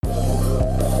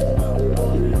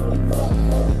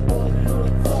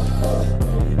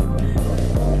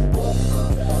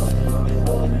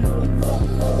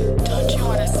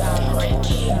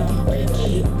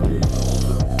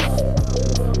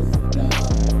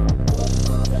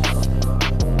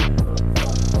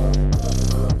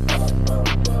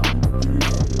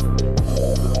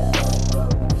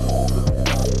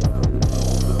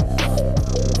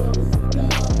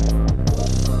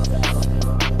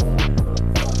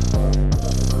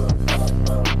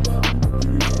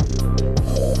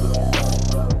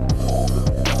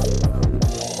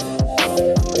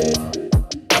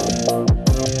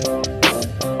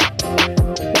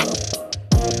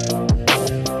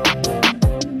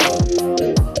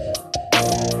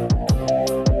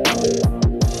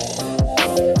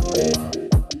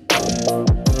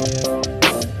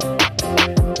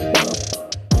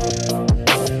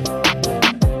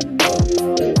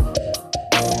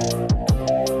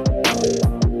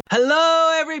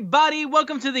everybody.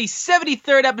 Welcome to the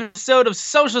 73rd episode of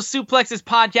Social Suplexes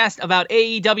podcast about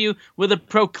AEW with a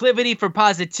proclivity for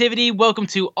positivity. Welcome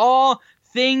to all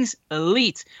things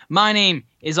elite. My name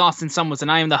is Austin Summers,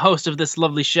 and I am the host of this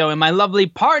lovely show. And my lovely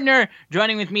partner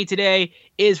joining with me today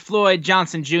is Floyd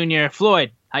Johnson Jr.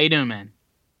 Floyd, how you doing, man?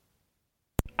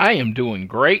 I am doing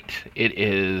great. It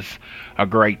is a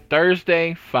great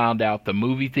Thursday. Found out the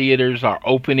movie theaters are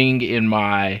opening in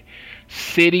my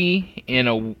city in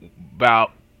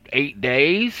about 8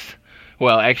 days.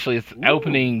 Well, actually, it's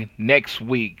opening next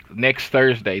week, next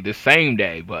Thursday, the same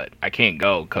day, but I can't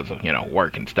go because of,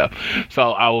 work and stuff.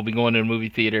 So I will be going to the movie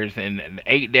theaters in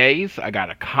 8 days. I got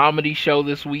a comedy show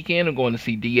this weekend. I'm going to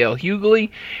see D.L. Hughley.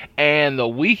 And the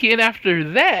weekend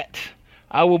after that,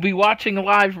 I will be watching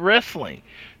live wrestling.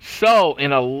 So,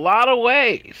 in a lot of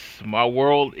ways, my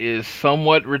world is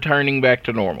somewhat returning back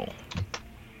to normal.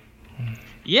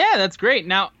 Yeah, that's great.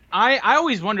 Now, I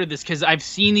always wondered this because I've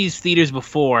seen these theaters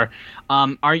before.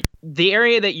 Are the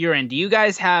area that you're in, do you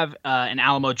guys have an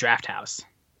Alamo Drafthouse?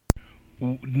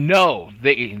 No,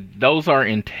 those are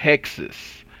in Texas.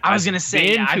 I was going to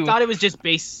say, I thought it was just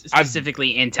based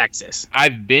specifically in Texas.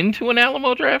 I've been to an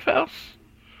Alamo Drafthouse,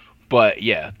 but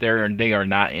yeah, they are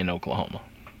not in Oklahoma.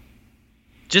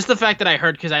 Just the fact that I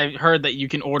heard that you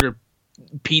can order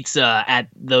pizza at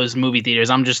those movie theaters,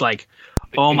 I'm just like,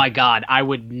 oh my God, I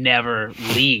would never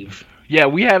leave. Yeah,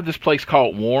 we have this place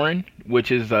called Warren, which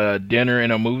is a dinner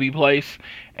and a movie place,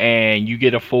 and you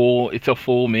get it's a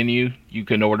full menu. You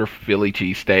can order Philly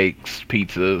cheesesteaks,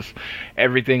 pizzas,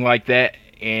 everything like that,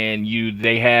 and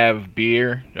they have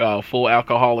beer, full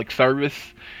alcoholic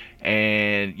service,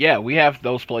 and yeah, we have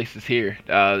those places here.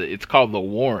 It's called the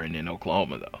Warren in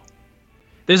Oklahoma, though.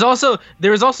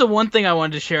 There was also one thing I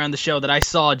wanted to share on the show that I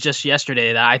saw just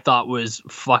yesterday that I thought was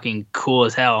fucking cool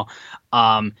as hell.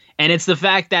 And it's the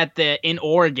fact that in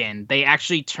Oregon, they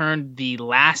actually turned the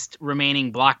last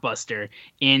remaining Blockbuster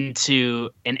into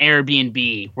an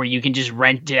Airbnb where you can just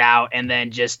rent it out and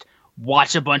then just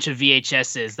watch a bunch of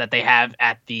VHSs that they have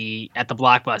at the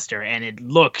Blockbuster, and it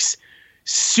looks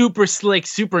super slick,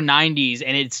 super 90s,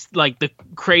 and it's like the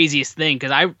craziest thing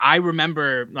because I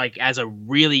remember like as a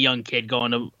really young kid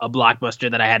going to a Blockbuster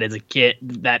that I had as a kid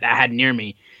that I had near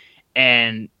me,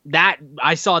 and that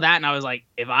I saw that and I was like,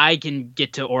 if I can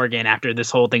get to Oregon after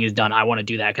this whole thing is done, I want to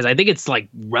do that because I think it's like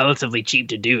relatively cheap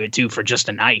to do it too for just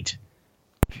a night.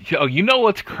 Yo, you know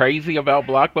what's crazy about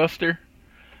Blockbuster?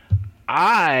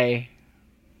 I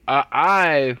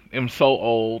am so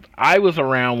old. I was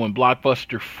around when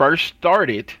Blockbuster first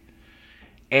started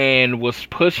and was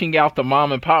pushing out the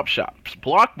mom and pop shops.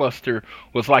 Blockbuster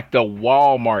was like the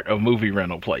Walmart of movie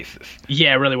rental places.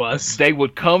 Yeah, it really was. They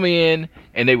would come in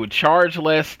and they would charge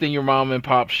less than your mom and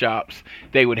pop shops.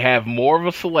 They would have more of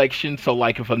a selection. So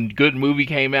like if a good movie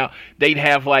came out, they'd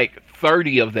have like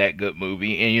 30 of that good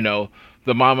movie. And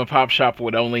the mom and pop shop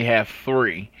would only have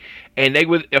 3. And they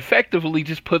would effectively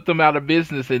just put them out of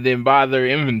business and then buy their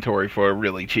inventory for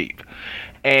really cheap.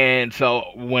 And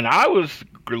so when I was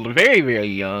very, very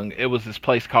young, it was this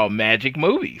place called Magic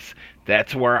Movies.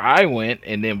 That's where I went,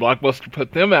 and then Blockbuster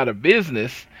put them out of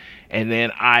business, and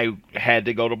then I had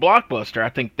to go to Blockbuster. I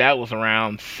think that was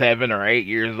around 7 or 8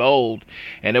 years old,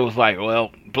 and it was like,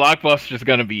 well, Blockbuster's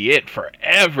going to be it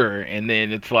forever. And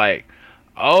then it's like,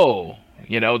 oh...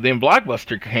 then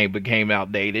Blockbuster became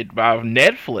outdated by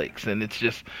Netflix, and it's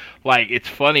just like, it's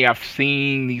funny. I've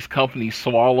seen these companies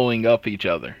swallowing up each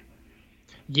other.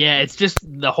 Yeah, it's just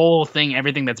the whole thing,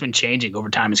 everything that's been changing over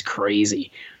time is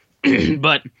crazy.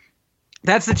 But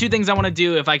that's the two things I want to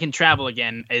do if I can travel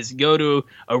again, is go to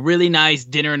a really nice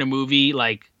dinner and a movie,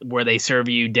 like where they serve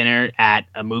you dinner at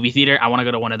a movie theater. I want to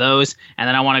go to one of those, and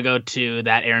then I want to go to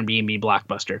that Airbnb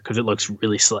Blockbuster because it looks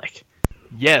really slick.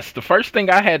 Yes, the first thing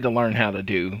I had to learn how to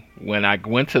do when I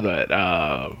went to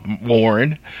the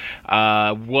Warren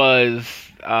was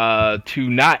to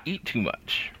not eat too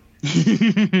much.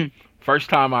 First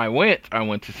time I went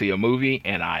to see a movie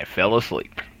and I fell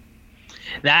asleep.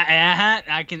 That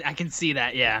I can see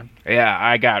that, yeah. Yeah,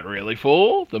 I got really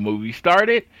full. The movie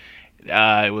started.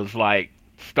 It was like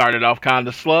started off kind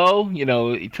of slow.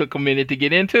 It took a minute to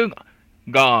get into.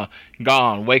 Gone.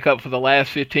 Wake up for the last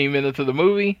 15 minutes of the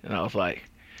movie, and I was like,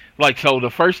 so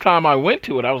the first time I went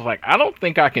to it, I was like, I don't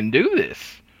think I can do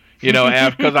this,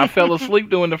 because I fell asleep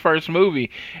during the first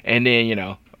movie, and then,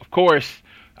 of course,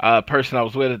 person I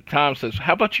was with at the time says,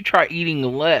 how about you try eating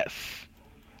less?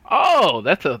 Oh,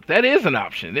 that is an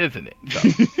option, isn't it?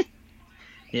 So.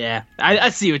 Yeah, I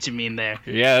see what you mean there.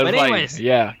 Yeah, but anyways.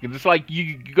 It's like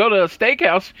you go to a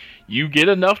steakhouse, you get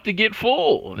enough to get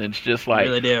full. And it's just like,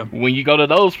 really do. When you go to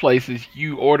those places,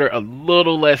 you order a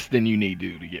little less than you need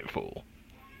to get full.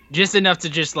 Just enough to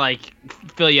just like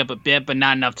fill you up a bit, but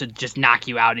not enough to just knock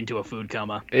you out into a food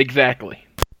coma. Exactly.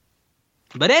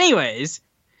 But anyways,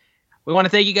 we want to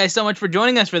thank you guys so much for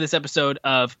joining us for this episode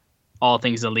of All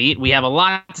Things Elite. We have a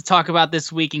lot to talk about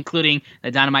this week, including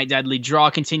the Dynamite Deadly Draw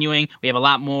continuing. We have a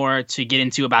lot more to get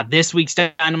into about this week's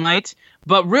Dynamite.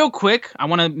 But real quick, I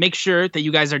want to make sure that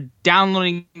you guys are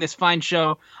downloading this fine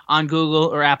show on Google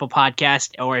or Apple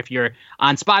Podcast, or if you're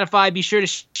on Spotify, be sure to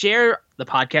share the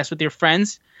podcast with your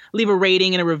friends. Leave a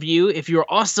rating and a review. If you're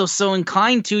also so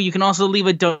inclined to, you can also leave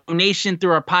a donation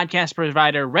through our podcast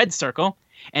provider, Red Circle.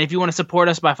 And if you want to support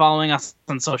us by following us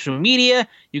on social media,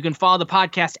 you can follow the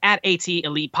podcast at AT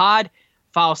Elite Pod.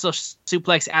 Follow Social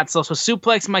Suplex at Social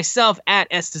Suplex, myself at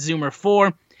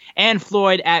STZoomer4, and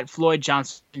Floyd at Floyd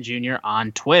Johnson Jr.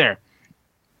 on Twitter.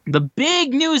 The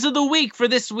big news of the week for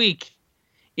this week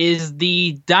is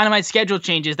the Dynamite schedule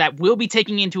changes that will be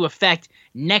taking into effect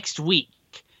next week.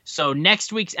 So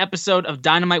next week's episode of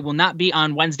Dynamite will not be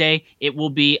on Wednesday. It will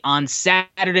be on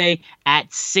Saturday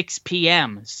at 6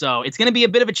 p.m. So it's going to be a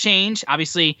bit of a change.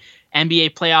 Obviously,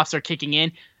 NBA playoffs are kicking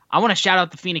in. I want to shout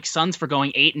out the Phoenix Suns for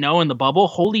going 8-0 in the bubble.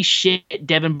 Holy shit,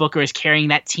 Devin Booker is carrying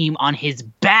that team on his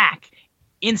back.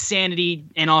 Insanity.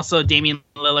 And also Damian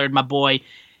Lillard, my boy,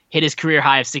 hit his career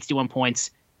high of 61 points.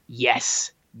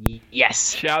 Yes.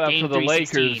 Yes. Shout out Game to the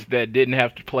Lakers that didn't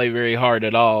have to play very hard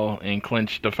at all and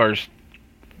clinched the first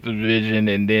division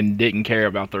and then didn't care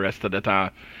about the rest of the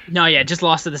time. No, yeah, just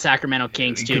lost to the Sacramento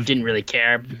Kings, too. Didn't really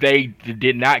care. They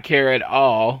did not care at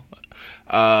all.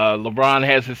 LeBron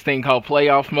has this thing called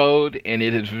playoff mode, and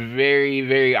it is very,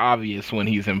 very obvious when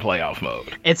he's in playoff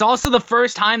mode. It's also the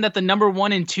first time that the number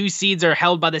 1 and 2 seeds are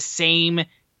held by the same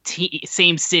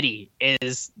city.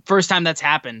 Is first time that's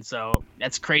happened, so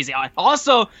that's crazy.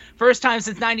 Also, first time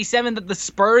since '97 that the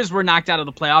Spurs were knocked out of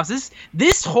the playoffs.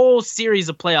 This whole series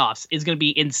of playoffs is going to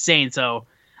be insane. So,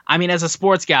 I mean, as a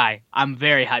sports guy, I'm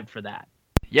very hyped for that.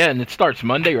 Yeah, and it starts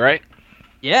Monday, right?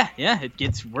 Yeah,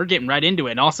 we're getting right into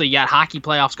it. And also, you got hockey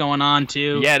playoffs going on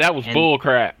too. Yeah, that was bull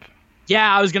crap.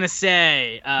 Yeah, I was gonna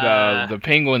say the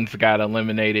Penguins got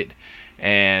eliminated.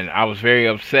 And I was very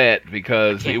upset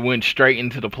because it went straight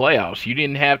into the playoffs. You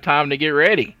didn't have time to get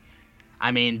ready.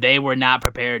 I mean, they were not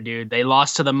prepared, dude. They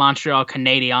lost to the Montreal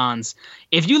Canadiens.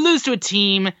 If you lose to a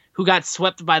team who got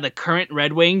swept by the current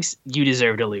Red Wings, you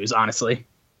deserve to lose, honestly.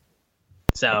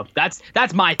 So that's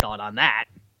my thought on that.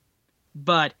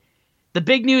 But the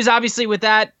big news, obviously, with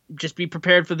that, just be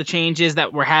prepared for the changes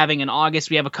that we're having in August.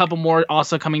 We have a couple more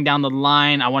also coming down the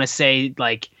line. I want to say,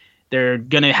 like, they're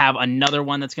going to have another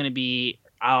one that's going to be,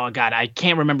 oh, God, I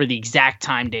can't remember the exact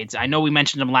time dates. I know we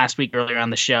mentioned them last week earlier on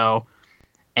the show.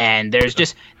 And there's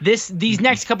just these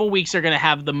next couple weeks are going to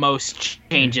have the most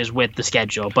changes with the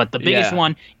schedule. But the biggest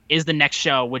one is the next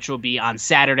show, which will be on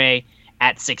Saturday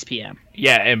at 6 p.m.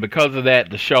 Yeah, and because of that,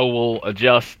 the show will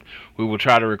adjust. We will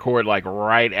try to record like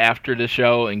right after the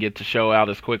show and get the show out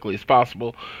as quickly as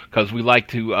possible because we like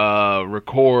to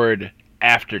record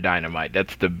after Dynamite.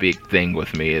 That's the big thing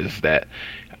with me is that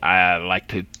I like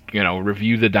to,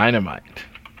 review the Dynamite.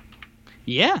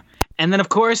 Yeah. And then, of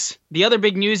course, the other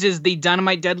big news is the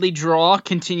Dynamite Deadly Draw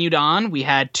continued on. We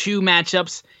had 2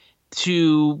 matchups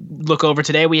to look over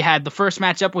today. We had the first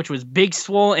matchup, which was Big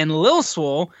Swole and Lil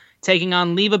Swole taking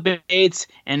on Leva Bates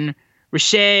and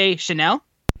Riche Chanel.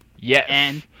 Yes.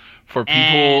 And for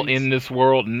people in this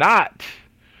world not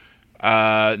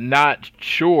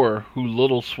sure who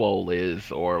Little Swole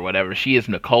is or whatever, she is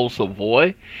Nicole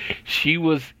Savoy. She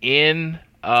was in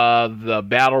the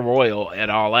Battle Royal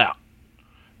at All Out.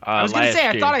 I was going to say,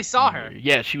 I thought I saw her.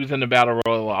 Yeah, she was in the Battle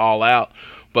Royal All Out,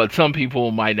 but some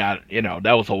people might not,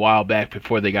 that was a while back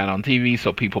before they got on TV,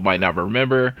 so people might not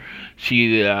remember.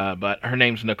 But her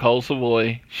name's Nicole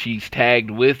Savoy. She's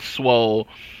tagged with Swole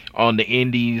on the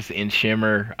Indies and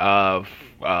Shimmer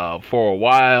for a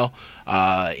while.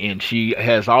 And she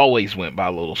has always went by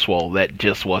Little Swole. That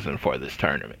just wasn't for this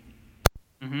tournament.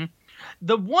 Mm-hmm.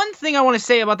 The one thing I want to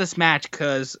say about this match,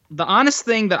 because the honest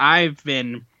thing that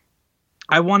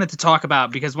I wanted to talk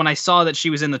about, because when I saw that she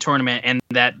was in the tournament and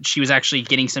that she was actually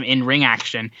getting some in-ring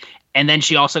action, and then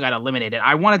she also got eliminated,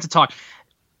 I wanted to talk,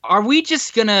 are we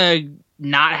just going to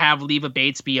not have Leva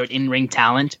Bates be an in-ring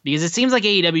talent? Because it seems like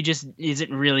AEW just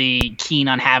isn't really keen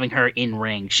on having her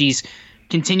in-ring. She's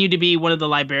continued to be one of the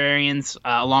librarians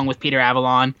along with Peter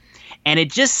Avalon, and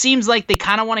it just seems like they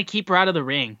kind of want to keep her out of the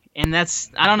ring. And that's,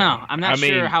 I don't know. I'm not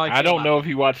sure how I feel I don't know about if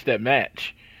you watched that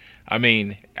match. I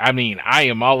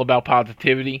am all about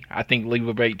positivity. I think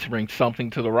Leva Bates brings something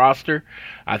to the roster.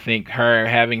 I think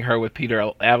having her with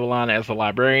Peter Avalon as a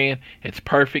librarian, it's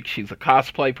perfect. She's a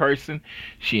cosplay person.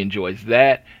 She enjoys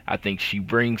that. I think she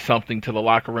brings something to the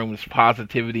locker room with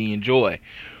positivity and joy.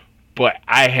 But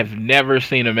I have never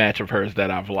seen a match of hers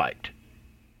that I've liked.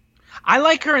 I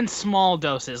like her in small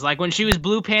doses. Like when she was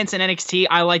Blue Pants in NXT,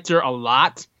 I liked her a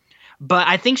lot. But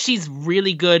I think she's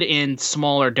really good in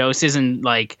smaller doses, and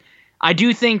like I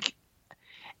do think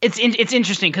it's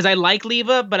interesting because I like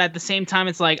Leva, but at the same time,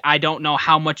 it's like I don't know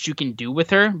how much you can do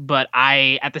with her. But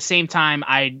at the same time,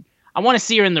 I want to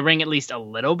see her in the ring at least a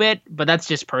little bit, but that's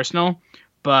just personal.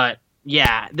 But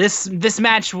yeah, this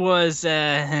match was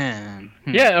yeah.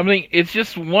 I mean, it's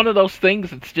just one of those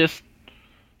things. It's just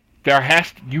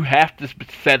you have to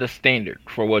set a standard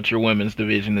for what your women's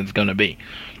division is going to be.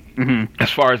 Mm-hmm. As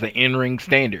far as the in-ring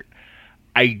standard,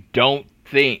 I don't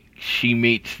think she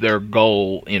meets their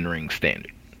goal in-ring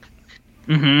standard.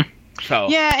 Mm-hmm. So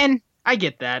yeah, and I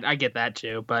get that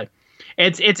too. But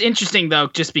it's interesting though,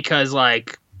 just because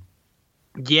like,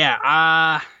 yeah,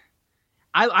 I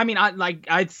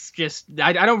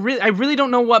really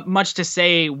don't know what much to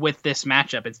say with this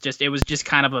matchup. It was just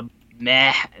kind of a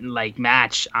meh like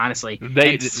match, honestly.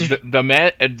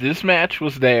 This match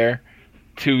was there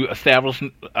to establish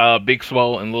Big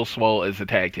Swole and Lil Swole as a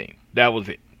tag team. That was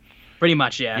it. Pretty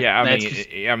much, yeah. Yeah,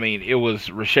 I mean, it was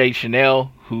Rachael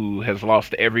Chanel, who has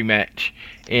lost every match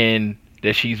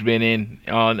that she's been in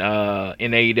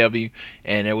AEW,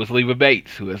 and it was Leva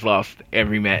Bates, who has lost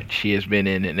every match she has been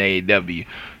in AEW.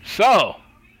 So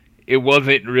it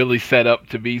wasn't really set up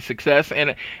to be success,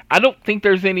 and I don't think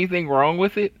there's anything wrong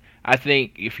with it. I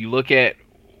think if you look at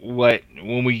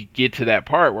when we get to that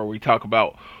part where we talk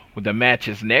about with the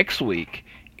matches next week,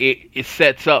 it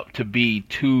sets up to be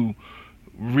two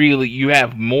really, you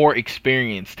have more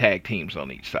experienced tag teams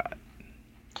on each side.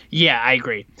 Yeah, I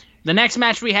agree. The next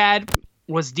match we had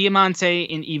was Diamante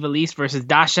and Ivelisse versus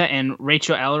Dasha and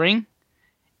Rachel Ellering.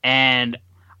 And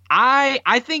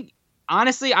I think,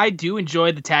 honestly, I do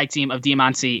enjoy the tag team of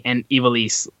Diamante and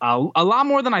Ivelisse a lot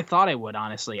more than I thought I would,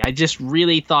 honestly. I just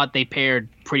really thought they paired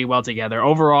pretty well together.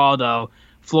 Overall, though,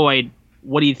 Floyd,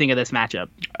 what do you think of this matchup?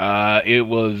 It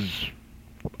was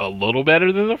a little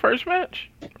better than the first match.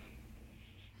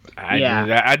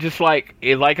 I just like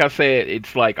it. Like I said,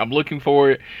 it's like I'm looking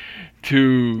forward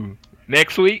to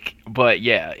next week. But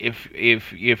yeah, if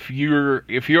you're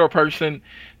a person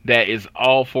that is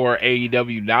all for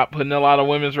AEW not putting a lot of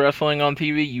women's wrestling on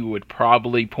TV, you would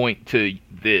probably point to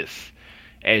this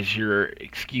as your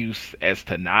excuse as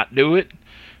to not do it,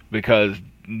 because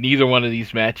neither one of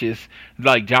these matches,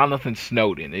 like Jonathan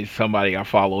Snowden is somebody I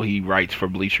follow. He writes for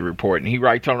Bleacher Report, and he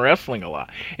writes on wrestling a lot.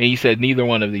 And he said neither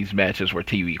one of these matches were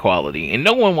TV quality. And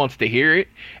no one wants to hear it,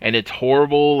 and it's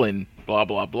horrible, and blah,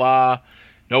 blah, blah.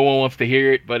 No one wants to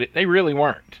hear it, but they really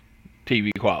weren't TV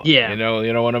quality. Yeah.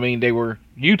 You know what I mean? They were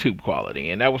YouTube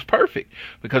quality, and that was perfect,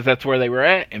 because that's where they were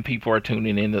at, and people are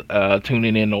tuning in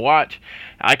to watch.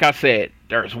 Like I said,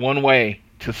 there's one way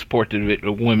to support the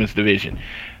women's division.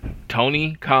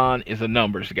 Tony Khan is a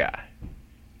numbers guy.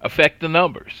 Affect the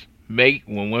numbers.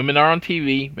 When women are on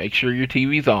TV, make sure your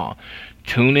TV's on.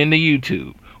 Tune into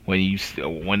YouTube.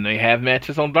 When they have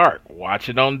matches on Dark, watch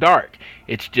it on Dark.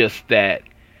 It's just that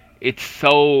it's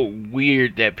so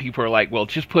weird that people are like, well,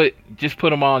 just put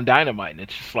them on Dynamite, and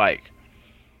it's just like,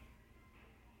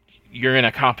 you're in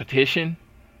a competition.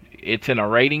 It's in a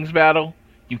ratings battle.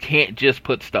 You can't just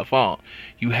put stuff on.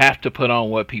 You have to put on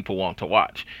what people want to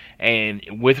watch. And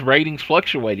with ratings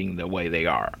fluctuating the way they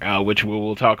are, which we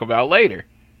will talk about later,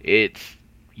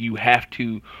 you have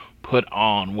to put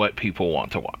on what people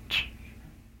want to watch.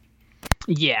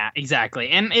 Yeah, exactly.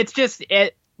 And it's just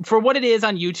for what it is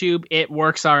on YouTube, it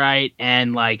works all right,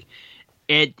 and like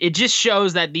it just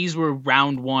shows that these were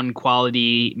round one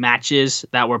quality matches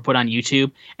that were put on YouTube.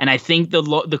 And I think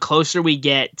the closer we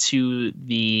get to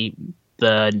the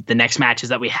next matches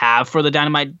that we have for the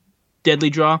Dynamite Deadly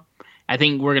Draw, I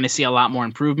think we're going to see a lot more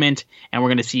improvement, and we're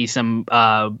going to see some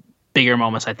bigger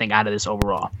moments, I think, out of this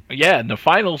overall. Yeah, and the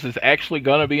finals is actually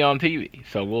going to be on TV.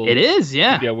 So It is,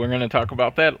 yeah. Yeah, we're going to talk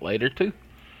about that later, too.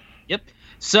 Yep.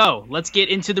 So, let's get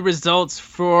into the results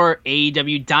for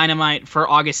AEW Dynamite for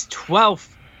August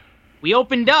 12th. We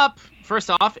opened up, first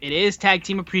off, it is Tag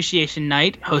Team Appreciation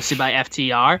Night, hosted by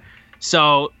FTR.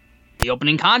 So, the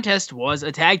opening contest was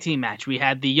a tag team match. We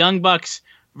had the Young Bucks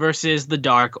versus the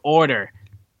Dark Order.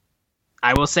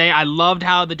 I will say I loved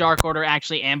how the Dark Order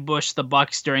actually ambushed the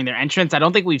Bucks during their entrance. I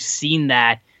don't think we've seen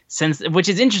that since, which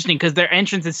is interesting because their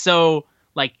entrance is so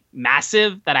like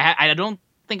massive that I don't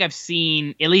think I've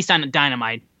seen, at least on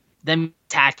Dynamite, them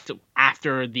attacked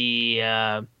after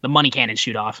the money cannon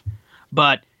shoot off.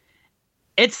 But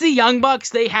it's the Young Bucks.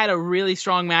 They had a really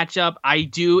strong matchup. I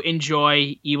do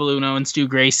enjoy Evil Uno and Stu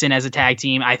Grayson as a tag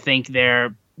team. I think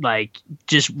they're like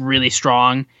just really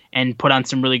strong and put on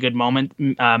some really good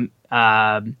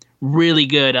really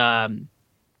good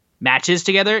matches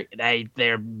together.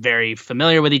 They're very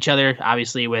familiar with each other,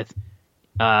 obviously with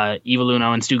Evil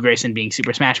Uno and Stu Grayson being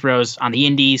Super Smash Bros. On the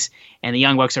Indies, and the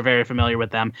Young Bucks are very familiar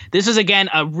with them. This is, again,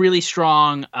 a really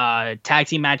strong tag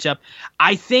team matchup.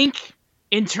 I think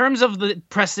in terms of the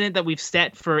precedent that we've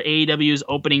set for AEW's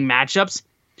opening matchups,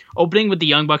 opening with the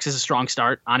Young Bucks is a strong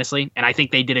start, honestly, and I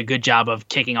think they did a good job of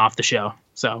kicking off the show.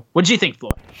 So, what do you think,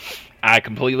 Floyd? I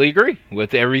completely agree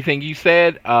with everything you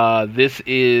said. This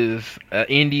is an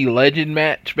indie legend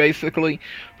match, basically,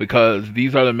 because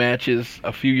these are the matches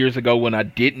a few years ago when I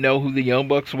didn't know who the Young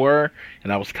Bucks were,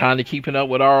 and I was kind of keeping up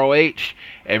with ROH.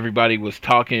 Everybody was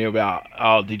talking about,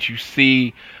 oh, did you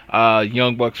see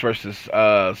Young Bucks versus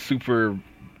Super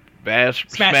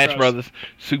Smash Brothers,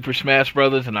 Super Smash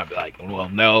Brothers? And I'd be like, well,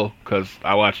 no, because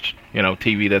I watched,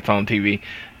 TV that's on TV.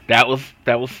 That was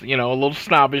a little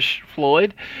snobbish,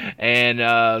 Floyd, and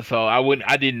so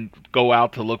I didn't go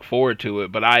out to look forward to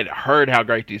it, but I'd heard how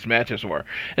great these matches were,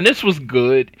 and this was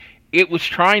good. It was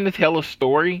trying to tell a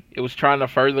story. It was trying to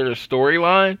further a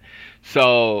storyline.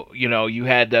 So you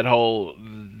had the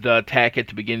attack at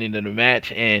the beginning of the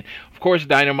match, and of course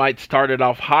Dynamite started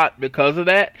off hot because of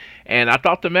that. And I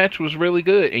thought the match was really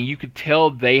good, and you could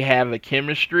tell they have a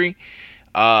chemistry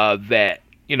that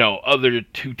other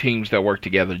two teams that work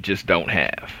together just don't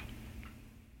have.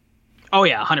 Oh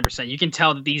yeah, 100%. You can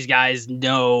tell that these guys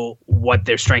know what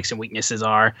their strengths and weaknesses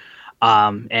are.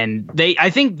 And I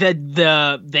think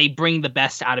that they bring the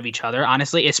best out of each other,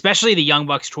 honestly, especially the Young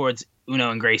Bucks towards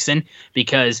Uno and Grayson,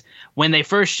 because when they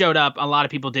first showed up, a lot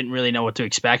of people didn't really know what to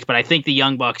expect. But I think the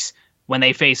Young Bucks, when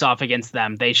they face off against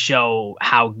them, they show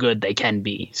how good they can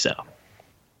be. So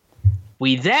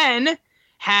we then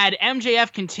had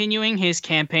MJF continuing his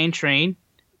campaign trail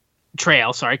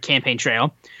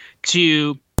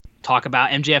to talk about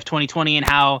MJF 2020 and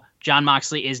how Jon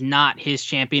Moxley is not his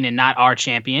champion and not our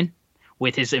champion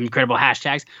with his incredible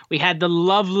hashtags. We had the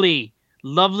lovely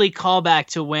callback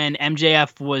to when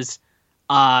MJF was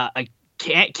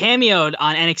cameoed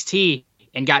on NXT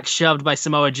and got shoved by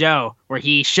Samoa Joe, where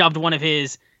he shoved one of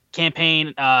his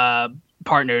campaign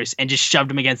partners and just shoved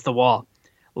him against the wall.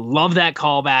 Love that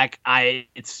callback.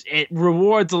 It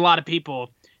rewards a lot of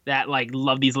people that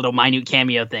love these little minute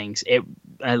cameo things.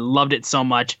 I loved it so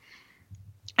much.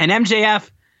 And MJF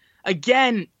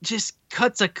again just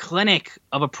cuts a clinic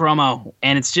of a promo,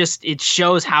 and it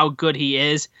shows how good he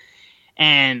is,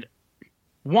 and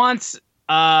wants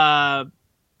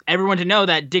everyone to know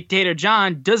that Dictator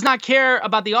John does not care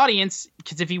about the audience,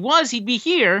 because if he was, he'd be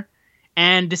here,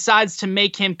 and decides to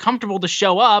make him comfortable to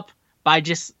show up by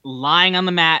just lying on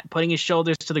the mat, putting his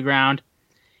shoulders to the ground,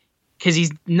 because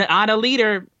he's not a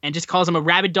leader, and just calls him a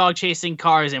rabid dog chasing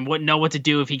cars and wouldn't know what to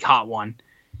do if he caught one.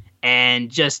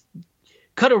 And just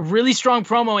cut a really strong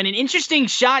promo, and an interesting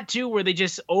shot, too, where they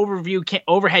just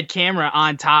overhead camera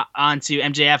onto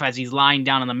MJF as he's lying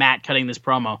down on the mat cutting this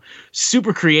promo.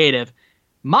 Super creative.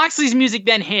 Moxley's music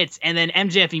then hits, and then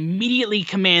MJF immediately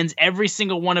commands every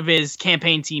single one of his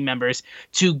campaign team members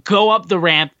to go up the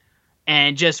ramp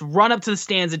and just run up to the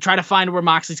stands and try to find where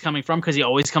Moxley's coming from, because he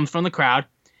always comes from the crowd.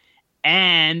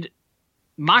 And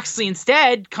Moxley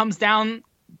instead comes down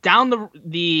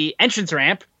the entrance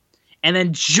ramp and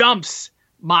then jumps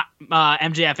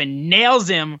MJF and nails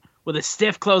him with a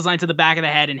stiff clothesline to the back of the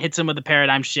head and hits him with a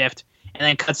paradigm shift, and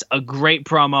then cuts a great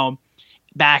promo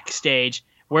backstage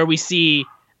where we see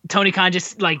Tony Khan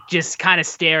just kind of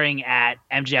staring at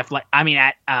MJF,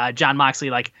 at Jon Moxley,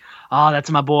 like, oh, that's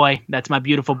my boy. That's my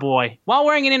beautiful boy. While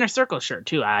wearing an Inner Circle shirt,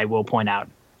 too, I will point out.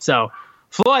 So,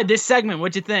 Floyd, this segment,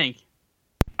 what'd you think?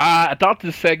 I thought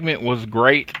this segment was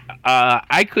great.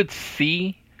 I could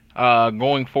see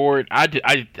going forward.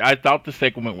 I thought the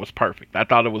segment was perfect. I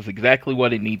thought it was exactly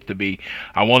what it needs to be.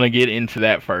 I want to get into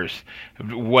that first.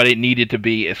 What it needed to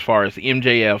be as far as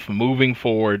MJF moving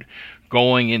forward,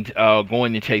 going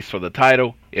to chase for the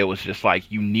title. It was just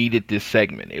like you needed this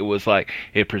segment. It was like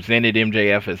it presented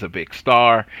MJF as a big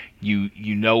star. You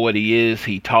know what he is.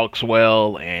 He talks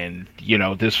well, and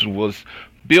this was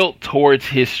built towards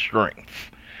his strengths.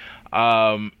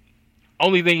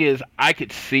 Only thing is, I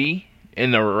could see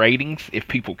in the ratings, if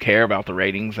people care about the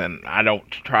ratings, and I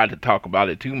don't try to talk about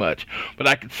it too much, but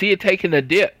I could see it taking a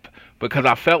dip because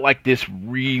I felt like this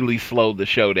really slowed the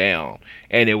show down,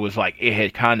 and it was like it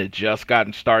had kind of just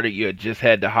gotten started. You had just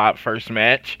had the hot first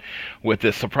match with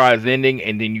the surprise ending,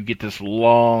 and then you get this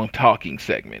long talking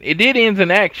segment. It did end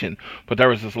in action, but there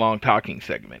was this long talking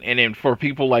segment. And then for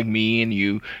people like me and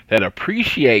you that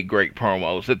appreciate great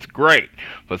promos, it's great.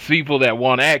 But people that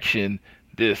want action,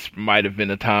 this might have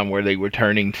been a time where they were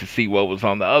turning to see what was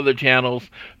on the other channels,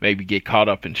 maybe get caught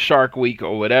up in Shark Week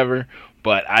or whatever.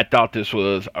 But I thought this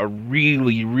was a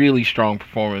really, really strong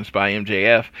performance by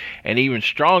MJF, and even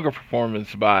stronger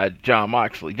performance by Jon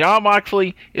Moxley. Jon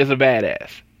Moxley is a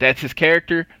badass. That's his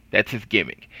character. That's his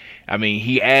gimmick. I mean,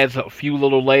 he adds a few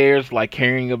little layers, like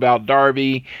caring about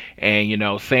Darby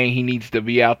and, saying he needs to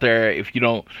be out there. If you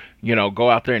don't,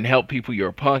 go out there and help people, you're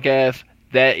a punk ass.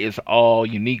 That is all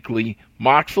uniquely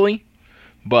Moxley.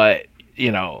 But,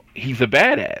 he's a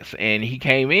badass. And he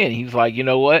came in. He's like, you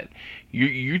know what?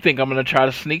 You think I'm going to try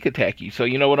to sneak attack you. So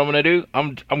you know what I'm going to do?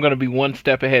 I'm going to be one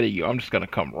step ahead of you. I'm just going to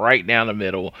come right down the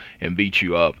middle and beat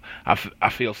you up. I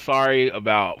feel sorry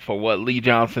for what Lee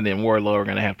Johnson and Wardlow are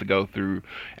going to have to go through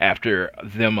after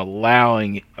them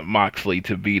allowing Moxley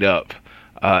to beat up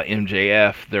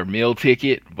MJF, their meal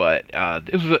ticket. But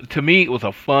to me, it was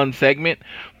a fun segment.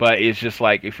 But it's just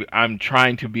like, if I'm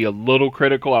trying to be a little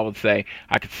critical, I would say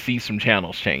I could see some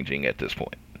channels changing at this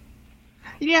point.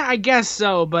 Yeah, I guess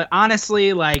so. But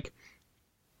honestly, like,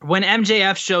 when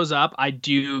MJF shows up, I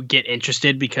do get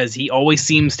interested because he always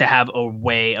seems to have a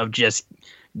way of just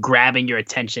grabbing your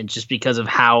attention just because of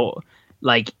how,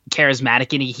 like,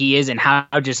 charismatic he is and how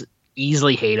just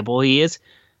easily hateable he is.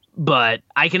 But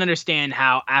I can understand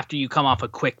how after you come off a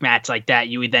quick match like that,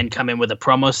 you would then come in with a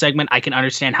promo segment. I can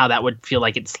understand how that would feel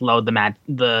like it slowed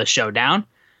the show down.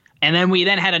 And then we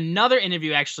had another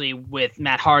interview actually with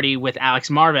Matt Hardy with Alex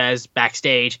Marvez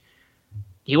backstage.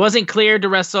 He wasn't cleared to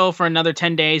wrestle for another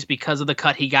 10 days because of the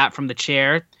cut he got from the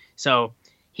chair. So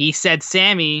he said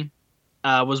Sammy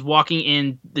was walking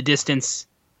in the distance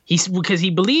because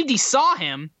he believed he saw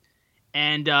him.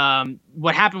 And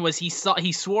what happened was he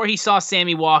swore he saw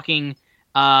Sammy walking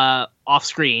off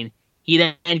screen. He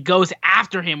then goes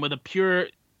after him with a pure,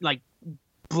 like,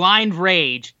 blind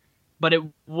rage, but it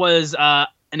was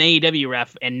an AEW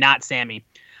ref and not Sammy.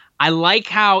 I like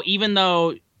how, even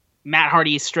though Matt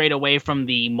Hardy is strayed away from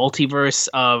the multiverse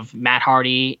of Matt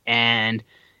Hardy and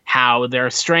how they're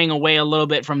straying away a little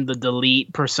bit from the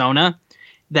Delete persona,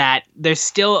 that there's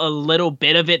still a little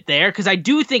bit of it there. Because I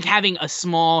do think having a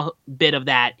small bit of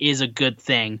that is a good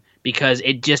thing, because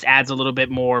it just adds a little bit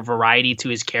more variety to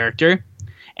his character.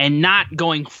 And not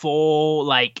going full,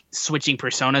 like, switching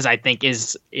personas, I think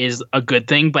is a good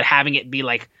thing. But having it be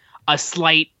like a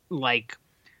slight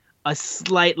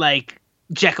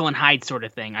Jekyll and Hyde sort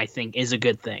of thing, I think is a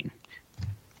good thing.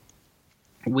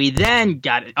 We then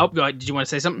got it. Oh, go ahead. Did you want to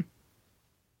say something?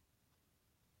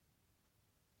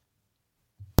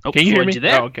 Oh, can you hear me? You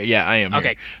there? Oh, okay, yeah, I am. Okay.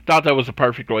 Here. Thought that was a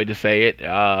perfect way to say it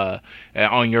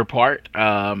on your part.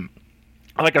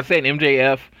 Like I said,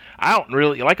 MJF,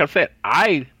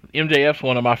 MJF's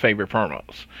one of my favorite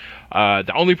promos.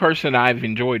 The only person I've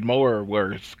enjoyed more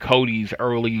was Cody's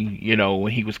early,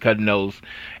 when he was cutting those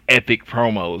epic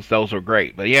promos. Those were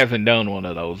great, but he hasn't done one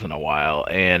of those in a while.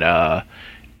 And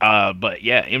but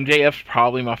yeah, MJF's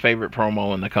probably my favorite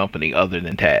promo in the company, other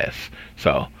than Taz.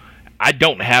 So I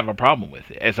don't have a problem with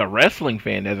it. As a wrestling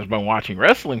fan that has been watching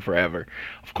wrestling forever,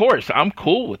 of course, I'm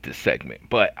cool with this segment.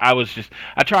 But I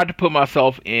tried to put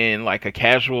myself in like a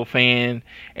casual fan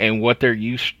and what they're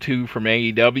used to from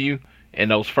AEW in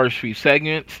those first few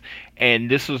segments. And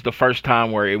this was the first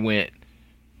time where it went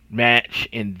match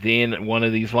and then one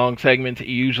of these long segments. It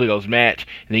usually goes match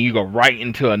and then you go right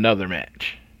into another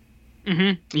match.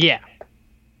 Mm-hmm. Yeah.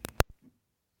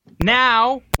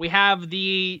 Now we have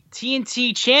the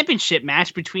TNT Championship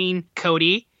match between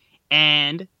Cody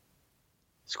and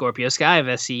Scorpio Sky of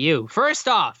SCU. First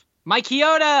off, Mike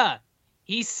Chioda,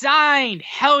 he signed.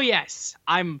 Hell yes.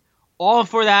 I'm all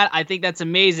for that. I think that's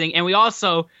amazing. And we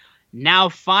also now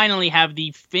finally have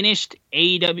the finished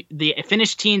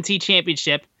TNT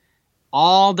Championship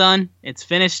all done. It's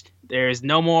finished. There's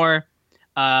no more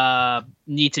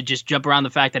need to just jump around the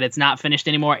fact that it's not finished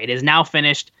anymore. It is now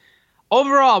finished.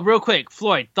 Overall, real quick,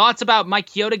 Floyd, thoughts about Mike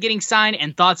Chioda getting signed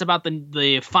and thoughts about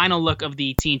the final look of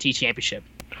the TNT Championship.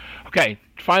 Okay,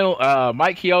 final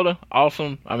Mike Chioda,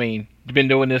 awesome. I mean, he's been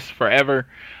doing this forever.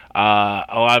 A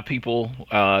lot of people,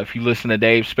 if you listen to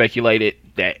Dave, speculated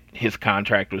that his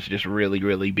contract was just really,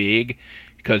 really big.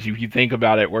 Because if you think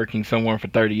about it, working somewhere for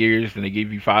 30 years and they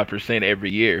give you 5%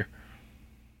 every year.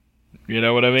 You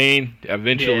know what I mean?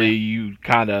 Eventually, you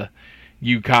kind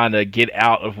of get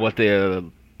out of what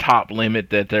the top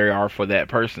limit that there are for that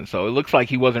person. So it looks like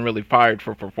he wasn't really fired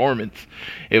for performance.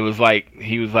 It was like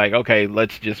he was like, okay,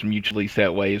 let's just mutually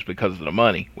set ways because of the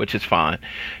money, which is fine.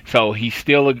 So he's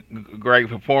still a great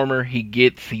performer.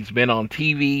 He's been on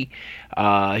TV.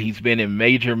 He's been in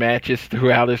major matches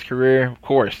throughout his career. Of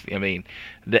course, I mean,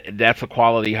 that's a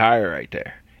quality hire right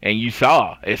there. And you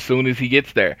saw as soon as he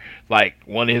gets there, like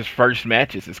one of his first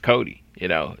matches is Cody.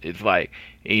 It's like,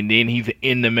 and then he's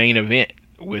in the main event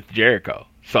with Jericho.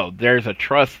 So there's a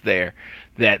trust there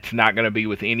that's not going to be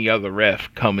with any other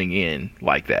ref coming in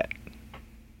like that.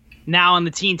 Now on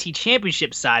the TNT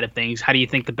Championship side of things, how do you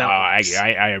think the belt works?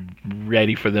 I am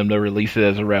ready for them to release it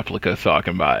as a replica so I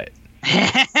can buy it.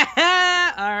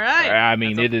 All right. I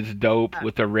mean, it is dope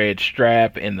with the red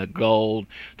strap and the gold.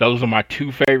 Those are my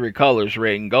two favorite colors,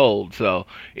 red and gold. So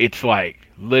it's like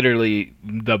literally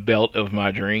the belt of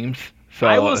my dreams. So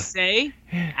I will say,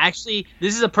 actually,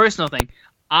 this is a personal thing.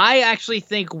 I actually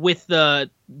think with the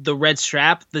red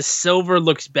strap, the silver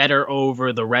looks better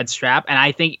over the red strap. And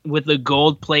I think with the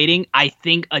gold plating, I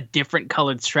think a different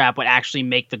colored strap would actually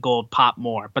make the gold pop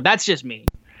more. But that's just me.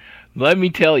 Let me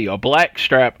tell you, a black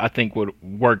strap I think would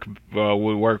work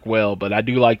well, but I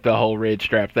do like the whole red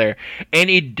strap there, and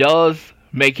it does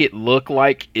make it look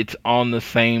like it's on the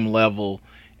same level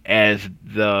as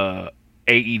the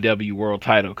AEW World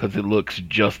Title because it looks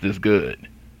just as good.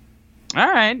 All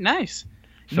right, nice.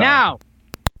 So. Now,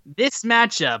 this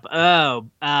matchup,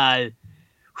 I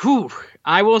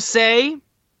will say,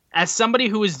 as somebody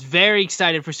who is very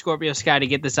excited for Scorpio Sky to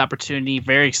get this opportunity,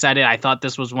 very excited. I thought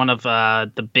this was one of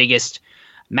the biggest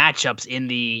matchups in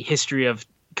the history of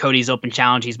Cody's Open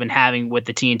Challenge he's been having with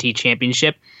the TNT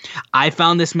Championship. I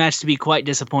found this match to be quite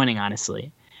disappointing, honestly.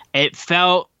 It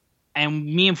felt, and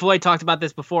me and Floyd talked about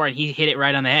this before, and he hit it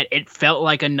right on the head. It felt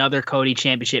like another Cody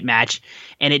Championship match,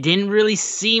 and it didn't really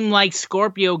seem like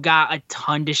Scorpio got a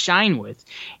ton to shine with.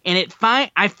 And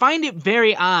I find it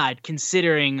very odd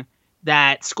considering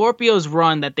that Scorpio's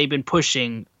run that they've been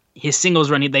pushing, his singles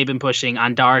run they've been pushing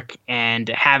on Dark and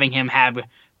having him have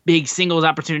big singles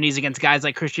opportunities against guys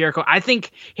like Chris Jericho. I think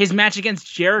his match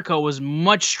against Jericho was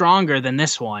much stronger than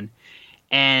this one.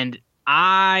 And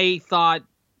I thought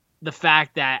the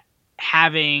fact that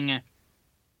having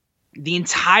the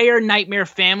entire Nightmare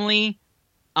family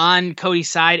on Cody's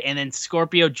side and then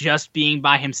Scorpio just being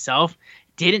by himself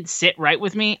didn't sit right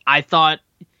with me. I thought,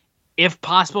 if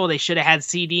possible, they should have had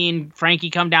CD and Frankie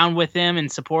come down with him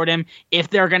and support him if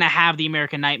they're going to have the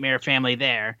American Nightmare family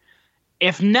there.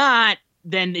 If not,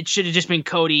 then it should have just been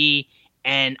Cody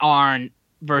and Arn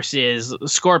versus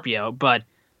Scorpio. But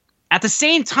at the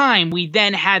same time, we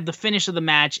then had the finish of the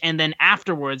match, and then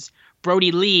afterwards,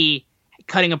 Brody Lee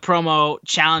cutting a promo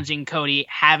challenging Cody,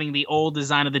 having the old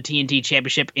design of the TNT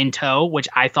Championship in tow, which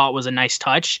I thought was a nice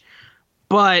touch.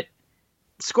 But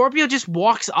Scorpio just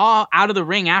walks out of the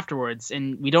ring afterwards,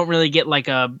 and we don't really get like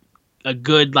a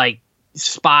good like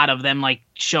spot of them like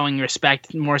showing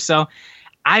respect more so.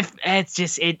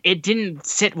 It didn't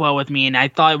sit well with me, and I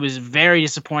thought it was very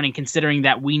disappointing considering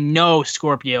that we know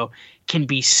Scorpio can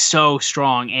be so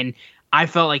strong, and I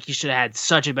felt like he should have had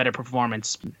such a better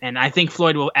performance. And I think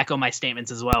Floyd will echo my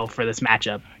statements as well for this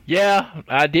matchup. Yeah,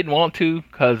 I didn't want to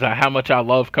because how much I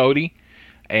love Cody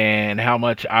and how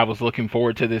much I was looking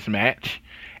forward to this match.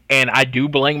 And I do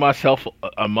blame myself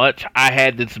much. I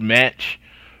had this match.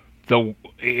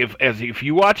 If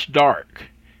you watch Dark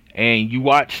and you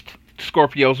watched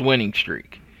Scorpio's winning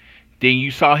streak, then you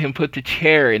saw him put the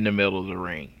chair in the middle of the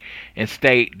ring and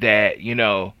state that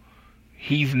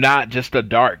he's not just a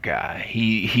Dark guy.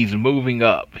 He's moving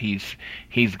up. He's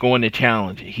going to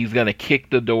challenge it. He's going to kick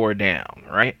the door down.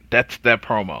 Right? That's that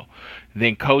promo.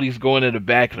 Then Cody's going to the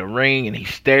back of the ring and he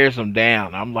stares him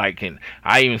down. I'm like, and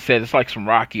I even said it's like some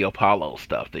Rocky Apollo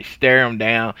stuff. They stare him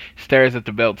down, stares at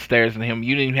the belt, stares at him.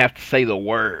 You didn't even have to say the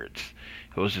words.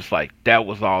 It was just like that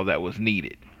was all that was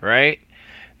needed, right?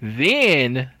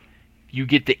 Then you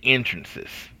get the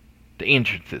entrances.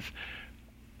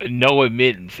 No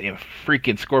admittance and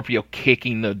freaking Scorpio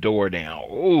kicking the door down.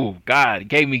 Oh God,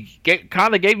 kind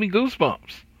of gave me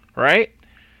goosebumps, right?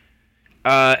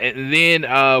 And then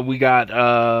we got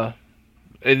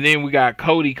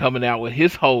Cody coming out with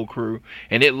his whole crew,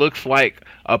 and it looks like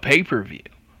a pay-per-view.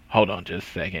 Hold on just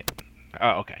a second.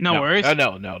 Oh, okay. No worries.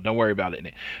 No, don't worry about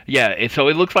it. Yeah, and so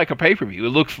it looks like a pay-per-view. It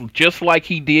looks just like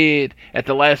he did at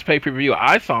the last pay-per-view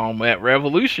I saw him at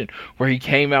Revolution, where he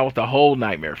came out with the whole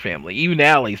Nightmare family. Even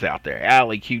Allie's out there.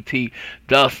 Allie, QT,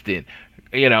 Dustin.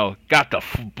 Got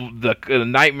the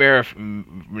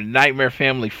Nightmare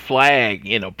family flag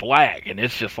in a black, and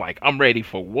it's just like, I'm ready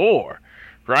for war,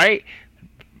 right?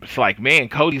 It's like, man,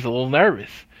 Cody's a little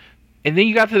nervous. And then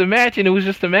you got to the match, and it was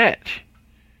just a match.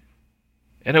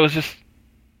 And it was just,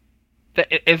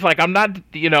 it's like I'm not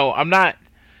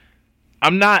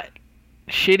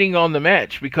shitting on the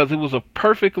match because it was a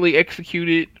perfectly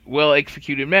executed, well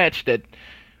executed match.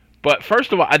 But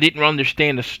first of all, I didn't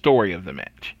understand the story of the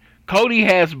match. Cody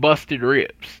has busted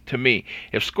ribs to me.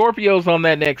 If Scorpio's on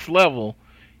that next level,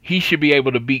 he should be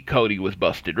able to beat Cody with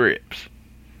busted ribs.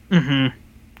 Mm-hmm.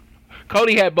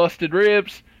 Cody had busted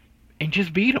ribs and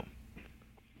just beat him.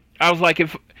 I was like,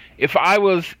 if I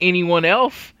was anyone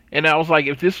else, and I was like,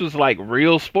 if this was like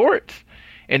real sports,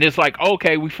 and it's like,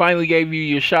 okay, we finally gave you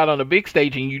your shot on the big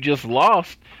stage and you just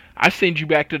lost, I send you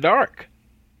back to dark.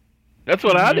 That's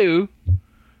what I do.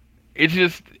 It's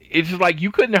just like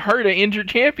you couldn't hurt an injured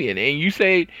champion, and you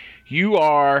say you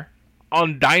are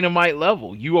on Dynamite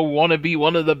level. You want to be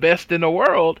one of the best in the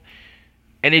world,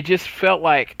 and it just felt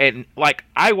like, and like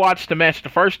I watched the match the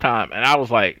first time, and I was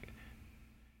like,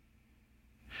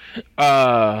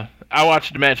 I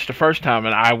watched the match the first time,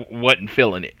 and I wasn't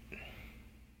feeling it.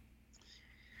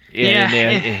 Yeah.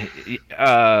 And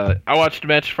then, I watched the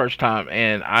match the first time,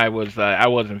 and I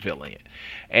wasn't feeling it.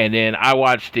 And then I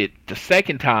watched it the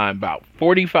second time about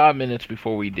 45 minutes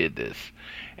before we did this,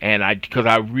 and because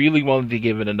I really wanted to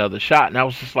give it another shot, and I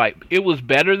was just like, it was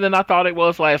better than I thought it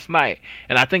was last night.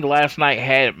 And I think last night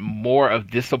had more of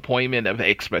disappointment of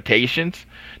expectations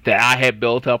that I had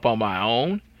built up on my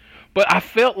own. But I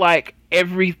felt like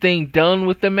everything done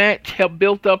with the match helped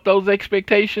build up those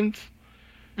expectations.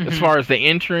 As far as the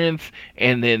entrance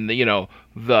and then the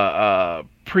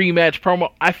pre-match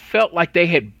promo, I felt like they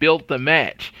had built the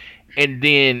match and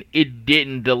then it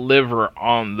didn't deliver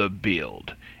on the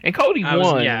build. And Cody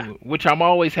won, which I'm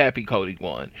always happy Cody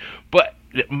won. But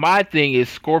my thing is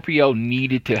Scorpio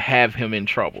needed to have him in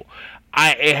trouble.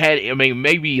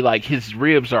 Maybe like his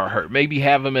ribs are hurt. Maybe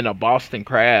have him in a Boston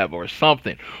Crab or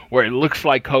something where it looks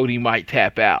like Cody might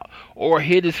tap out, or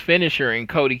hit his finisher and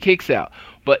Cody kicks out.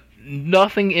 But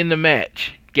nothing in the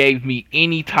match gave me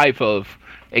any type of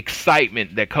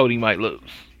excitement that Cody might lose.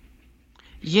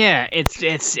 Yeah,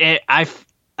 like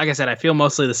I said, I feel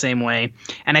mostly the same way,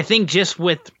 and I think just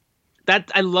with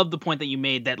that, I love the point that you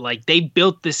made that like they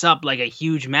built this up like a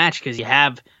huge match because you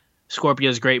have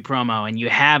Scorpio's great promo, and you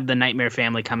have the Nightmare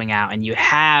Family coming out, and you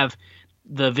have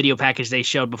the video package they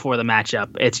showed before the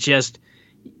matchup. It's just,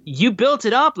 you built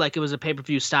it up like it was a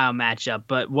pay-per-view style matchup,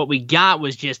 but what we got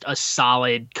was just a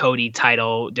solid Cody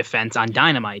title defense on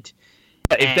Dynamite.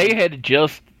 If they had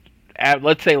just,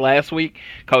 let's say last week,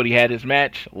 Cody had his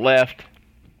match, left,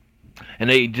 and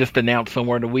they just announced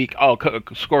somewhere in the week, oh,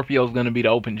 Scorpio's going to be the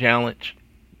open challenge,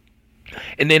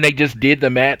 and then they just did the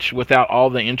match without all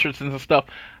the entrance and stuff,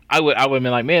 I would have been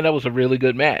like, man, that was a really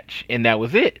good match, and that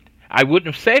was it. I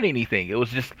wouldn't have said anything. It was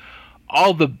just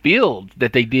all the build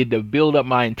that they did to build up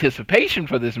my anticipation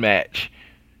for this match,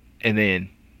 and then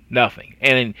nothing.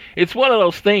 And it's one of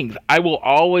those things, I will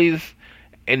always,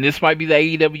 and this might be the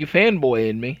AEW fanboy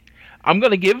in me, I'm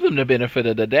going to give them the benefit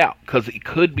of the doubt, because it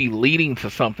could be leading to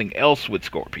something else with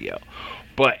Scorpio.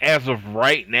 But as of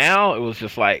right now, it was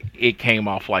just like, it came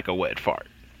off like a wet fart.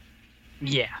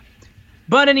 Yeah.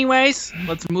 But anyways,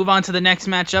 let's move on to the next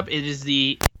matchup. It is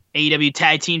the AEW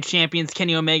Tag Team Champions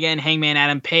Kenny Omega and Hangman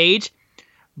Adam Page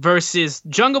versus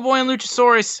Jungle Boy and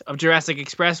Luchasaurus of Jurassic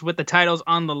Express with the titles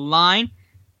on the line.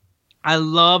 I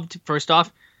loved, first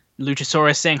off,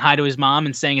 Luchasaurus saying hi to his mom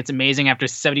and saying it's amazing after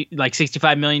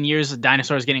 65 million years of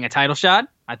dinosaurs getting a title shot.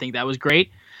 I think that was great.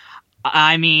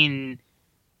 I mean,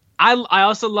 I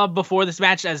also loved before this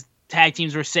match as tag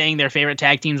teams were saying their favorite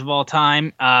tag teams of all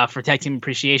time for Tag Team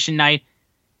Appreciation Night.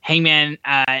 Hangman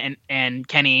and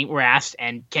Kenny were asked,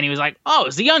 and Kenny was like, oh,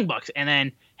 it's the Young Bucks. And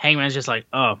then Hangman's just like,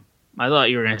 oh, I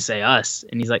thought you were going to say us.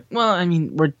 And he's like, well, I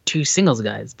mean, we're two singles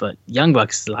guys, but Young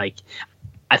Bucks, like,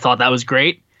 I thought that was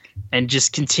great. And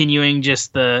just continuing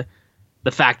just the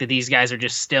fact that these guys are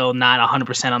just still not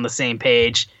 100% on the same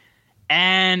page.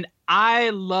 And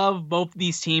I love both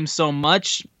these teams so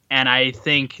much, and I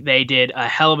think they did a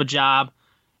hell of a job.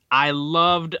 I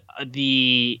loved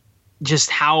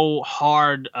just how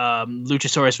hard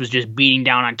Luchasaurus was just beating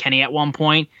down on Kenny at one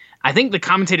point. I think the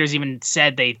commentators even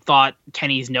said they thought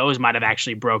Kenny's nose might have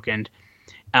actually broken.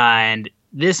 And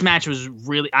this match was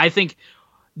really, I think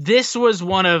this was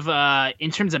one of,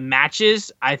 in terms of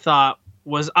matches, I thought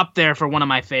was up there for one of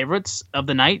my favorites of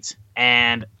the night.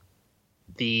 And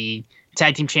the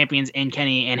tag team champions in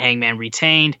Kenny and Hangman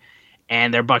retained,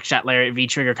 and their Buckshot Lariat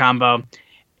V-Trigger combo.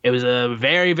 It was a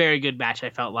very, very good match, I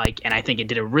felt like, and I think it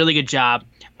did a really good job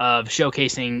of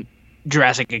showcasing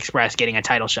Jurassic Express getting a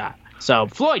title shot. So,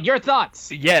 Floyd, your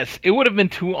thoughts? Yes, it would have been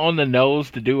too on the nose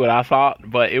to do what I thought,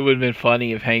 but it would have been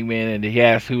funny if Hangman and he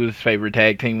asked who his favorite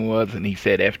tag team was, and he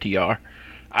said FTR.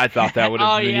 I thought that would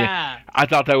have Oh, been. yeah. I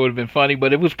thought that would have been funny,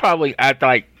 but it was probably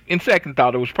in second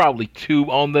thought, it was probably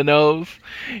too on the nose.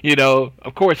 You know,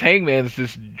 of course, Hangman's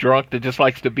this drunk that just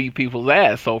likes to beat people's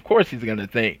ass, so of course he's gonna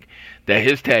think that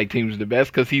his tag team's the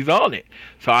best because he's on it.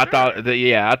 So I thought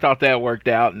I thought that worked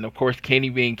out, and of course, Kenny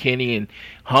being Kenny and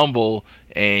humble,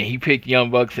 and he picked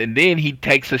Young Bucks, and then he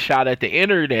takes a shot at the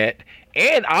internet,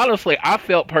 and honestly, I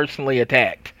felt personally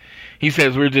attacked. He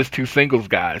says we're just two singles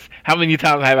guys. How many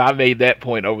times have I made that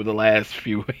point over the last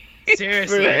few weeks?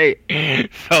 Seriously.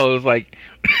 So it was like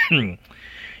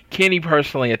Kenny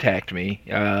personally attacked me.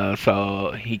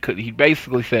 So he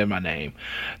basically said my name.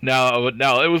 No,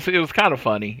 it was kind of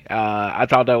funny. I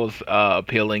thought that was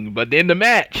appealing. But then the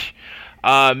match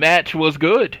was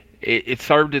good. It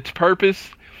served its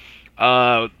purpose.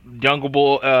 Jungle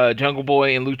Boy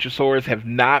and Luchasaurus have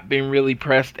not been really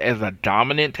pressed as a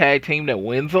dominant tag team that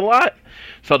wins a lot.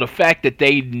 So the fact that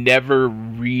they never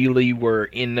really were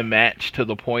in the match to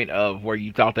the point of where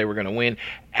you thought they were going to win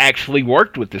actually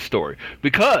worked with this story.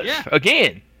 Because,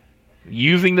 again,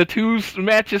 using the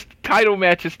title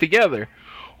matches together,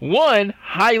 one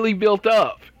highly built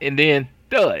up and then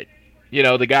dud. You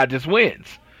know, the guy just wins.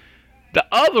 The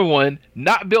other one,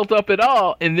 not built up at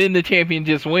all, and then the champion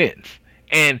just wins.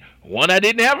 And one I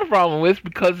didn't have a problem with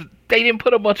because they didn't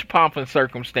put a bunch of pomp and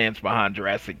circumstance behind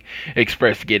Jurassic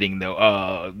Express getting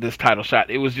this title shot.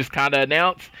 It was just kind of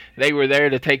announced. They were there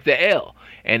to take the L.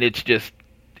 And it's just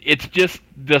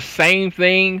the same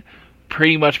thing,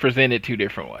 pretty much presented two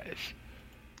different ways.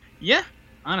 Yeah,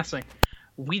 honestly.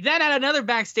 We then had another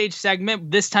backstage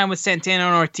segment, this time with Santana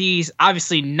and Ortiz.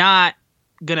 Obviously not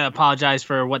gonna apologize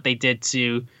for what they did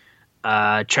to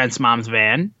Trent's mom's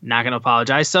van. Not gonna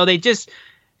apologize. So they just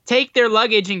take their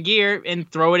luggage and gear and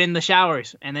throw it in the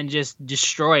showers and then just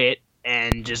destroy it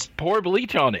and just pour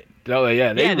bleach on it. Oh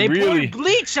yeah, they really poured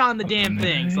bleach on the damn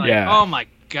things. Like, oh my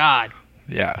god.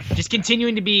 Yeah. Just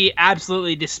continuing to be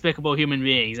absolutely despicable human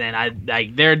beings, and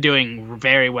they're doing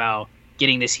very well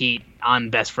getting this heat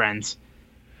on Best Friends.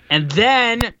 And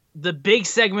then the big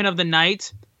segment of the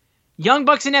night. Young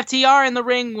Bucks and FTR in the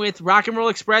ring with Rock and Roll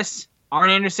Express, Arn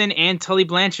Anderson, and Tully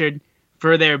Blanchard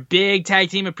for their big tag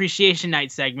team appreciation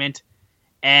night segment.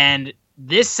 And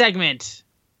this segment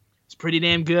is pretty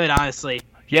damn good, honestly.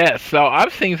 Yeah, so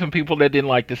I've seen some people that didn't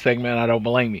like this segment. I don't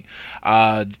blame me.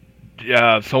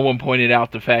 Someone pointed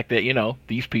out the fact that, you know,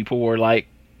 these people were like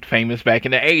famous back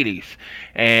in the 80s.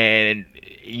 And,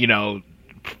 you know,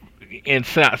 and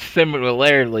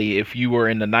similarly, if you were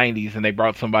in the 90s and they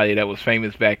brought somebody that was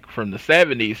famous back from the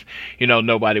 70s, you know,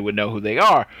 nobody would know who they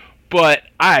are. But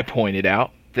I pointed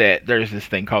out that there's this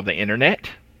thing called the internet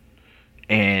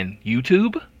and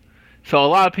YouTube. So a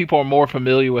lot of people are more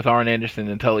familiar with Arn Anderson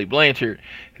and Tully Blanchard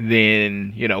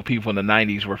than, you know, people in the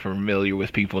 90s were familiar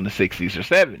with people in the 60s or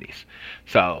 70s.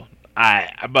 So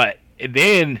but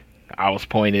then I was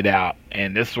pointed out,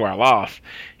 and this is where I lost.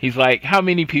 He's like, how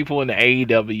many people in the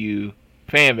AEW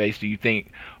fan base do you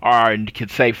think could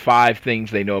say 5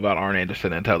 things they know about Arn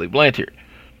Anderson and Tully Blanchard?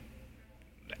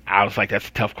 I was like, that's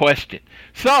a tough question.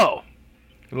 So,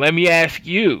 let me ask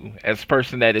you, as a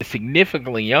person that is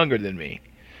significantly younger than me,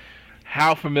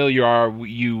 how familiar are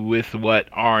you with what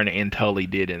Arn and Tully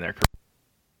did in their career?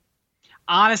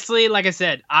 Honestly, like I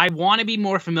said, I want to be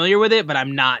more familiar with it, but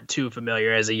I'm not too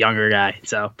familiar as a younger guy.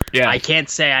 So I can't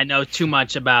say I know too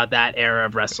much about that era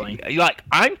of wrestling. Like,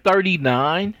 I'm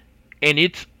 39, and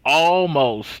it's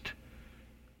almost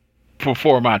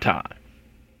before my time.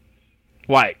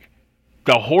 Like,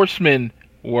 the Horsemen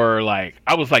were like,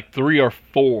 I was like 3 or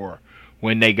 4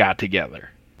 when they got together.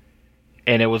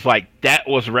 And it was like, that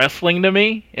was wrestling to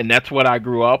me, and that's what I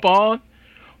grew up on.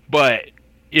 But,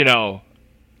 you know,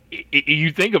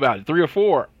 you think about it, 3 or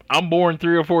 4. I'm born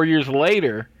 3 or 4 years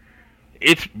later.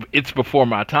 It's before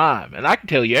my time, and I can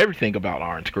tell you everything about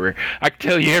Arn's career. I can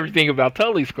tell you everything about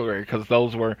Tully's career because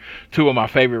those were 2 of my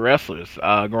favorite wrestlers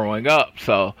growing up.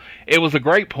 So it was a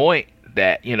great point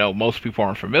that, you know, most people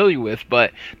aren't familiar with,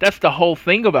 but that's the whole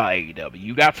thing about AEW.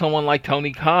 You got someone like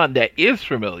Tony Khan that is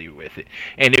familiar with it,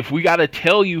 and if we got to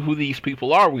tell you who these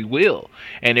people are, we will.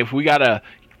 And if we got to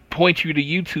point you to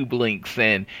YouTube links,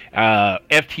 and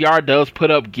FTR does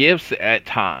put up gifts at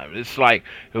times. It's like,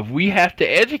 if we have to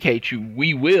educate you,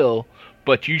 we will,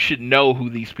 but you should know who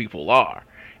these people are.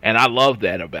 And I love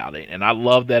that about it. And I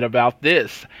love that about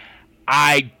this.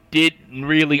 I didn't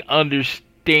really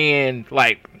understand,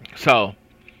 like, so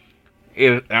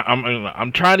if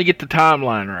I'm trying to get the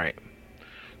timeline right.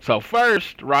 So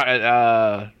first,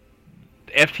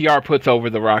 FTR puts over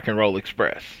the Rock and Roll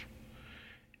Express.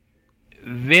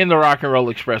 Then the Rock and Roll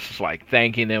Express was like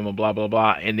thanking them and blah blah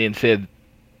blah, and then said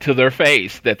to their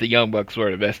face that the Young Bucks were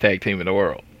the best tag team in the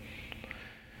world.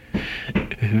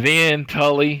 Then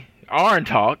Tully, Arn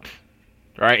talked,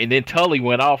 right, and then Tully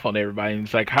went off on everybody, and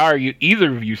he's like, "How are you,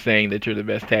 either of you, saying that you're the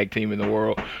best tag team in the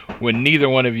world when neither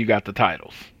one of you got the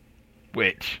titles?"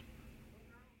 Which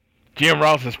Jim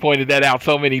Ross has pointed that out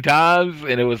so many times,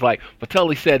 and it was like, but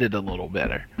Tully said it a little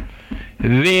better.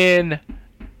 Then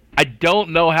I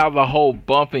don't know how the whole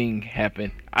bumping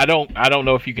happened. I don't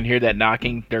know if you can hear that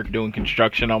knocking. They're doing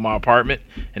construction on my apartment,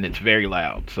 and it's very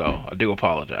loud, so I do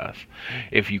apologize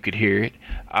if you could hear it.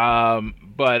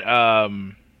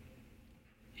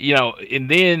 You know, and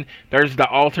then there's the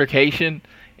altercation,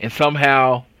 and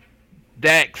somehow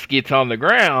Dax gets on the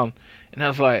ground, and I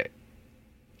was like,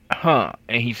 and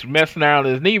he's messing around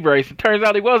with his knee brace, and turns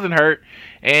out he wasn't hurt,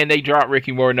 and they drop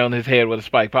Ricky Morton on his head with a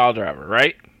spike pile driver,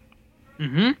 right?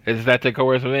 Mm-hmm. Is that the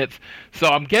coincidence? So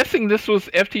I'm guessing this was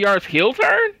FTR's heel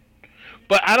turn,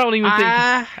 but I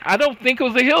don't think it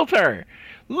was a heel turn.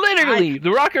 Literally,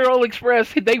 the Rock and Roll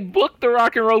Express, they booked the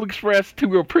Rock and Roll Express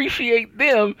to appreciate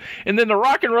them, and then the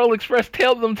Rock and Roll Express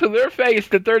tell them to their face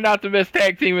that they're not the best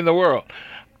tag team in the world.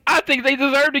 I think they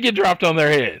deserve to get dropped on their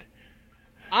head.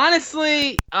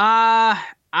 Honestly,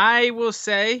 I will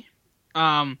say,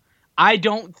 I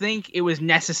don't think it was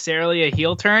necessarily a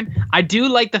heel turn. I do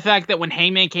like the fact that when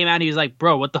Hangman came out, he was like,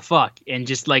 "Bro, what the fuck?" and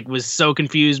just like was so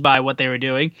confused by what they were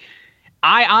doing.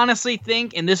 I honestly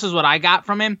think, and this is what I got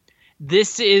from him,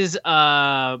 this is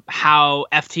how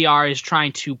FTR is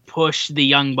trying to push the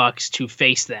Young Bucks to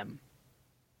face them.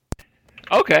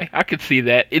 Okay, I could see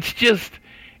that. It's just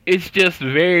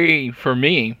very, for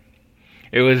me,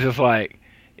 it was just like,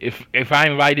 if I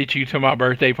invited you to my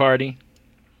birthday party,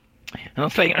 and I'm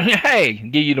saying, hey,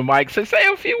 give you the mic, say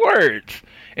a few words,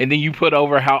 and then you put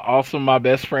over how awesome my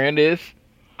best friend is.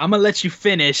 I'm gonna let you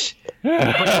finish.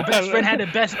 But your best friend had the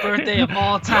best birthday of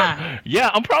all time.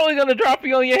 Yeah, I'm probably gonna drop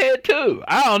you on your head too.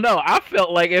 I don't know. I felt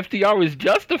like FTR was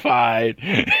justified.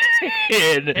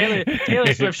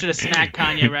 Taylor Swift should have smacked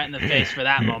Kanye right in the face for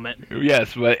that moment.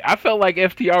 Yes, but I felt like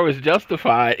FTR was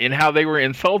justified in how they were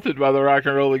insulted by the Rock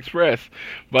and Roll Express.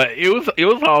 But it was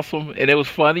awesome, and it was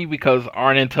funny because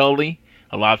Arn and Tully,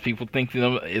 a lot of people think of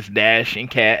them as Dax and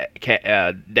Cash.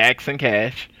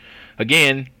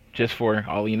 Again, just for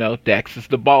all you know, Dax is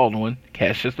the bald one,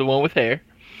 Cash is the one with hair.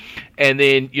 And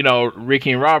then, you know,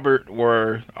 Ricky and Robert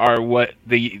are what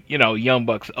the, you know, Young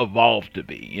Bucks evolved to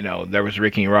be. You know, there was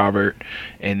Ricky and Robert,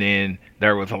 and then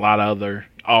there was a lot of other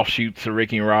offshoots of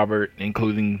Ricky and Robert,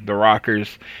 including the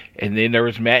Rockers. And then there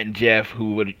was Matt and Jeff,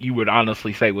 who you would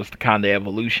honestly say was the kind of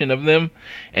evolution of them.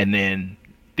 And then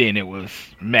it was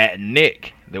Matt and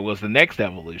Nick that was the next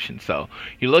evolution. So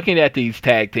you're looking at these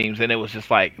tag teams, and it was just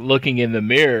like looking in the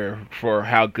mirror for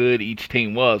how good each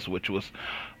team was, which was,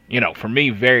 you know, for me,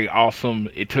 very awesome.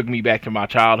 It took me back to my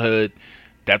childhood.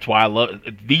 That's why I love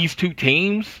these two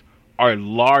teams. Are a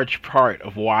large part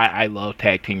of why I love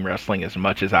tag team wrestling as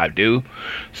much as I do.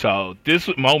 So this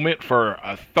moment for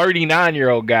a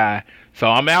 39-year-old guy. So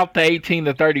I'm out the 18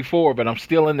 to 34, but I'm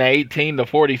still in the 18 to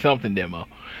 40 something demo.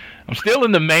 I'm still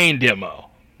in the main demo,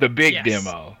 the big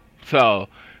demo. So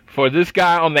for this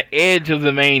guy on the edge of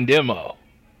the main demo,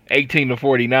 18 to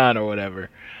 49 or whatever,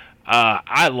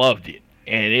 I loved it,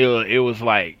 and it was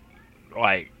like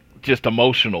just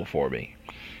emotional for me.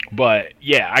 But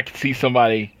yeah, I could see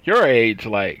somebody your age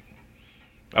like,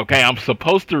 okay, I'm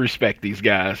supposed to respect these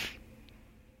guys.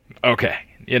 Okay,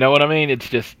 you know what I mean? It's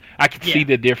just I could see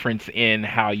the difference in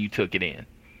how you took it in.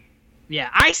 Yeah,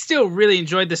 I still really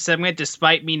enjoyed this segment,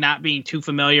 despite me not being too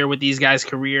familiar with these guys'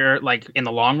 career, like in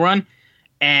the long run.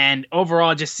 And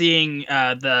overall, just seeing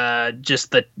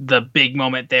the big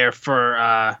moment there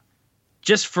for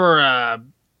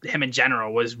him in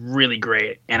general was really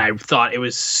great. And I thought it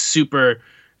was super,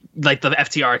 like the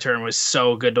FTR turn was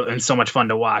so good and so much fun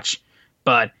to watch.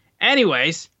 But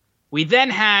anyways, we then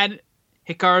had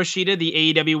Hikaru Shida,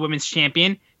 the AEW Women's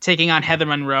Champion, taking on Heather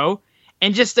Monroe.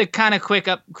 And just a kind of quick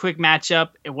matchup.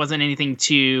 It wasn't anything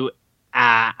too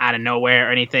out of nowhere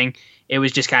or anything. It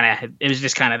was just kind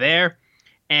of there.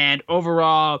 And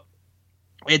overall,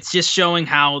 it's just showing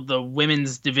how the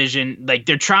women's division, like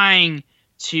they're trying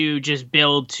to just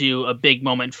build to a big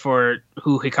moment for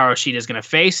who Hikaru Shida is going to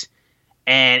face.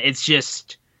 And it's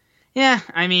just,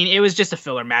 I mean, it was just a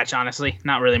filler match, honestly.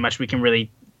 Not really much we can really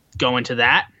go into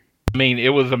that. I mean, it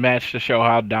was a match to show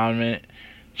how dominant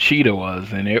Shida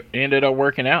was, and it ended up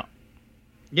working out.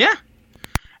 Yeah.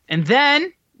 And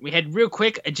then we had real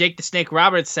quick a Jake the Snake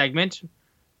Roberts segment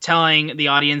telling the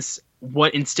audience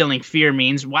what instilling fear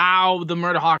means. Wow, the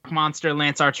Murder Hawk monster,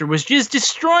 Lance Archer, was just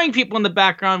destroying people in the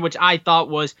background, which I thought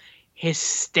was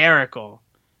hysterical.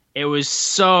 It was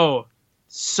so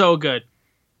good.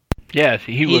 Yes,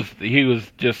 he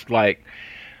was just like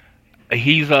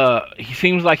he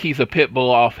seems like he's a pit bull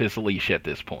off his leash at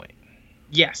this point.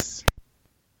 Yes.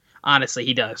 Honestly,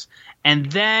 he does.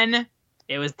 And then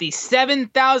it was the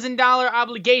 $7,000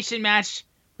 obligation match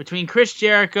between Chris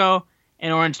Jericho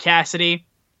and Orange Cassidy.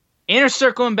 Inner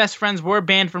Circle and Best Friends were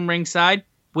banned from ringside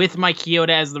with Mike Chioda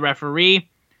as the referee.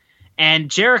 And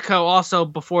Jericho also,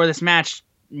 before this match,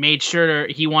 made sure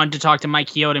he wanted to talk to Mike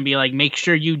Chioda and be like, make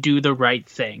sure you do the right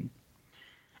thing.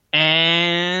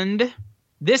 And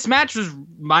this match was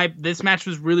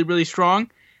really, really strong.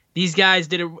 These guys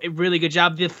did a really good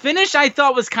job. The finish I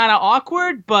thought was kind of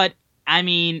awkward, but I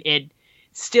mean, it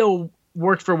still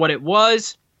worked for what it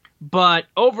was. But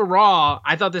overall,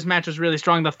 I thought this match was really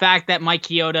strong. The fact that Mike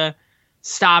Chioda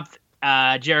stopped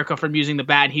Jericho from using the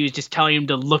bat, and he was just telling him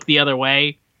to look the other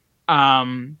way.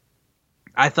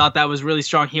 I thought that was really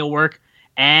strong heel work.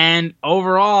 And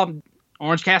overall,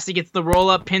 Orange Cassidy gets the roll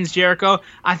up, pins Jericho.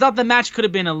 I thought the match could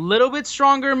have been a little bit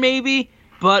stronger, maybe,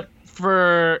 but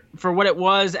for what it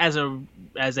was as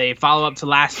a follow up to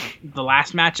the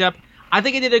last matchup, I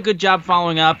think it did a good job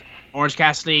following up. Orange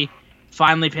Cassidy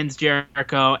finally pins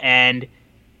Jericho and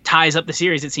ties up the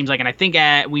series, it seems like, and I think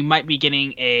we might be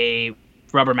getting a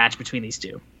rubber match between these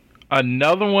two.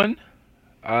 Another one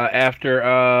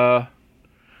another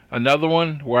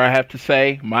one where I have to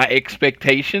say my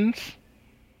expectations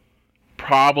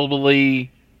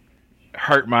probably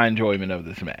hurt my enjoyment of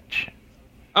this match.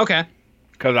 Okay.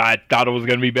 Because I thought it was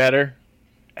going to be better,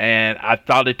 and I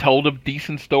thought it told a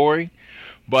decent story,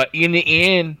 but in the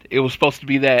end, it was supposed to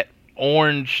be that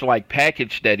orange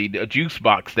package that a juice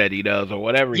box that he does, or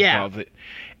whatever he calls it,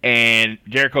 and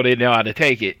Jericho didn't know how to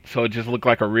take it, so it just looked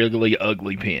like a really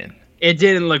ugly pin. It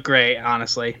didn't look great,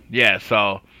 honestly. Yeah,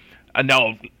 so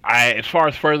no, as far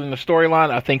as furthering the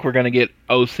storyline, I think we're going to get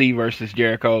OC versus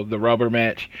Jericho, the rubber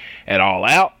match, at All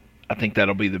Out. I think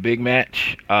that'll be the big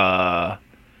match.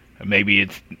 Maybe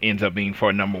it ends up being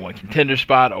for a number one contender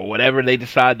spot or whatever they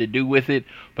decide to do with it.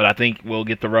 But I think we'll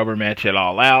get the rubber match at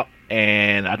All Out,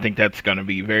 and I think that's going to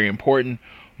be very important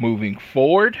moving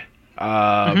forward.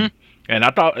 And I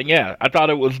thought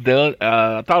it was done.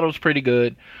 I thought it was pretty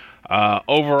good.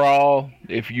 Overall,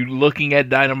 if you're looking at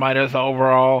Dynamite as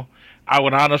overall, I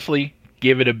would honestly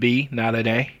give it a B, not an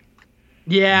A.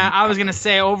 Yeah, I was gonna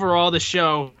say overall the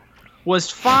show was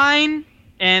fine,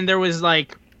 and there was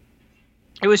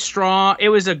it was strong. It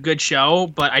was a good show,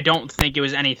 but I don't think it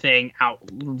was anything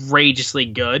outrageously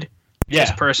good. Yeah.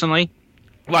 Just personally.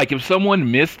 If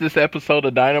someone missed this episode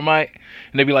of Dynamite,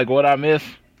 and they'd be like, what'd I miss?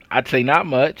 I'd say not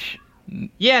much.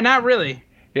 Yeah, not really.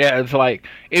 Yeah, it's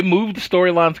it moved the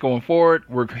storylines going forward.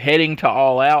 We're heading to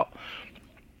All Out,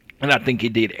 and I think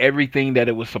it did everything that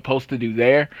it was supposed to do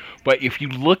there. But if you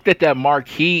looked at that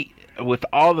marquee with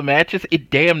all the matches,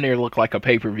 it damn near looked like a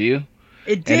pay-per-view.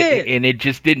 It did. And it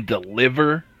just didn't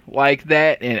deliver like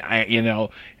that. And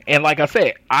and like I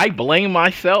said, I blame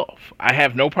myself. I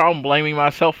have no problem blaming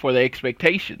myself for the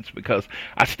expectations, because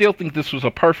I still think this was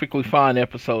a perfectly fine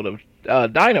episode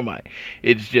of Dynamite.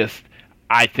 It's just,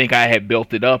 I think I had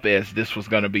built it up as this was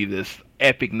going to be this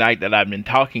epic night that I've been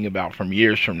talking about from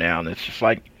years from now. And it's just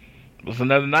it was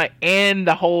another night. And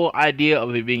the whole idea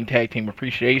of it being Tag Team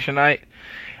Appreciation Night,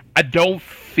 I don't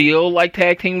feel like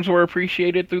tag teams were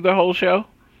appreciated through the whole show.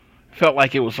 Felt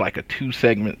like it was a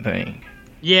 2-segment thing.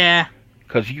 Yeah.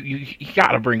 Because you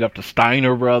got to bring up the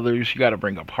Steiner brothers. You got to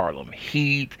bring up Harlem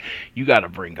Heat. You got to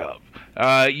bring up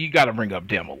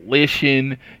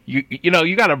Demolition. You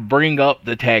got to bring up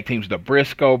the tag teams, the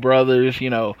Briscoe brothers.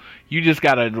 You just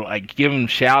got to give them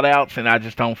shout outs, and I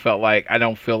don't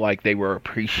feel like they were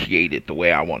appreciated the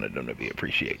way I wanted them to be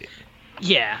appreciated.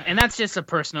 Yeah, and that's just a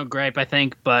personal gripe, I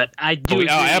think, but I do agree.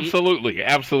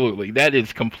 Absolutely. That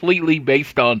is completely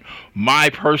based on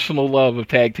my personal love of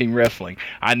tag team wrestling.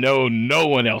 I know no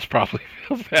one else probably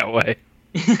feels that way.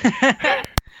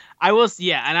 I will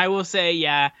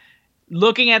say,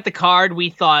 looking at the card,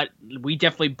 we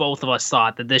definitely, both of us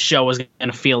thought that this show was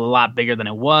going to feel a lot bigger than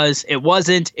it was. It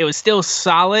wasn't. It was still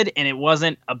solid, and it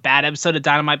wasn't a bad episode of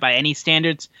Dynamite by any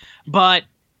standards, but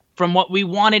from what we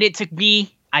wanted it to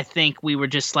be, I think we were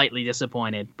just slightly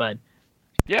disappointed, but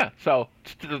yeah, so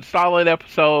solid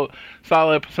episode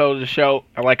of the show.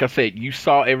 Like I said, you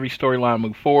saw every storyline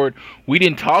move forward. We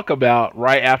didn't talk about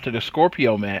right after the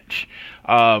Scorpio match.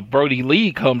 Brody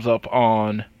Lee comes up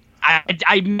on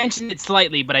I mentioned it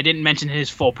slightly, but I didn't mention his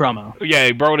full promo.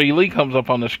 Yeah, Brody Lee comes up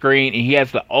on the screen, and he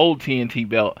has the old TNT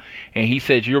belt, and he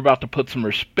says, "You're about to put some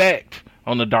respect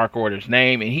on the Dark Order's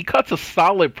name," and he cuts a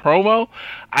solid promo.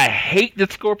 I hate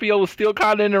that Scorpio was still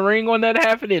kind of in the ring when that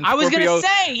happened. And I was Scorpio, gonna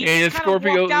say he kind of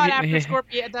walked out after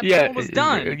Scorpio that promo was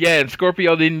done. Yeah, and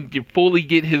Scorpio didn't fully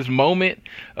get his moment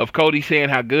of Cody saying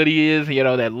how good he is,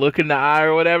 that look in the eye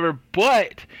or whatever.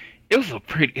 But it was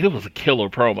a killer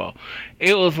promo.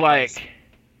 It was like,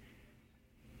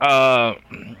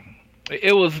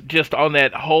 it was just on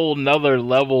that whole nother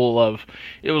level of,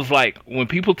 it was like when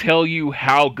people tell you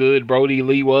how good Brody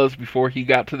Lee was before he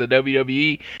got to the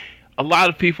WWE, a lot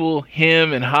of people,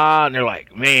 him and Ha, and they're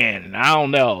like, man, I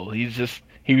don't know. He was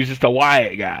just a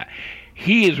Wyatt guy.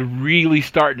 He is really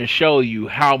starting to show you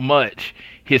how much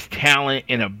his talent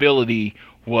and ability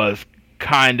was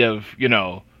kind of,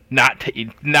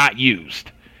 not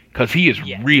used. Because he is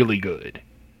really good.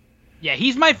 Yeah,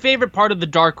 he's my favorite part of the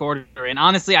Dark Order, and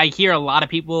honestly, I hear a lot of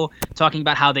people talking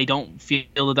about how they don't feel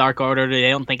the Dark Order, they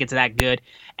don't think it's that good,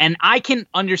 and I can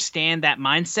understand that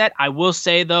mindset. I will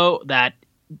say, though, that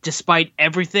despite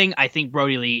everything, I think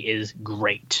Brody Lee is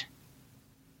great.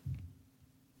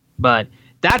 But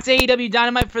that's AEW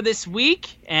Dynamite for this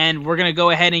week, and we're going to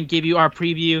go ahead and give you our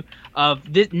preview of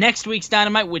next week's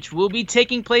Dynamite, which will be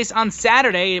taking place on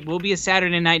Saturday. It will be a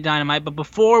Saturday night Dynamite, but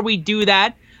before we do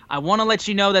that, I want to let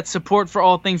you know that support for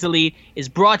All Things Elite is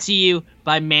brought to you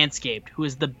by Manscaped, who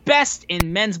is the best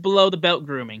in men's below-the-belt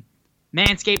grooming.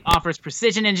 Manscaped offers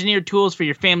precision-engineered tools for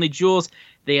your family jewels.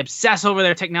 They obsess over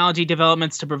their technology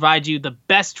developments to provide you the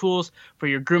best tools for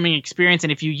your grooming experience.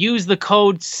 And if you use the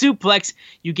code SUPLEX,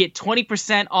 you get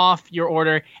 20% off your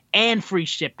order and free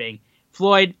shipping.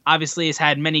 Floyd obviously has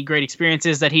had many great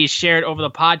experiences that he's shared over the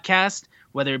podcast,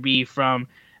 whether it be from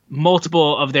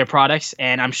multiple of their products,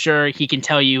 and I'm sure he can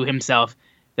tell you himself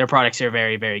their products are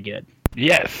very, very good.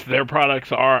 Yes, their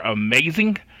products are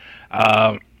amazing.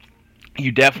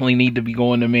 You definitely need to be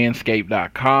going to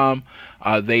manscaped.com.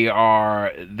 They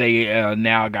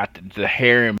now got the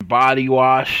hair and body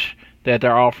wash that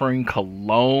they're offering.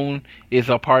 Cologne is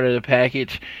a part of the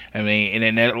package. I mean,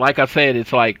 and like I said,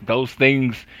 it's like those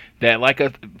things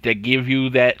that give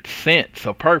you that sense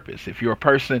of purpose. If you're a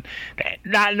person that's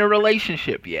not in a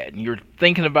relationship yet, and you're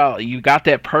thinking about, you got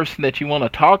that person that you want to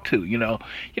talk to, you don't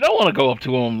want to go up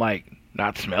to them like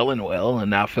not smelling well and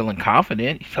not feeling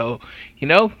confident. So,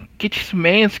 get you some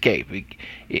Manscaped.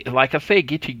 Like I said,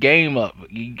 get your game up.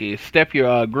 You step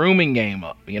your grooming game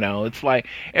up. It's like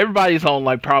everybody's on,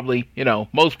 like, probably,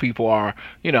 most people are,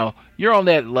 you're on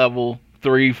that level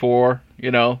 3, 4, but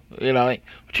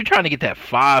you're trying to get that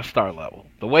 5-star level.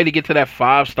 The way to get to that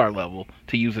 5-star level,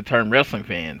 to use the term wrestling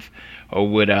fans,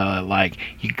 would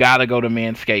you gotta go to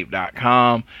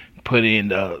manscaped.com, put in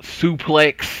the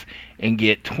suplex, and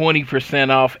get 20%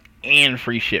 off and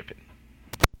free shipping.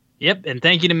 Yep, and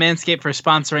thank you to Manscaped for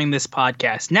sponsoring this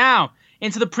podcast. Now,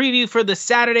 into the preview for the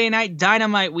Saturday Night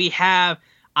Dynamite, we have,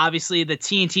 obviously, the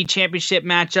TNT Championship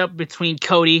matchup between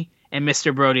Cody and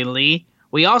Mr. Brody Lee.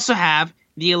 We also have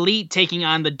the Elite taking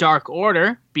on the Dark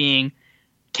Order, being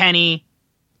Kenny,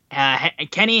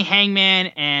 Hangman,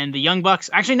 and the Young Bucks.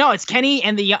 Actually, no, it's Kenny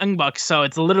and the Young Bucks, so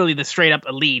it's literally the straight-up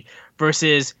Elite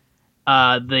versus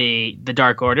the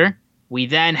Dark Order. We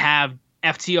then have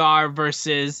FTR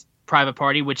versus Private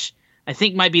Party, which I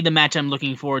think might be the match I'm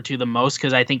looking forward to the most,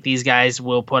 because I think these guys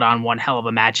will put on one hell of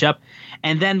a matchup.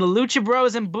 And then the Lucha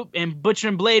Bros and Butcher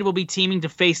and Blade will be teaming to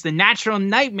face the Natural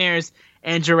Nightmares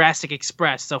and Jurassic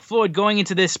Express. So, Floyd, going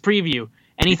into this preview,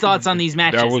 any thoughts on these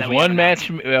matches? There was one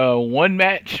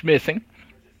match missing,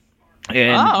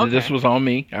 and this was on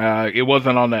me. It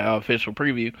wasn't on the official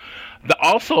preview.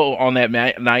 Also on that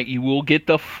night, you will get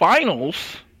the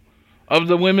finals of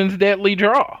the Women's Deadly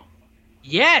Draw.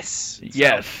 Yes.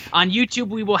 Yes. So on YouTube,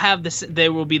 we will have this.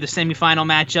 There will be the semifinal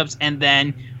matchups, and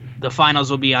then the finals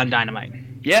will be on Dynamite.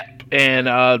 Yep. And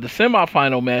the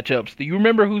semifinal matchups. Do you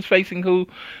remember who's facing who?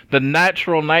 The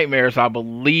Natural Nightmares, I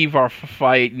believe, are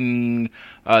fighting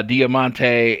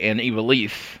Diamante and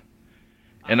Ivelisse.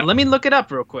 And let me look it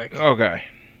up real quick. Okay.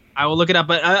 I will look it up,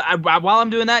 but while I'm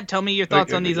doing that, tell me your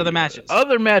thoughts on these other matches.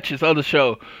 Other matches of the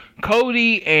show.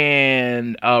 Cody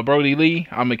and Brody Lee,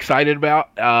 I'm excited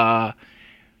about.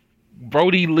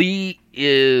 Brody Lee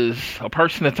is a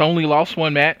person that's only lost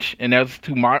one match, and that's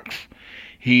to Mox.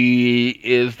 He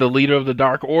is the leader of the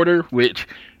Dark Order, which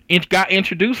got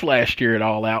introduced last year at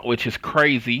All Out, which is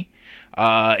crazy.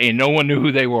 And no one knew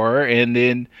who they were. And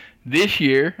then this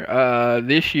year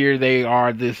they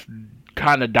are this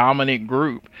kind of dominant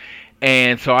group.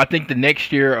 And so I think the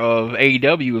next year of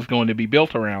AEW is going to be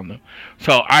built around them.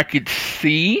 So I could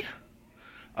see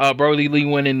Brody Lee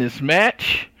winning this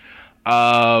match.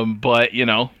 But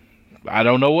I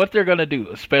don't know what they're gonna do,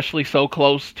 especially so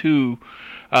close to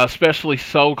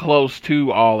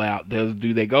All Out.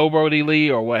 Do they go Brody Lee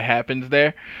or what happens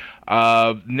there?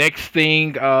 Next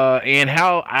thing, and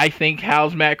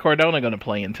how's Matt Cardona going to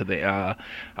play into the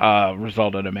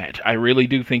result of the match? I really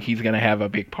do think he's going to have a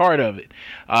big part of it.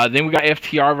 Then we got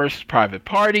FTR versus Private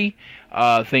Party.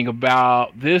 Think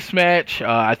about this match.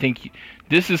 I think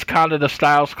this is kind of the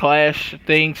Styles Clash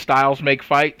thing. Styles make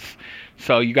fights.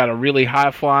 So you got a really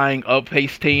high-flying,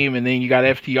 up-paced team, and then you got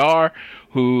FTR,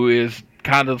 who is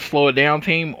kind of the slow-it-down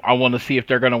team. I want to see if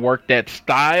they're going to work that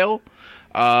style.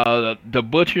 The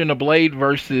Butcher and the Blade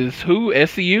versus who?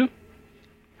 SCU?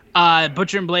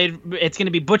 Butcher and Blade. It's going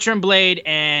to be Butcher and Blade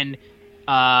and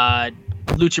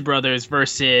Lucha Brothers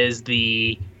versus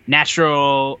the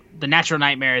Natural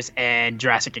Nightmares and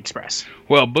Jurassic Express.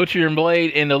 Well, Butcher and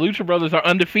Blade and the Lucha Brothers are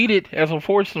undefeated as a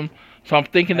foursome, so I'm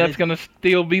thinking that's going to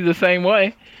still be the same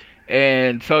way.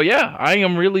 And so, yeah, I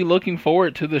am really looking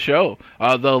forward to the show.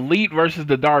 The Elite versus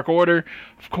the Dark Order.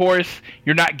 Of course,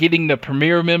 you're not getting the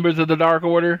premier members of the Dark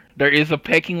Order. There is a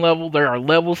pecking level. There are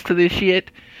levels to this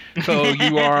shit. So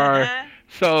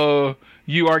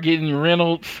you are getting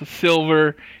Reynolds,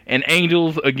 Silver, and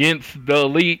Angels against the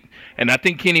Elite. And I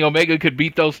think Kenny Omega could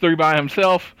beat those three by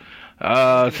himself.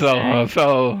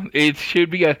 So it should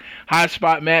be a high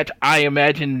spot match. I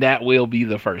imagine that will be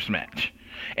the first match.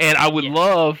 And I would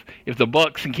love if the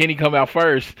Bucks and Kenny come out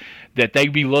first, that they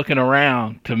be looking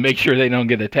around to make sure they don't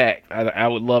get attacked. I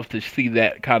would love to see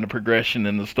that kind of progression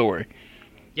in the story.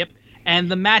 Yep.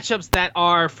 And the matchups that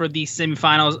are for the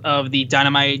semifinals of the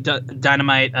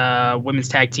Dynamite Women's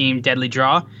Tag Team Deadly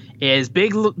Draw is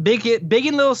Big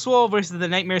and Little Swole versus the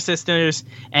Nightmare Sisters,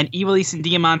 and Evil East and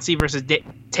Diamante versus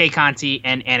Tay Conti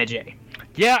and Anna Jay.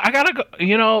 Yeah, I gotta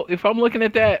go. If I'm looking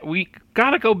at that, we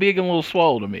gotta go Big and Little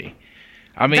Swole to me.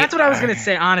 I mean, that's what I was going to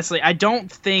say, honestly. I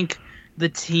don't think the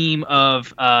team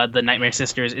of the Nightmare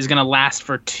Sisters is going to last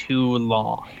for too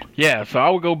long. Yeah, so I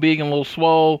would go Big and Little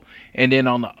Swole. And then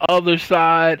on the other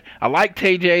side, I like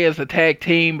TJ as a tag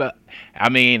team, but, I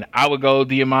mean, I would go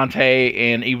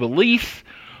Diamante and Ivelisse,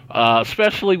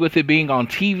 especially with it being on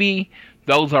TV.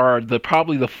 Those are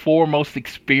probably the four most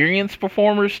experienced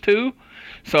performers, too.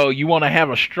 So you want to have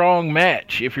a strong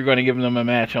match if you're going to give them a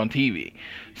match on TV.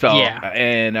 So, yeah.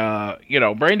 And,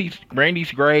 Brandy's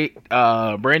great.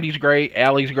 Brandy's great.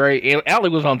 Allie's great. And Allie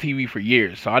was on TV for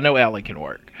years, so I know Allie can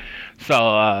work.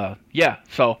 So, yeah.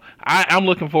 So I'm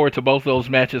looking forward to both those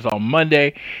matches on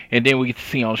Monday, and then we get to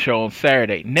see on the show on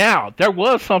Saturday. Now, there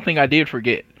was something I did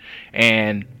forget,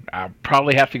 and I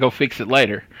probably have to go fix it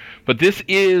later. But this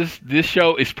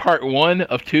show is part 1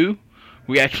 of 2.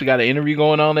 We actually got an interview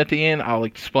going on at the end. I'll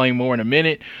explain more in a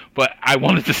minute. But I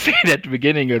wanted to say it at the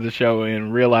beginning of the show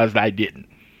and realized I didn't.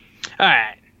 All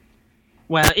right.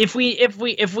 Well, if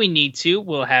we need to,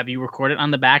 we'll have you record it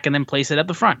on the back and then place it at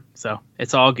the front. So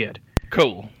it's all good.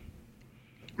 Cool.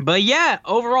 But yeah,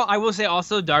 overall, I will say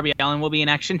also Darby Allin will be in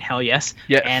action. Hell yes.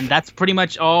 Yes. And that's pretty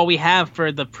much all we have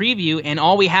for the preview and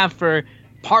all we have for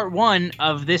part 1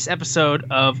 of this episode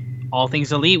of All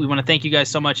Things Elite. We want to thank you guys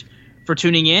so much for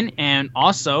tuning in, and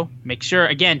also make sure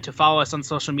again to follow us on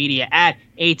social media at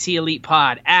AT Elite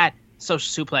Pod, at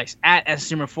Social Suplex, at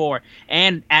SStreamer4,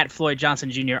 and at Floyd Johnson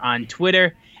Jr. on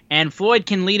Twitter. And Floyd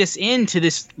can lead us into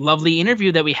this lovely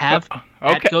interview that we have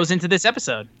that goes into this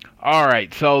episode. All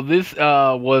right, so this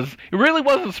it really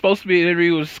wasn't supposed to be an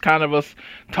interview. It was kind of us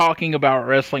talking about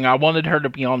wrestling. I wanted her to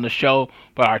be on the show,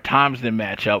 but our times didn't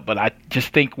match up. But I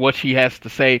just think what she has to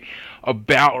say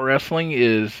about wrestling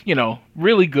is,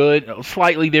 really good,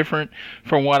 slightly different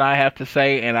from what I have to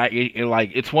say. And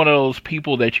it's one of those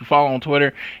people that you follow on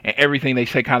Twitter, and everything they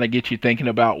say kind of gets you thinking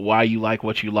about why you like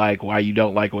what you like, why you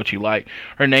don't like what you like.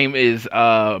 Her name is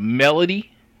Melody.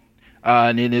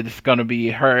 And then it's going to be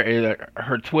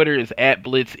her Twitter is at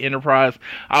Blitz Enterprise.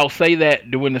 I'll say that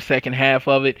during the second half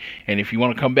of it. And if you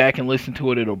want to come back and listen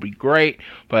to it, it'll be great.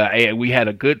 But we had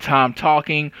a good time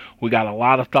talking. We got a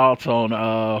lot of thoughts on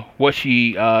what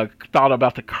she thought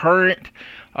about the current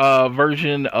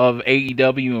version of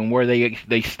AEW and where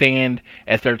they stand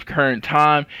at their current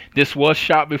time. This was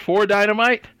shot before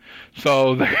Dynamite.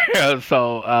 So there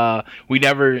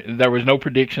was no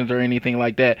predictions or anything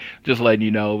like that. Just letting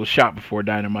you know, it was shot before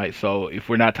Dynamite. So if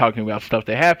we're not talking about stuff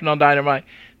that happened on Dynamite,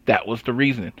 that was the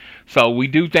reason. So we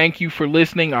do thank you for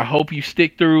listening. I hope you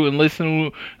stick through and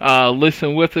listen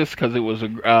with us, because it was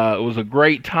a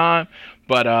great time.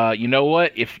 But you know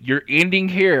what? If you're ending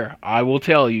here, I will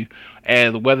tell you,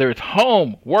 and whether it's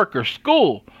home, work, or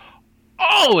school,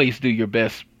 always do your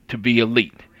best to be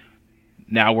elite.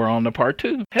 Now we're on to part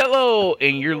 2. Hello,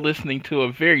 and you're listening to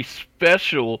a very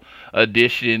special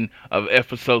edition of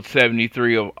episode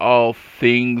 73 of All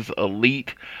Things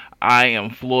Elite. I am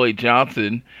Floyd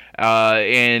Johnson,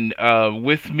 and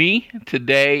with me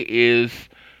today is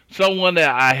someone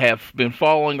that I have been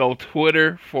following on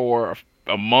Twitter for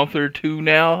a month or two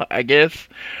now, I guess.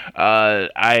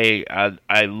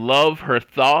 I love her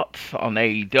thoughts on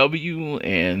AEW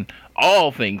and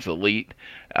all things Elite.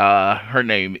 Her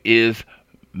name is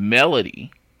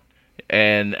Melody.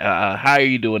 And how are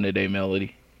you doing today,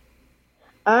 Melody?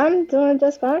 I'm doing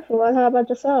just fine, Floyd. How about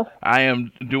yourself? I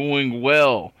am doing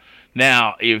well.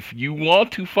 Now, if you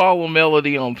want to follow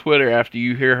Melody on Twitter after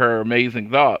you hear her amazing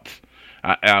thoughts,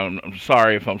 I'm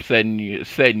sorry if I'm setting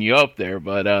you up there,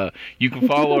 but you can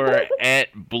follow her at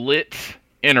Blitz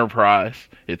Enterprise.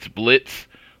 It's Blitz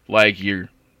like you're,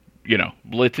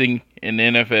 blitzing in the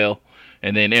NFL,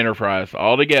 and then Enterprise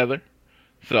all together.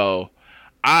 So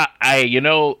I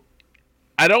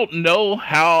don't know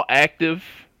how active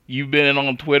you've been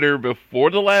on Twitter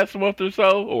before the last month or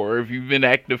so, or if you've been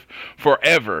active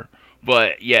forever.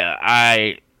 But yeah,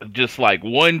 I just like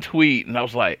one tweet, and I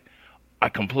was like, I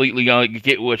completely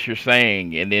get what you're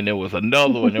saying. And then there was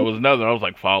another one, there was another, I was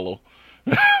like, follow.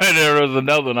 And there was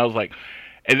another one, I was like,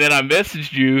 and then I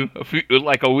messaged you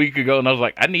like a week ago, and I was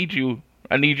like, I need you.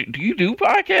 Do you do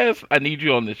podcasts? I need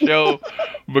you on the show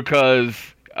because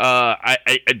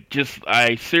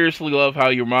I seriously love how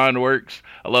your mind works.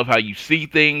 I love how you see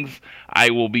things. I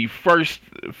will be first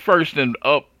and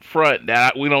up front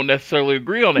that we don't necessarily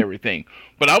agree on everything,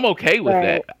 but I'm okay with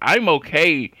that. I'm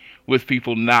okay with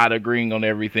people not agreeing on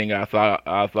everything I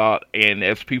thought, and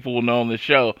as people will know on the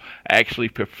show, I actually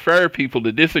prefer people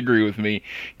to disagree with me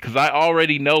because I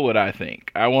already know what I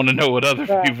think. I want to know what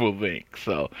other people think.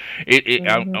 So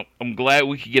I'm glad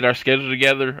we could get our schedule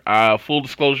together. Full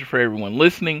disclosure for everyone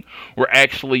listening, we're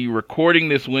actually recording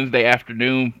this Wednesday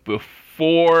afternoon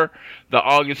before the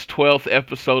August 12th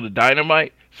episode of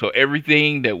Dynamite. So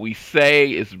everything that we say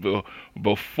is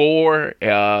before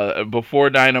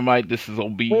Dynamite. This is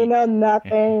gonna be. We know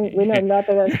nothing. We know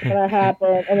nothing that's gonna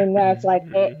happen, and then that's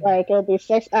it'll be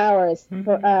 6 hours.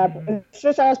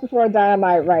 6 hours before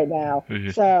Dynamite right now.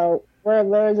 So we're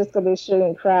literally just gonna be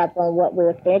shooting crap on what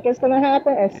we think is gonna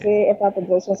happen and see if our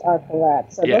predictions are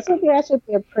correct. So this will be actually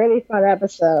a pretty fun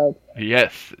episode.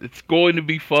 Yes, it's going to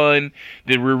be fun.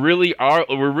 Then we're really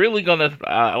gonna,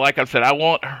 like I said, I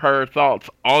want her thoughts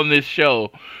on this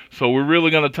show. So we're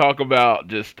really gonna talk about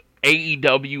just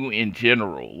AEW in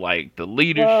general, like the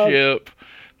leadership,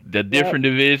 the different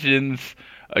divisions.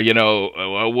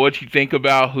 What you think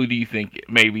about, who do you think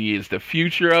maybe is the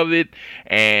future of it,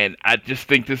 and I just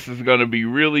think this is going to be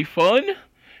really fun,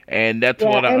 and that's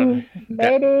what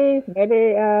maybe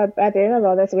at the end of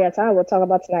all this, we have time, we'll talk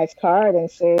about tonight's card and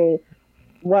see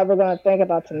what we're going to think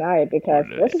about tonight, because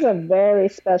this is a very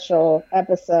special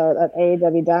episode of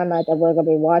AEW Dynamite that we're going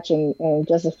to be watching in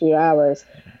just a few hours,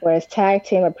 where it's Tag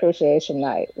Team Appreciation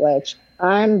Night, which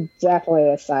I'm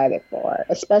definitely excited for,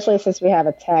 especially since we have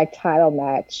a tag title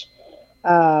match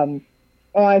on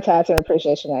Tag Team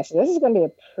Appreciation Night. So this is going to be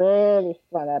a pretty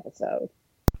fun episode.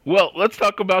 Well, let's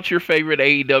talk about your favorite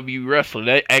AEW wrestler.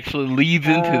 That actually leads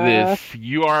into this.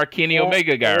 You are a Kenny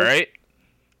Omega guy, right?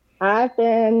 I've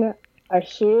been a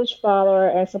huge follower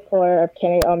and supporter of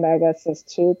Kenny Omega since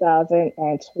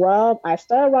 2012. I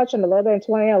started watching a little bit in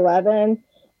 2011,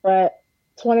 but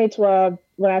 2012,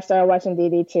 when I started watching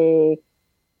DDT,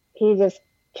 he just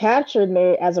captured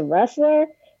me as a wrestler,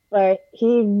 but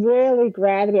he really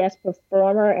grabbed me as a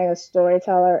performer and a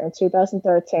storyteller in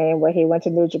 2013, where he went to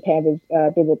New Japan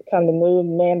to become the new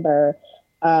member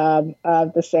of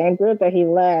the same group that he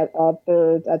led all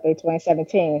through, I think,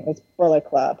 2017. It's Bullet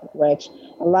Club, which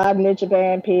a lot of New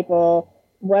Japan people,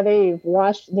 whether you've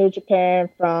watched New Japan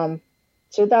from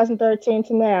 2013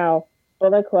 to now,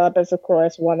 Bullet Club is, of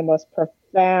course, one of the most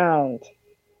profound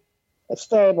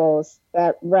stables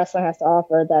that wrestling has to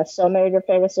offer, that so many of your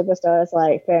favorite superstars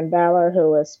like Finn Balor,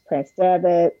 who was Prince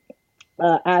Devitt,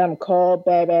 Adam Cole,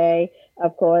 Bebe,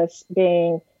 of course,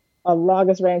 being a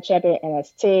longest reigning champion in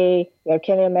NXT. You have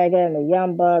Kenny Omega and the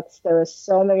Young Bucks. There are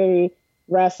so many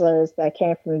wrestlers that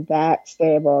came from that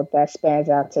stable that spans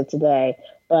out to today.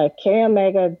 But Kenny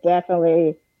Omega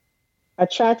definitely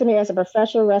attracted me as a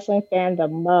professional wrestling fan the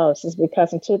most, is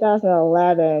because in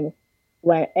 2011,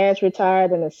 when Edge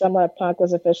retired and the Summer of Punk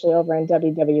was officially over in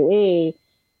WWE,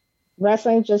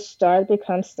 wrestling just started to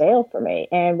become stale for me.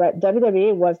 And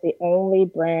WWE was the only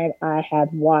brand I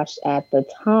had watched at the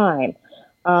time,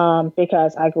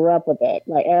 because I grew up with it.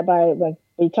 Like everybody, when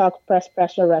we talk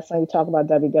professional wrestling, you talk about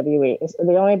WWE. It's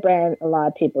the only brand a lot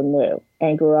of people knew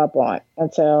and grew up on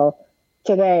until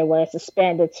today, where it's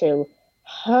expanded to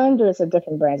hundreds of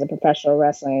different brands of professional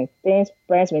wrestling. Things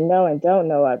brands we know and don't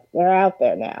know of, they're out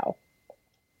there now.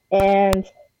 And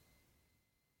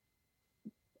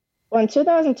in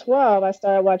 2012, I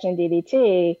started watching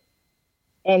DDT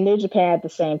and New Japan at the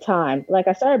same time. Like,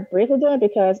 I started briefly doing it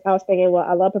because I was thinking, well,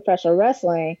 I love professional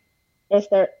wrestling. If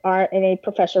there aren't any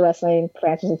professional wrestling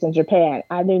franchises in Japan,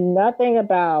 I knew nothing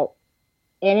about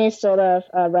any sort of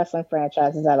wrestling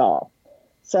franchises at all.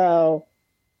 So,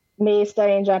 me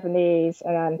studying Japanese,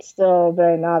 and I'm still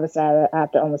very novice at it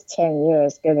after almost 10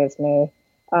 years, goodness me.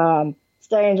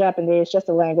 Studying Japanese, just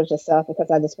the language itself,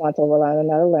 because I just wanted to learn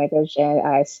another language, and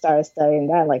I started studying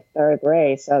that in like third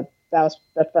grade. So that was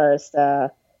the first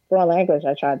foreign language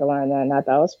I tried to learn, and I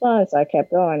thought it was fun, so I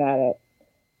kept going at it.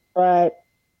 But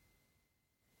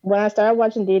when I started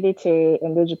watching DDT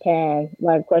in New Japan,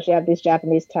 like, of course, you have these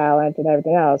Japanese talent and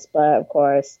everything else, but of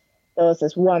course, there was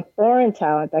this one foreign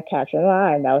talent that captured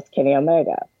my eye, and that was Kenny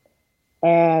Omega.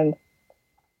 And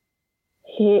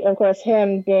he, of course,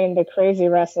 him being the crazy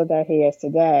wrestler that he is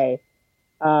today,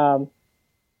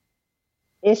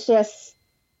 it's just,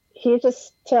 he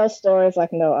just tells stories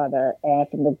like no other. And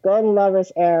from the Golden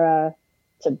Lovers era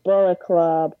to Bullet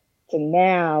Club to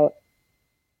now,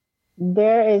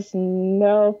 there is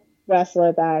no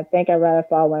wrestler that I think I'd rather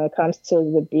follow when it comes to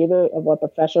the beauty of what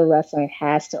professional wrestling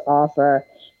has to offer,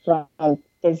 from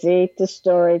physique to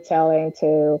storytelling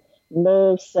to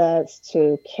move sets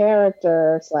to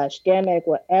character / gimmick,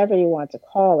 whatever you want to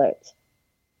call it.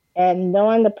 And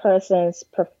knowing the person's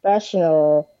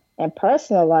professional and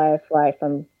personal life, like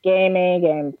from gaming,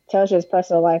 and tells you his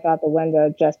personal life out the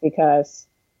window just because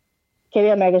Kenny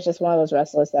Omega is just one of those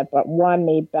wrestlers that won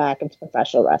me back into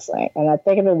professional wrestling. And I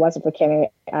think if it wasn't for Kenny,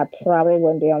 I probably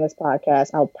wouldn't be on this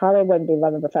podcast. I probably wouldn't be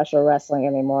loving professional wrestling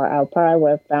anymore. I probably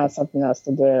would have found something else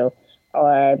to do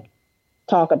or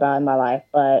talk about in my life.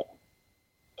 But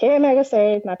Kenny Omega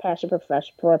saved my passion for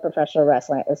professional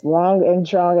wrestling. As long and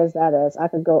strong as that is, I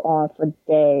could go on for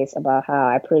days about how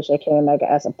I appreciate Kenny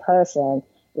Omega as a person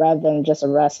rather than just a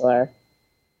wrestler.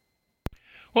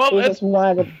 Well, he's just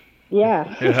one of the...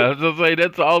 Yeah. I was gonna say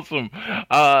that's awesome.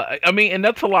 I mean, and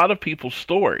that's a lot of people's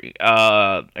story.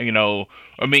 You know,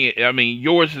 I mean,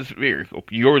 yours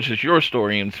is your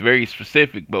story, and it's very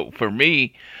specific. But for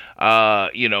me,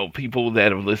 you know, people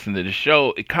that have listened to the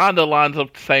show, it kind of lines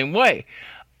up the same way.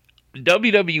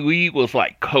 WWE was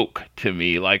like Coke to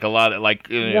me, like a lot of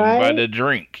by the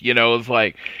drink. You know, it's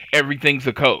like everything's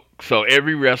a Coke. So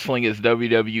every wrestling is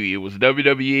WWE. It was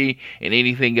WWE, and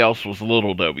anything else was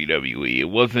little WWE. It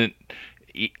wasn't.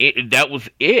 That was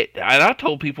it. And I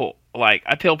tell people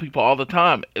all the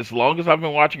time, as long as I've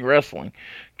been watching wrestling,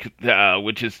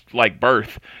 which is like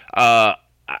birth,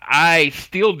 I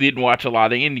still didn't watch a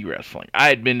lot of indie wrestling. I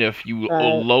had been to a few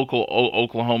local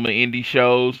Oklahoma indie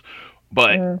shows,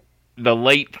 but the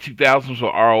late 2000s with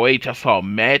ROH, I saw a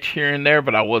match here and there,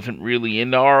 but I wasn't really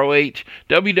into ROH.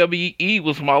 WWE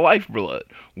was my lifeblood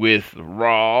with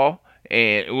Raw,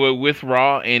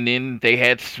 and then they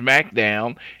had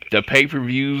SmackDown, the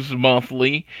pay-per-views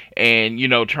monthly, and, you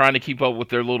know, trying to keep up with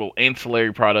their little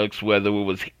ancillary products, whether it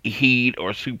was Heat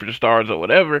or Superstars or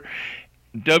whatever.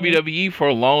 WWE for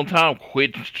a long time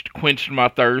quenched my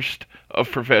thirst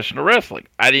of professional wrestling.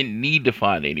 I didn't need to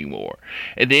find any more.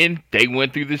 And then they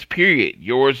went through this period.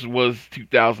 Yours was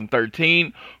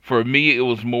 2013. For me, it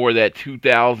was more that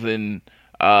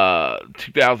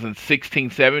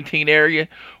 2016, 17 area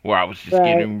where I was just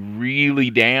getting really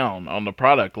down on the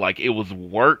product. Like, it was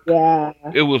work. Yeah.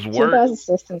 It was work.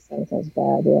 2016, 17 was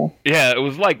bad, yeah. Yeah, it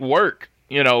was like work.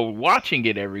 You know, watching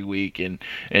it every week, and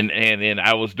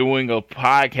I was doing a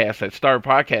podcast, that Star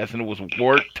Podcast, and it was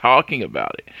work talking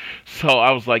about it. So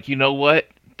I was like, you know what?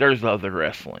 There's other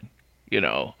wrestling, you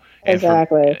know. And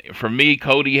exactly. For me,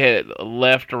 Cody had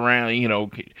left around, you know,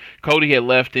 Cody had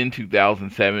left in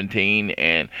 2017,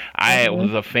 and I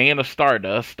was a fan of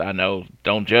Stardust. I know,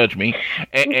 don't judge me.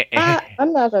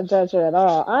 I'm not going to judge you at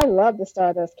all. I love the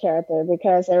Stardust character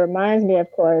because it reminds me, of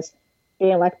course,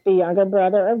 being like the younger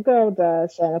brother of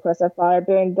Goldust, and of course her father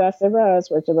being Dusty Rhodes,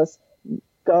 which it was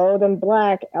gold and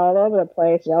black all over the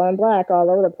place, yellow and black all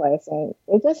over the place, and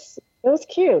it was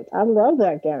cute. I love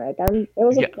that gimmick. It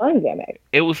was a fun gimmick.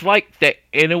 It was like that,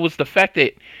 and it was the fact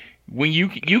that when you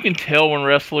can tell when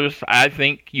wrestlers, I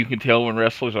think you can tell when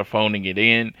wrestlers are phoning it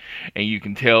in, and you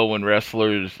can tell when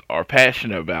wrestlers are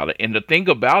passionate about it. And the thing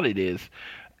about it is,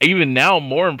 even now I'm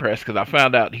more impressed because I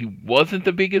found out he wasn't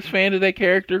the biggest fan of that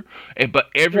character, but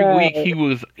every week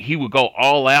he would go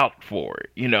all out for it.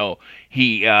 You know,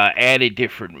 he added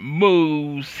different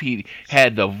moves. He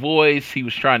had the voice. He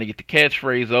was trying to get the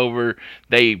catchphrase over.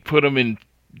 They put him in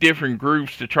different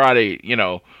groups to try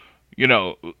to,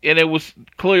 and it was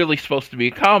clearly supposed to be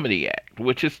a comedy act,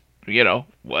 which is,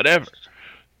 whatever.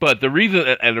 But the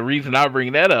reason I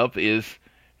bring that up is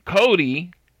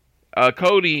Cody.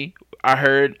 Cody, I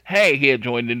heard, hey, he had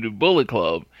joined the new Bullet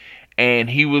Club, and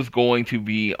he was going to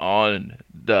be on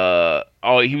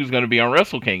he was going to be on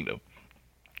Wrestle Kingdom.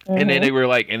 And then they were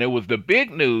like, and it was the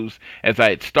big news as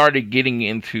I had started getting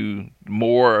into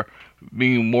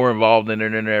being more involved in the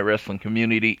internet wrestling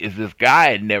community, is this guy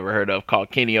I'd never heard of called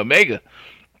Kenny Omega.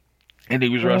 And he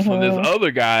was wrestling this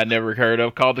other guy I'd never heard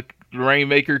of called the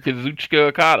Rainmaker Kazuchika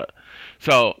Okada.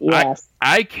 So yes.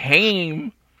 I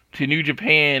came to New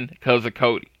Japan because of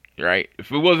Cody, right?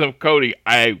 If it wasn't Cody,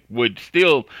 I would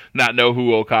still not know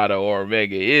who Okada or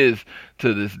Omega is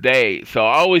to this day. So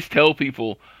I always tell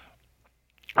people,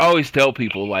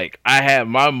 like, I have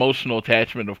my emotional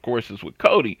attachment, of course, is with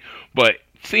Cody, but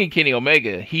seeing Kenny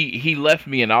Omega, he left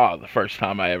me in awe the first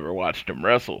time I ever watched him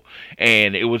wrestle,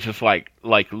 and it was just like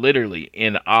literally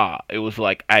in awe. It was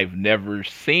like I've never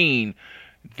seen.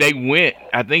 They went,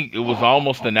 I think it was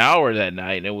almost an hour that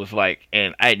night, and it was like,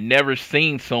 and I'd never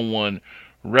seen someone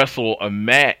wrestle a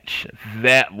match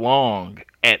that long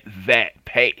at that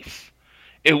pace.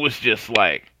 It was just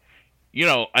like,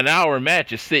 an hour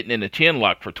match is sitting in a chin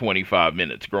lock for 25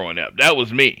 minutes growing up. That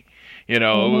was me. It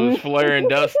was Flair and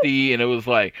Dusty, and it was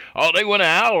like, oh, they went an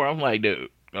hour. I'm like, dude.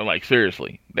 I'm like,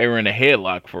 seriously. They were in a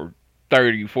headlock for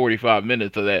 30, 45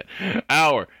 minutes of that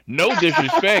hour. No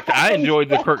disrespect. I enjoyed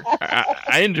the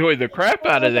crap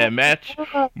out of that match.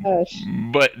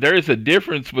 But there's a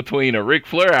difference between a Ric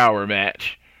Flair hour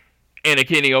match and a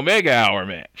Kenny Omega hour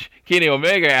match. Kenny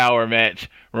Omega hour match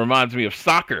reminds me of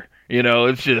soccer.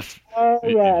 It's just... Oh,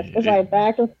 yes. It's like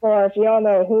back and forth. You don't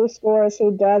know who scores,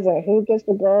 who doesn't, who gets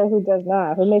the goal, who does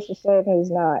not, who makes the save, who's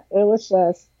not. It was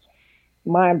just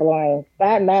mind-blowing.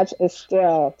 That match is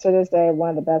still, to this day, one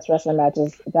of the best wrestling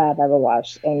matches that I've ever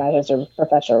watched in my history of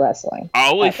professional wrestling. I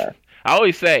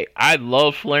always say, I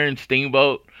love Flair and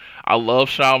Steamboat. I love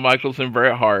Shawn Michaels and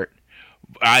Bret Hart.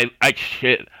 I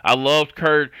love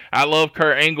Kurt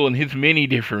Angle and his many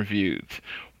different feuds.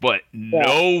 But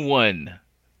no one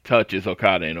touches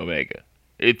Okada and Omega.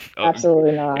 It's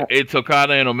absolutely not. It's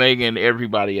Okada and Omega and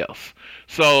everybody else.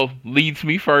 So leads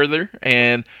me further.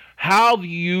 And how do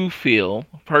you feel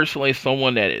personally, as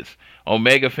someone that is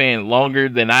Omega fan longer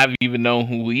than I've even known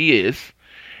who he is,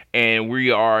 and we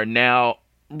are now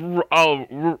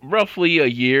roughly a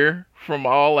year from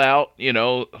All Out,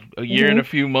 a year and a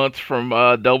few months from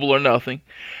Double or Nothing.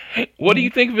 What do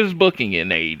you think of his booking in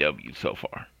AEW so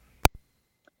far?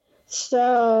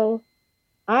 So,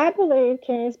 I believe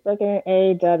Kenny's booking in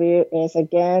AEW is,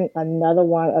 again, another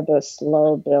one of those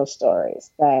slow build stories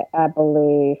that I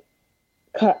believe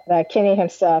that Kenny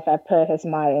himself had put his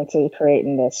mind into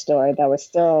creating this story that we're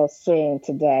still seeing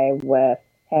today with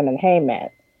him and Heyman.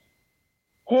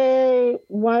 He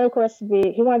wanted, of course, to be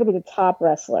the top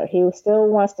wrestler. He still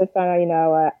wants to find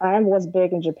out, I was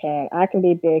big in Japan. I can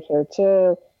be big here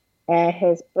too. And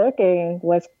his booking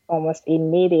was almost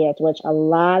immediate, which a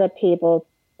lot of people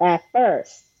at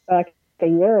first, like a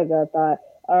year ago, thought,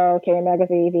 oh, okay, Omega's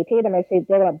the EVP, that makes they're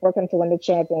going to book him to win the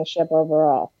championship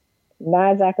overall.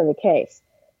 Not exactly the case.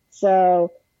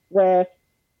 So with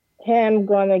him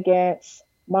going against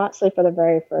Moxley for the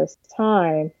very first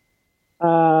time,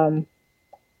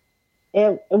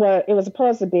 it was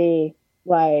supposed to be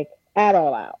like at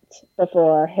All Out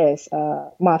before his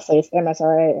Moxley's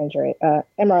MRSA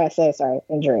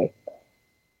injury.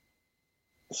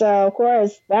 So, of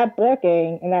course, that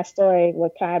booking and that story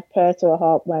would kind of put to a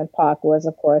halt when Pac was,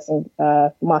 of course, in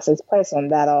Moxley's place on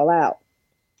that All Out.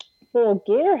 Full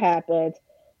Gear happened,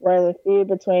 where the feud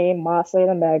between Moxley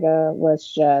and Omega was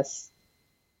just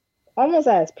almost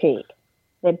at its peak.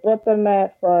 They booked them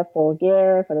for Full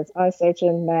Gear for this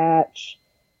unsanctioned match,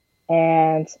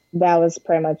 and that was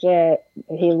pretty much it.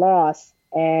 He lost,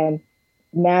 and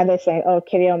now they're saying, oh,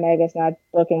 Kenny Omega's not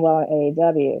booking well in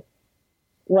AEW.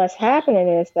 What's happening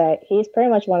is that he's pretty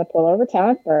much want to pull over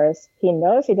talent first. He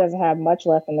knows he doesn't have much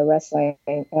left in the wrestling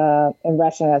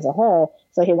as a whole,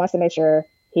 so he wants to make sure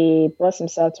he books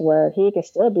himself to where he can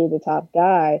still be the top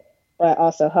guy, but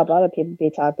also help other people be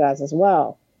top guys as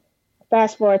well.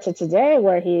 Fast forward to today,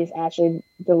 where he's actually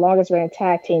the longest reigning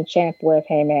tag team champ with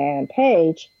Heyman and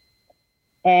Page,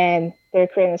 and they're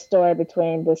creating a story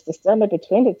between this distillment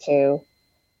between the two.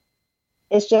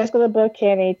 It's just going to book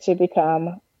Kenny to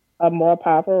become a more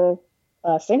powerful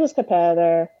singles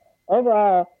competitor.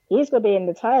 Overall, he's going to be in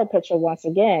the title picture once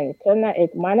again.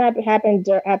 It might not happen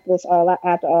after All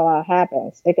Out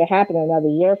happens. It could happen another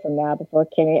year from now before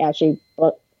Kenny actually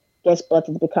gets booked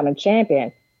to become a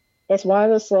champion. It's one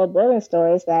of the slow building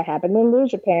stories that happened in New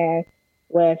Japan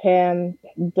with him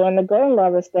doing the Golden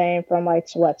Lovers thing from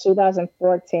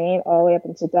 2014 all the way up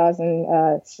in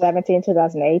 2017,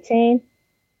 2018.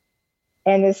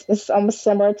 And it's almost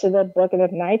similar to the booking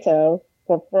of Naito.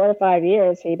 For 4 to 5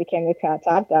 years, he became the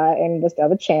top guy and was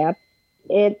double champ.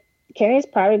 Kenny's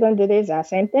probably going to do the exact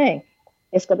same thing.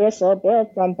 It's going to be a slow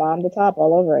build from bottom to top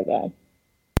all over again.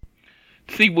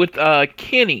 See, with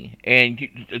Kenny,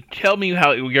 and tell me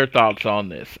how your thoughts on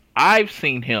this. I've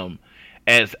seen him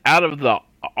as out of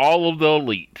all of the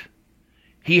elite,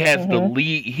 he has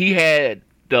he had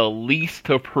the least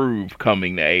to prove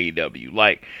coming to AEW.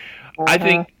 Like, I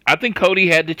think Cody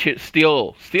had the chip,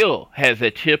 still has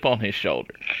that chip on his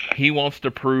shoulder. He wants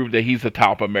to prove that he's a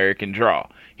top American draw.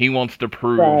 He wants to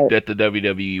prove that the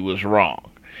WWE was wrong.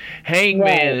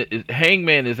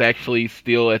 Hangman is actually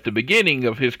still at the beginning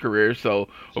of his career, so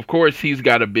of course he's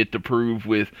got a bit to prove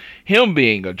with him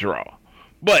being a draw.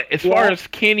 But as far as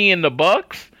Kenny and the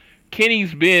Bucks,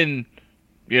 Kenny's been,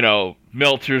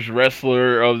 Meltzer's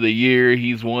Wrestler of the Year.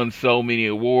 He's won so many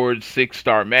awards,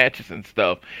 6-star matches and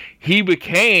stuff. He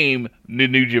became the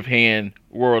New Japan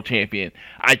World Champion,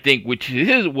 I think, which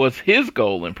was his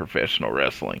goal in professional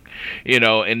wrestling.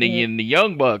 And in the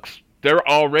Young Bucks, they're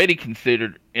already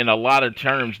considered, in a lot of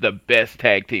terms, the best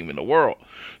tag team in the world.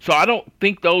 So I don't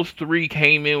think those three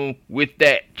came in with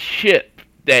that chip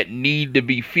that need to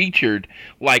be featured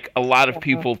like a lot of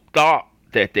people thought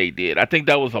that they did. I think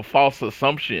that was a false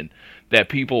assumption that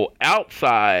people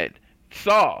outside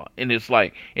saw. And it's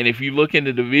like, and if you look in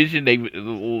the division,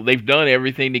 they've done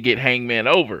everything to get Hangman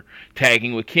over.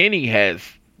 Tagging with Kenny has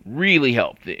really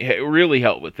helped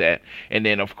with that. And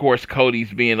then of course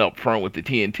Cody's being up front with the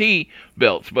TNT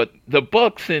belts. But the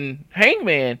Bucks and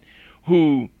Hangman,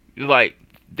 who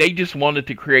they just wanted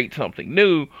to create something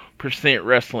new, present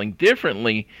wrestling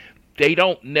differently, they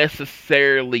don't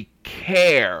necessarily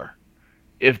care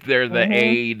if they're the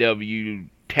AEW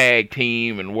tag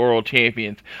team and world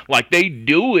champions. Like, they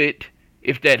do it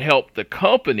if that helped the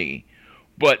company,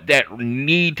 but that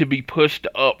need to be pushed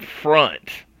up front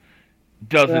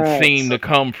doesn't seem to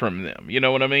come from them. You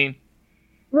know what I mean?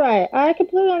 Right. I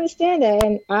completely understand that,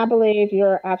 and I believe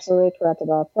you're absolutely correct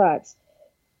about fronts.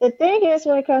 The thing is,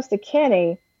 when it comes to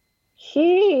Kenny,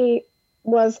 he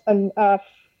was one of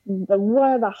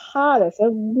the hottest,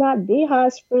 if not the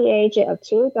hottest free agent of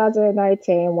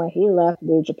 2019 when he left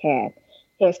New Japan.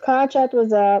 His contract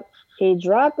was up. He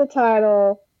dropped the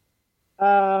title.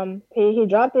 He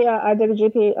dropped the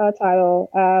IWGP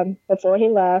title before he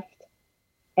left.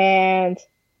 And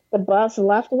the Bucks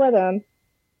left with him.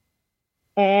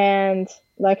 And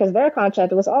because their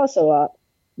contract was also up,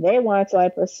 they wanted to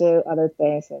pursue other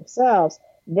things themselves.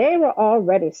 They were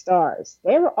already stars.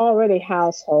 They were already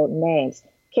household names.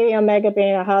 Kenny Omega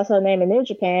being a household name in New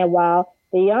Japan, while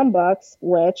the Young Bucks,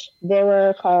 which they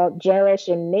were called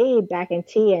Generation Me back in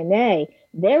TNA,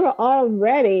 they were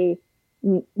already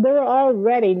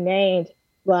named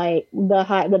like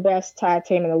the best tag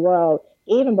team in the world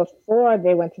even before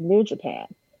they went to New Japan.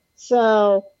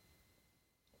 So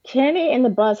Kenny and the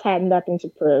Bucks had nothing to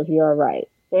prove. You're right.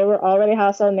 They were already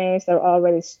household names. They were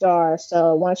already stars.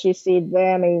 So once you see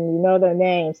them and you know their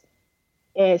names,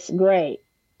 it's great.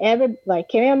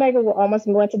 Kenny Omega almost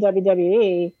went to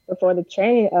WWE before the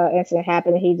training incident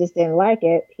happened. He just didn't like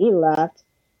it. He left.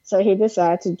 So he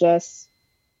decided to just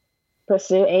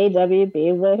pursue AEW,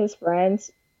 be with his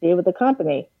friends, be with the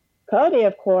company. Cody,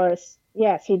 of course,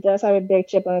 yes, he does have a big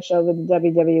chip on his shoulder with the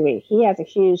WWE. He has a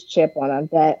huge chip on him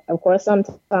that, of course,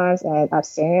 sometimes, and I've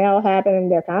seen it all happen,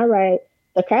 and they're kind of right,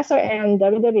 the crest in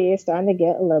WWE is starting to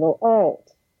get a little old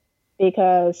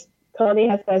because Cody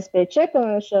has this big chip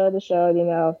on his shoulder to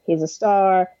show, he's a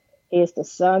star, he's the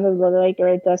son of the late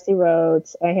great Dusty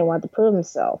Rhodes, and he wanted to prove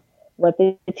himself with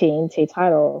the TNT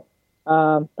title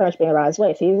pretty much being around his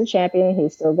waist. He's a champion,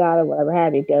 he's still got it, whatever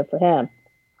have you, good for him.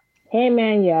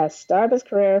 Hangman, yes, started his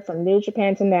career from New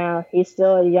Japan to now. He's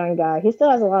still a young guy. He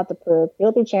still has a lot to prove.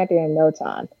 He'll be champion in no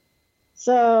time.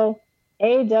 So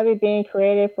AEW being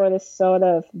created for this sort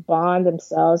of bond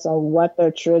themselves on what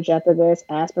their true objective is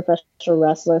as professional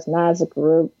wrestlers, not as a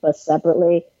group, but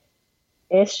separately.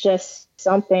 It's just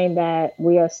something that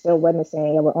we are still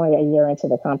witnessing, and we're only a year into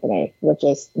the company, which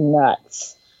is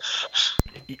nuts.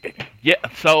 Yeah,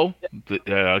 so,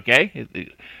 okay.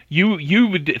 You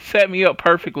would set me up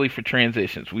perfectly for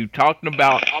transitions. We're talking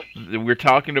about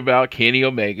Kenny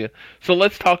Omega. So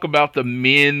let's talk about the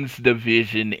men's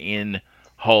division in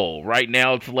whole. Right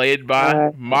now it's led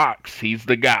by Mox. He's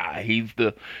the guy.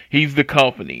 He's the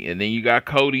company. And then you got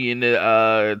Cody in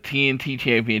the TNT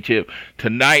Championship.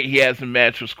 Tonight he has a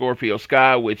match with Scorpio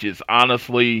Sky, which is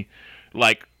honestly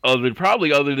like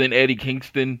other than Eddie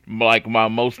Kingston, like my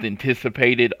most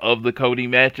anticipated of the Cody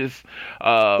matches.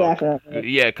 Definitely.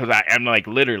 Yeah, because I'm like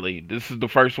literally, this is the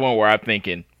first one where I'm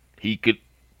thinking he could,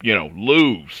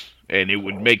 lose, and it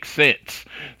would make sense.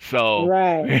 So,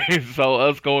 Right. so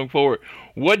us going forward,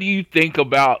 what do you think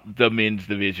about the men's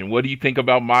division? What do you think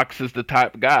about Mox as the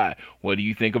top guy? What do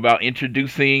you think about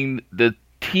introducing the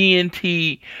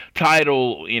TNT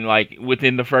title in like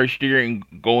within the first year and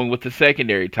going with the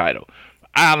secondary title?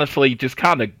 I honestly just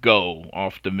kind of go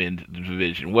off the men's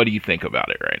division. What do you think about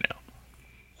it right now?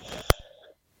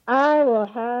 I will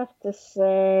have to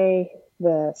say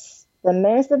this. The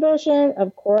men's division,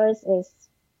 of course, is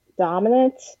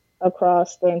dominant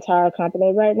across the entire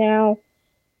company right now.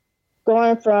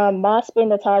 Going from Moss being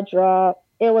the top draw,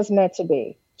 it was meant to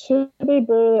be. To be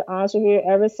brutally honest with you,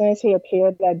 ever since he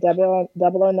appeared at Double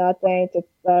or Nothing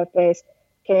to face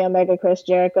Kenny Omega, Chris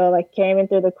Jericho, like came in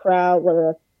through the crowd with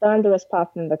a thunderous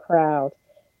pop from the crowd,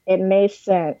 it made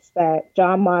sense that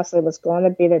Jon Moxley was going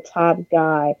to be the top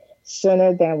guy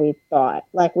sooner than we thought.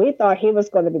 Like we thought he was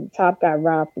going to be the top guy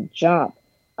right off the jump.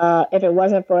 If it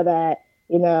wasn't for that,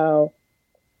 the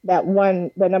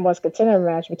number one contender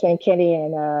match between Kenny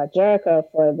and Jericho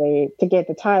to get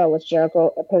the title, which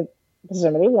Jericho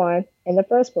presumably won in the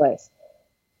first place.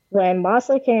 When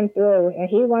Moxley came through and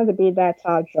he wanted to be that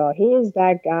top draw, he is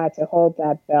that guy to hold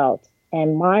that belt.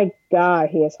 And my God,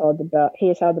 he has held the belt. He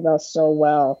has held the belt so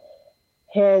well.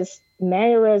 His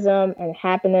mannerism and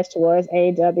happiness towards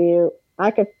AEW,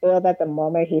 I could feel that the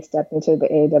moment he stepped into the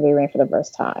AEW ring for the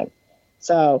first time.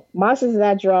 So Mox is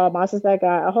that draw. Mox is that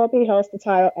guy. I hope he holds the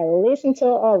title at least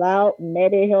until All Out.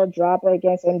 Maybe he'll drop it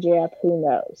against MJF. Who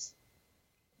knows?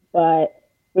 But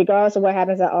regardless of what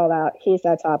happens at All Out, he's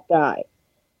that top guy.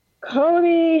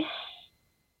 Cody,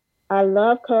 I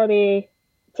love Cody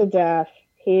to death.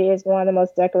 He is one of the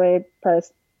most decorated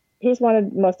He's one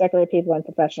of the most decorated people in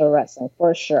professional wrestling,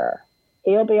 for sure.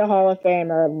 He'll be a Hall of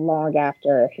Famer long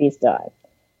after he's done,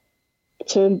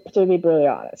 to be brutally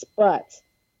honest. But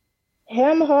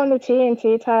him holding the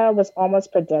TNT title was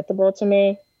almost predictable to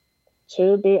me.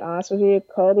 To be honest with you,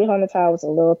 Cody holding the title was a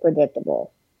little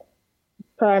predictable.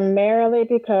 Primarily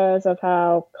because of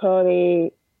how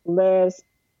Cody lives,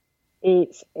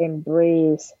 eats, and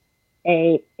breathes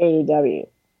AEW.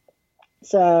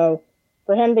 So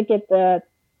for him to get that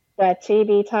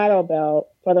TV title belt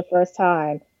for the first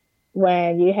time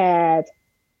when you had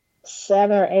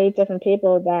 7 or 8 different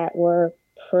people that were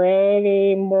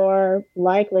pretty more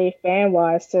likely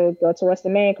fan-wise to go towards the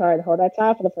main card and hold that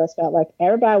title for the first belt. Like,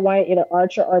 everybody wanted either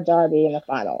Archer or Darby in the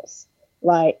finals.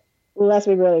 Like, let's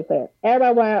be really clear.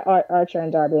 Everybody wanted Archer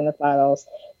and Darby in the finals.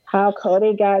 How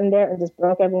Cody got in there and just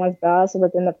broke everyone's balance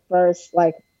within the first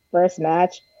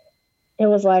match, it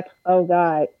was like, oh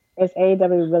God, is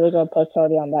AEW really going to put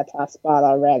Cody on that top spot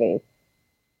already?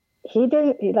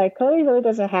 Cody really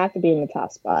doesn't have to be in the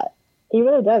top spot. He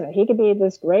really doesn't. He could be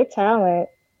this great talent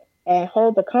and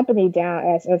hold the company down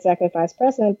as executive vice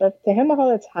president, but to him to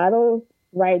hold a title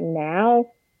right now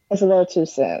is a little too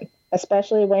soon,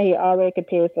 especially when he already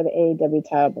competed for the AEW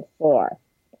title before.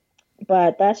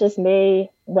 But that's just me.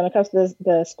 When it comes to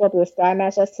the Scorpio Sky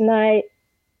match that's tonight,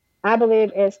 I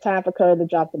believe it's time for Cody to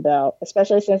drop the belt,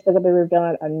 especially since they're going to be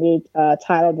revealing a new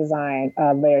title design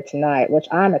later tonight, which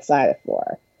I'm excited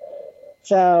for.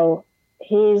 So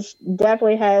he's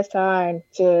definitely had his time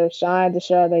to shine to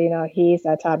show that, he's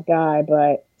that top guy,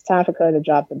 but it's time for Cody to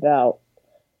drop the belt.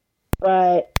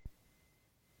 But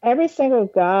every single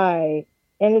guy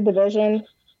in the division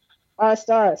are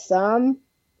stars. Some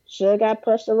should have got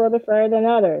pushed a little bit further than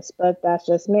others, but that's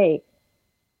just me.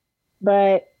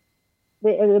 But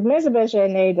the men's division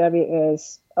in AEW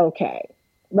is okay.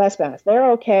 Let's be honest.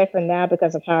 They're okay for now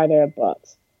because of how they're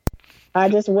booked. I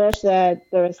just wish that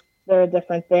there were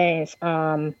different things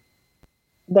that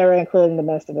were included in the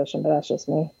men's division, but that's just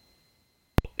me.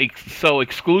 So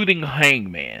excluding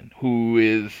Hangman, who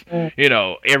is,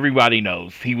 everybody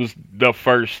knows he was the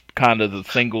first kind of the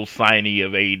single signee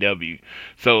of AEW,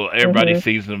 so everybody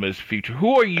sees him as future.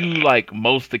 Who are you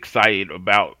most excited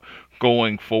about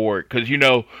going forward? Because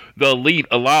the Elite,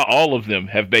 all of them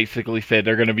have basically said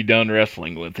they're going to be done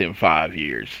wrestling within 5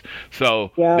 years.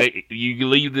 So you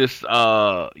leave this,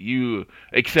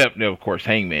 except of course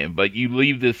Hangman, but you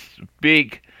leave this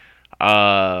big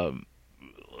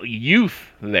youth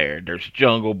there. There's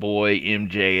Jungle Boy,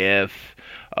 MJF,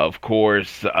 of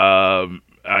course. Like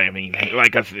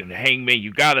I said, Hangman,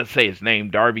 you gotta say his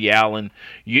name, Darby Allin.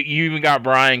 You even got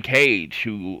Brian Cage,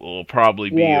 who will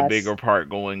probably be a bigger part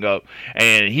going up.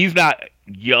 And he's not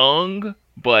young,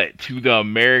 but to the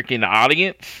American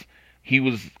audience, he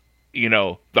was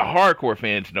the hardcore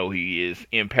fans know who he is.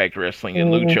 Impact Wrestling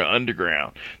and Mhm. Lucha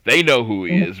Underground, they know who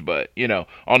he is. But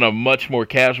on a much more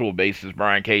casual basis,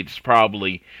 Brian Cage is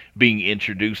probably being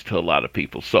introduced to a lot of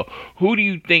people. So, who do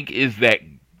you think is that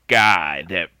guy,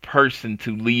 that person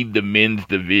to lead the men's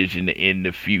division in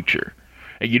the future?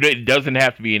 And it doesn't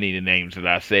have to be any of the names that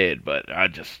I said, but I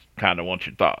just kind of want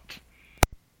your thoughts.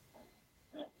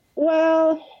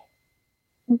 Well,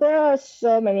 there are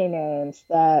so many names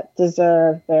that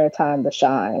deserve their time to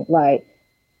shine. Like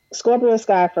Scorpio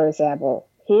Sky, for example,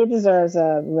 he deserves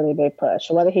a really big push.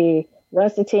 Whether he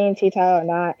wins the TNT title or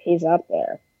not, he's up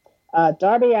there.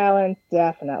 Darby Allin,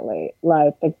 definitely.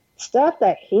 Like the stuff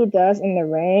that he does in the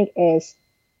ring is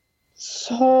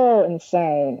so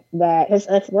insane that his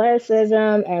athleticism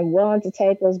and willing to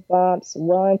take those bumps,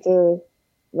 willing to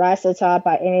rise to the top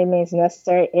by any means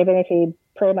necessary, even if he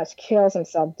pretty much kills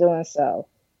himself doing so.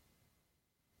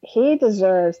 He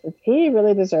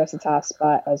really deserves the top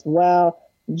spot as well.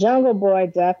 Jungle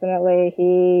Boy, definitely.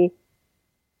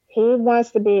 He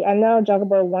wants to be, I know Jungle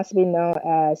Boy wants to be known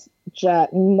as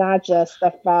not just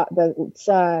the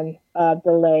son of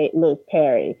the late Luke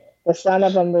Perry, the son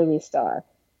of a movie star.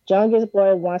 Jungle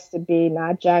Boy wants to be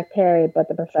not Jack Perry, but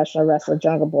the professional wrestler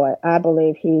Jungle Boy. I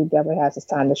believe he definitely has his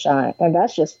time to shine. And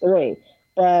that's just three.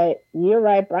 But you're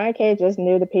right, Brian Cage is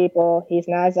new to people. He's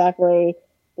not exactly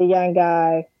the young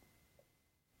guy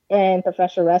in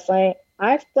professional wrestling.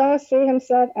 I don't see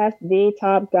himself as the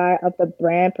top guy of the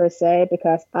brand per se,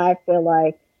 because I feel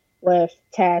like with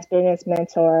Taz being his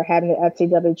mentor, having the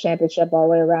FTW championship all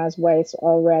the way around his waist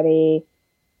already,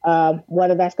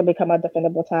 whether that's going to become a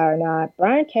defendable title or not,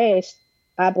 Brian Cage,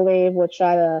 I believe, will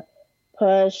try to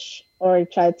push or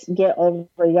try to get over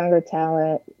younger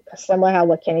talent, similar to how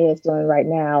what Kenny is doing right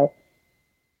now.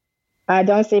 I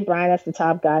don't see Brian as the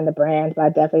top guy in the brand, but I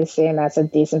definitely see him as a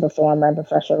decent performer in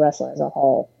professional wrestling as a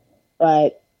whole.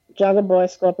 But Jungle Boy,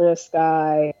 Scorpio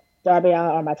Sky, Darby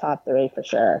Allin are my top three for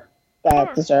sure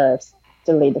that deserves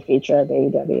to lead the future of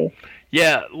AEW.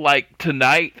 Yeah, like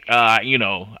tonight,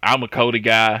 I'm a Cody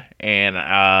guy, and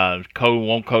Cody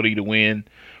want Cody to win.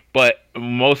 But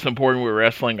most important with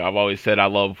wrestling, I've always said I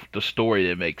love the story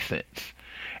that makes sense.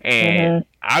 And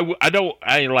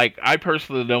I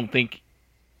personally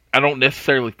I don't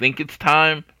necessarily think it's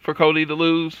time for Cody to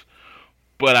lose,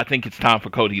 but I think it's time for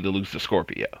Cody to lose to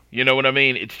Scorpio. You know what I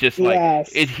mean? It's just like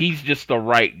Yes. he's just the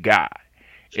right guy,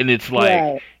 and it's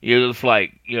like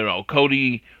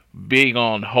Cody big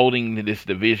on holding this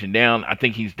division down. I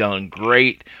think he's done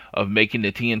great of making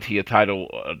the TNT a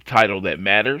title that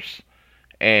matters,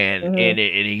 and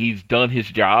he's done his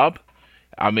job.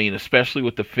 I mean, especially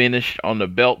with the finish on the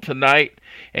belt tonight,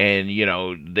 and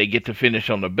they get to finish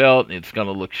on the belt, and it's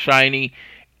gonna look shiny.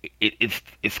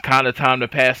 It's kind of time to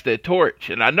pass that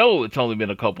torch, and I know it's only been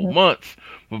a couple months,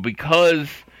 but because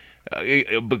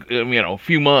a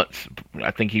few months,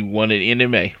 I think he won it in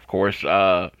May, of course.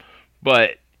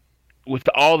 But with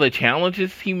all the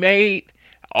challenges he made,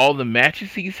 all the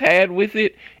matches he's had with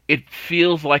it, it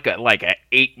feels like a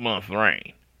 8-month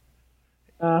reign.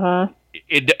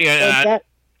 It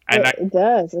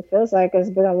does. It feels like it's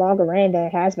been a longer reign than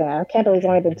it has been. I can't believe it's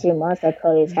only been 2 months that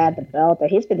Cody's had the belt, but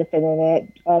he's been defending it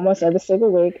almost every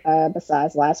single week,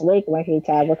 besides last week when he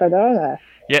tagged with Cardona.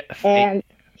 Yes. And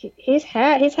he's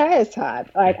had his time.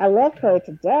 Like, I love Cody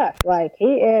to death. Like,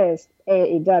 he is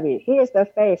AEW. He is the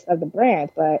face of the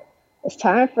brand, but it's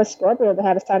time for Scorpio to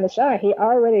have his time to shine. He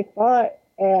already fought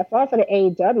for the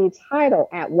AEW title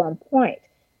at one point.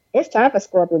 It's time for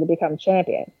Scorpio to become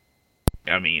champion.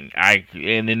 I mean,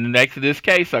 and in this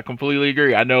case, I completely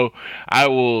agree. I know I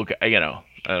will,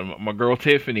 my girl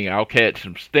Tiffany, I'll catch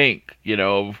some stink,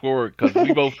 before, because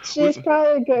we both. She's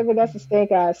probably giving us a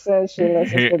stink eye so she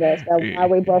listens to this. That's why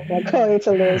we both want Cody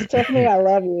to lose. Tiffany, I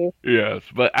love you. Yes,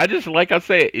 but I just, like I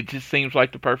said, it just seems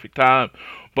like the perfect time.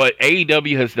 But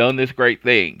AEW has done this great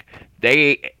thing.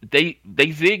 They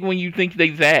zig when you think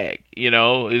they zag.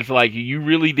 It's like you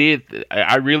really did.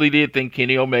 I really did think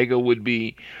Kenny Omega would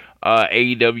be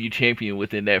AEW champion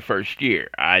within that first year.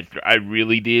 I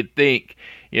really did think,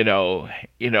 if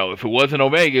it wasn't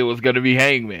Omega, it was going to be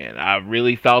Hangman. I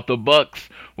really thought the Bucks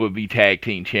would be tag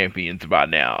team champions by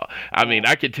now. I mean,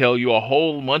 I could tell you a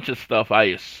whole bunch of stuff I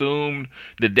assumed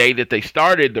the day that they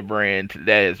started the brand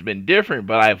that has been different,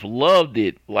 but I've loved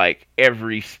it like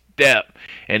every step,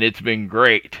 and it's been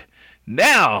great.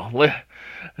 Now we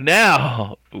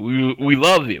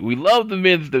love it. We love the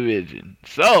men's division.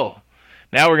 So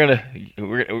now we're gonna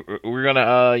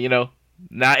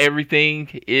not everything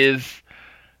is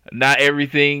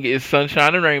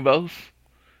sunshine and rainbows.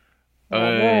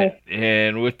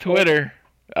 And with Twitter,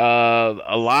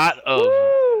 a lot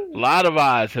of A lot of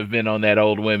eyes have been on that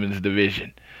old women's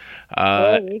division.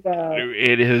 There you go.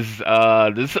 It is this.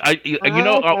 I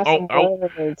got some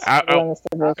words I, for the women's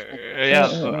yeah.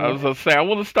 division. I was gonna say I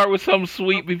want to start with something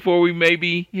sweet before we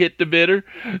maybe hit the bitter.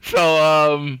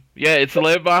 So yeah, it's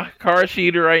led by Kara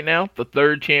Sheeter right now, the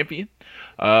third champion.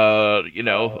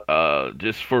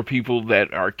 Just for people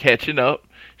that are catching up,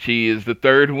 she is the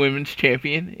third women's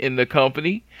champion in the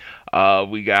company.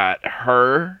 We got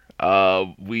her.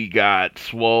 We got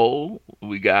Swole.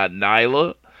 We got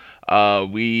Nyla.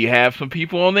 We have some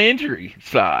people on the injury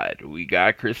side. We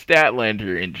got Chris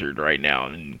Statlander injured right now,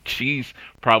 and she's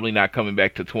probably not coming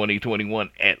back to 2021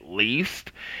 at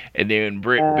least. And then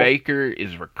Britt Baker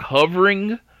is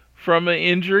recovering from an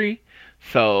injury.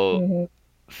 So,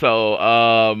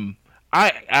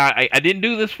 I didn't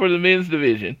do this for the men's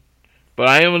division, but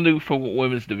I am gonna do for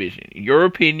women's division. In your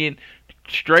opinion,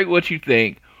 straight what you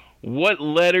think. What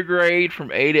letter grade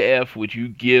from A to F would you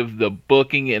give the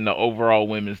booking in the overall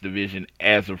women's division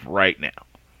as of right now?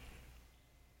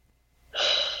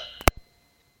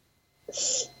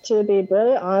 To be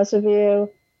really honest with you,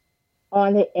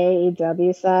 on the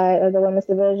AEW side of the women's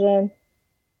division,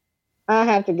 I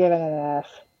have to give it an F.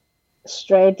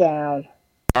 Straight down.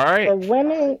 All right.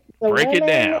 Break it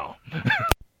down.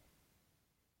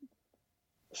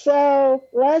 So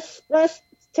let's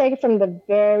take it from the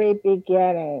very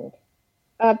beginning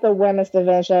of the women's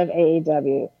division of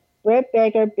AEW. Britt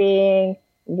Baker being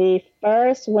the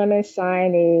first women's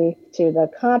signee to the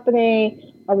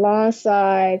company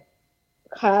alongside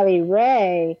Kylie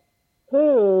Rae,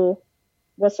 who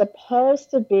was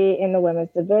supposed to be in the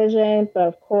women's division, but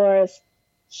of course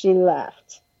she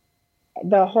left.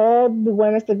 The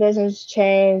women's division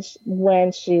changed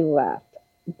when she left.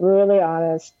 Brutally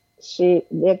honest.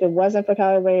 If it wasn't for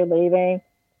Kylie Rae leaving,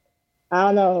 I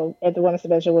don't know if the women's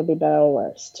division would be better or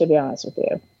worse, to be honest with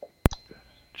you.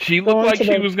 She looked like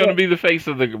she was going to be the face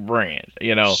of the brand,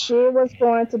 you know. She was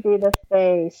going to be the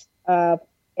face of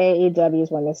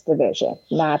AEW's women's division.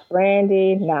 Not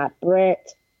Brandy, not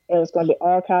Britt. It was going to be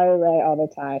all Kylie Rae all the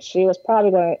time. She was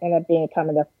probably going to end up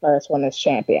becoming the first women's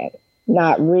champion,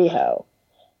 not Riho.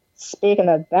 Speaking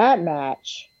of that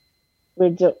match,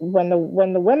 when the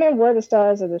women were the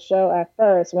stars of the show at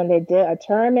first, when they did a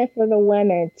tournament for the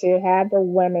women to have the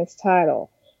women's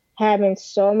title, having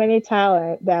so many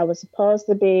talent that was supposed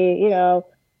to be,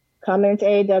 coming to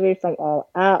AEW from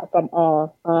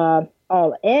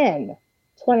All In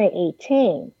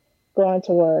 2018, going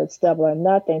towards Double or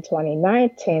Nothing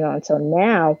 2019 until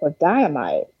now with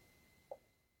Dynamite.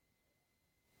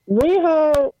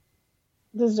 Riho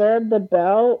deserved the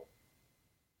belt,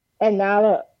 and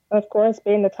now, of course,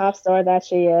 being the top star that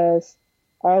she is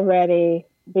already,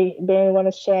 being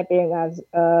women's champion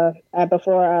before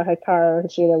Hikaru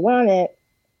Shida won it,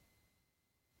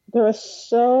 there are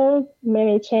so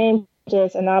many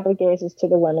changes and obligations to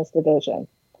the women's division,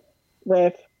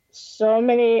 with so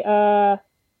many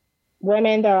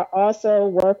women that also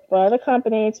work for other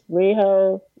companies: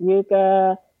 Riho,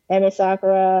 Yuka, Emi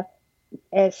Sakura.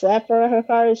 Except for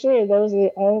Hikaru Shida, that was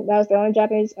the only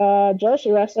Japanese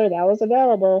Joshi wrestler that was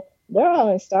available. They're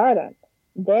all in Stardom.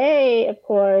 They, of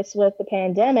course, with the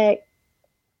pandemic,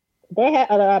 they had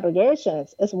other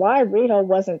obligations. It's why Riho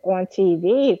wasn't on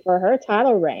TV for her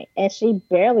title reign, and she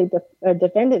barely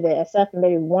defended it, except for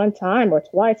maybe one time or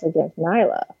twice against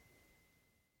Nyla.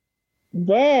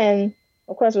 Then,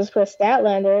 of course, was Chris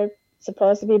Statlander,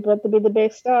 supposed to be booked to be the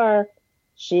big star.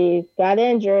 She got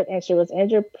injured, and she was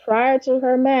injured prior to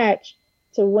her match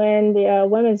to win the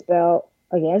women's belt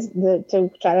to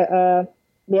try to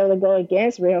be able to go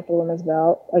against Riho for women's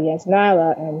belt against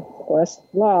Nyla, and of course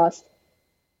lost.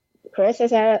 Chris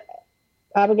has had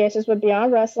obligations with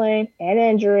Beyond Wrestling and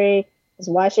injury. That's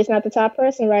why she's not the top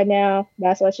person right now.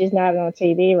 That's why she's not on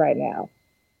TV right now.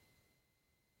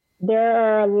 There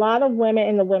are a lot of women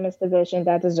in the women's division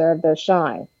that deserve their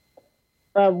shine.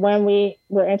 But when we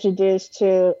were introduced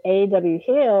to AEW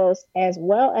Heels, as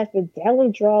well as the Deadly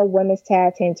Draw Women's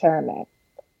Tag Team Tournament,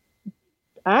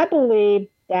 I believe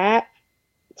that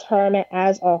tournament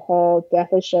as a whole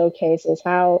definitely showcases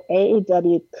how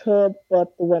AEW could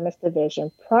book the women's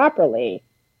division properly,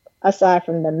 aside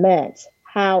from the men's.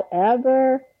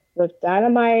 However, with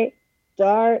Dynamite,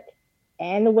 Dark,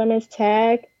 and the women's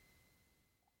tag,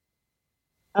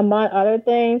 among other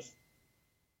things,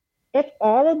 if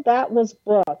all of that was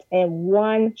booked in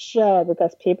one show,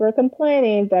 because people are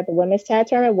complaining that the women's tag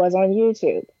tournament was on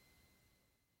YouTube.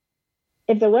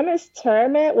 If the women's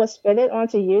tournament was fitted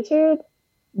onto YouTube,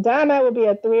 Dynamite would be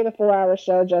a 3 to 4 hour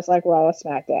show, just like Raw or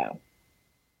SmackDown.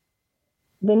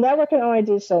 The network can only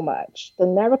do so much. The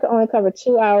network can only cover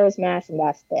 2 hours max, and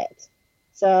that's it.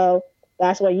 So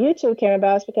That's what YouTube came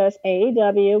about, is because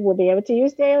AEW will be able to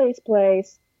use Daly's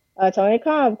place. Tony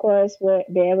Khan, of course, will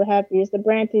be able to use the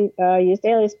brand to use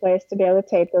Daly's place to be able to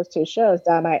tape those two shows,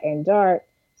 Dynamite and Dark.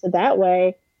 So that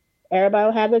way, everybody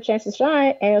will have their chance to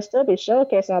shine, and it'll still be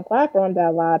showcased on a platform that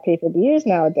a lot of people use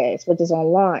nowadays, which is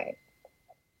online.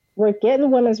 We're getting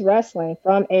women's wrestling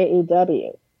from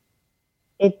AEW.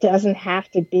 It doesn't have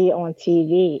to be on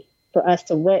TV for us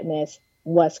to witness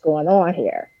what's going on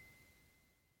here.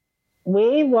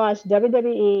 We watched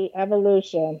WWE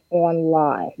Evolution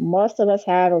online. Most of us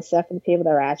have, except for the people that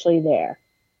are actually there.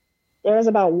 There's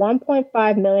about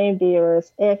 1.5 million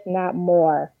viewers, if not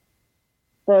more,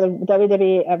 for the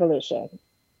WWE Evolution,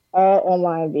 all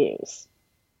online views.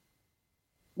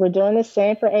 We're doing the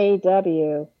same for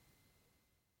AEW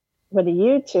with the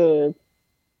YouTube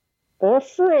for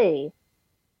free,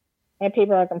 and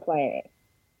people are complaining.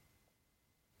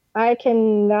 I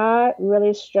cannot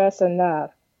really stress enough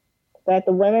that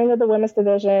the women of the women's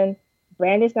division,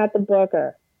 Brandy's not the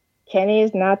booker, Kenny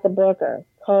is not the booker,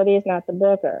 Cody is not the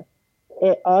booker.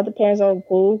 It all depends on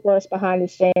who works behind the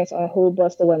scenes on who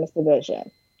books the women's division.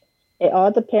 It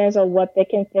all depends on what they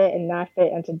can fit and not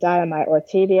fit into Dynamite or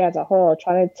TV as a whole,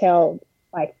 trying to tell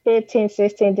like 15,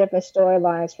 16 different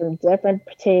storylines from different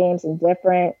teams and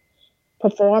different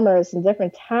performers and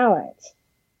different talents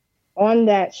on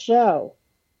that show.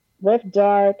 With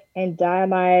Dark and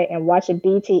Dynamite and watching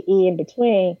BTE in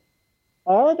between,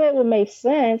 all of it would make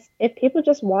sense if people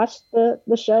just watched the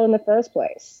show in the first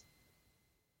place.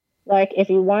 Like, if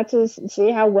you want to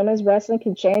see how women's wrestling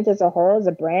can change as a whole, as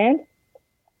a brand,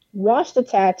 watch the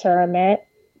tag tournament,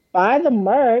 buy the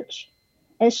merch,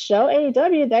 and show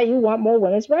AEW that you want more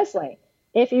women's wrestling.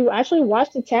 If you actually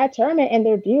watch the tag tournament and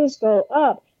their views go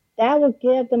up, that will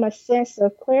give them a sense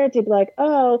of clarity, be like,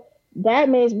 oh, that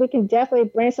means we can definitely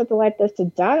bring something like this to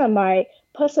Dynamite,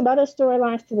 put some other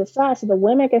storylines to the side so the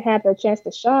women can have their chance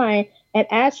to shine and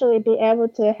actually be able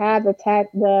to have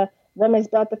the women's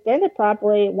belt defended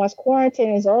properly once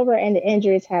quarantine is over and the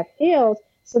injuries have healed,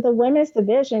 so the women's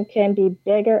division can be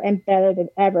bigger and better than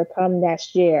ever come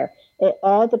next year. It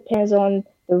all depends on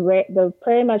the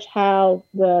pretty much how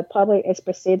the public is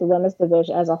perceived the women's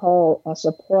division as a whole, on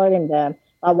supporting them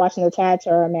by watching the tag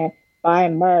tournament,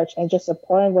 buying merch, and just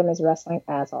supporting women's wrestling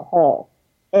as a whole.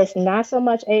 It's not so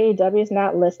much AEW is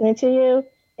not listening to you.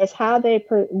 It's how they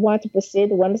want to perceive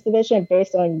the women's division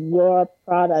based on your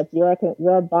product,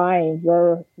 your buying,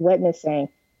 your witnessing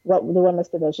what the women's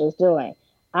division is doing.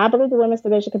 I believe the women's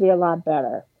division could be a lot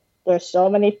better. There's so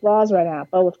many flaws right now,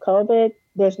 but with COVID,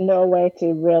 there's no way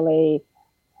to really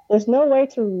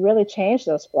change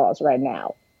those flaws right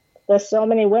now. There's so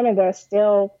many women that are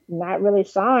still not really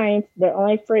signed. They're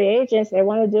only free agents. They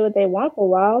want to do what they want for a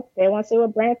while. They want to see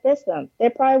what brand fits them. They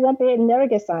probably never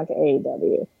get signed to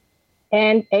AEW.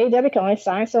 And AEW can only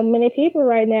sign so many people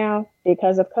right now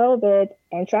because of COVID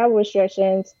and travel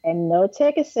restrictions and no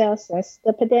ticket sales since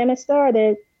the pandemic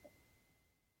started.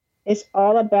 It's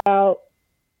all about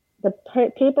the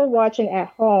people watching at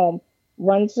home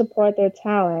wanting to support their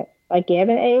talent by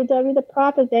giving AEW the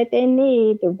profit that they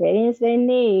need, the ratings they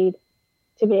need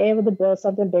to be able to build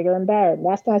something bigger and better. And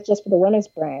that's not just for the women's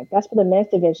brand. That's for the men's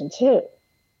division too.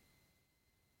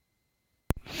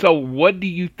 So what do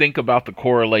you think about the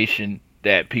correlation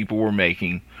that people were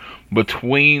making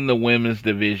between the women's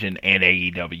division and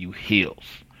AEW Heels?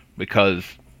 Because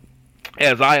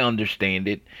as I understand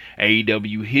it,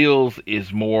 AEW Heels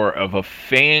is more of a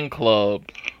fan club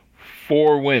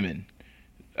for women,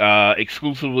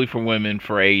 exclusively for women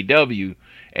for AEW,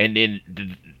 and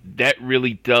then that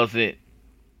really doesn't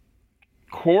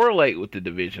correlate with the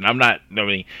division.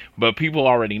 But people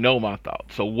already know my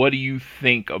thoughts. So what do you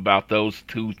think about those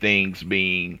two things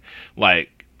being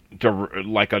like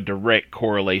a direct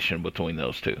correlation between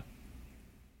those two?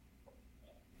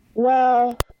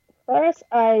 Well, first,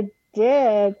 I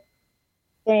did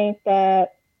think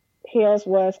that Heels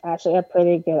was actually a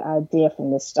pretty good idea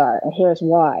from the start, and here's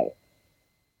why.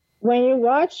 When you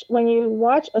watch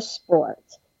a sport,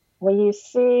 when you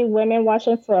see women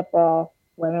watching football,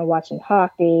 women watching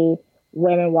hockey,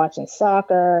 women watching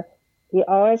soccer, you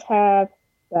always have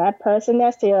that person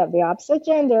next to you of the opposite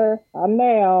gender, a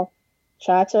male,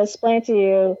 try to explain to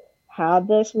you how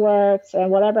this works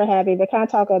and whatever have you. They kind of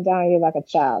talk down to you like a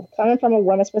child. Coming from a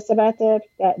woman's perspective,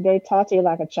 that they talk to you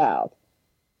like a child.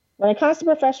 When it comes to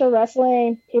professional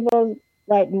wrestling, people,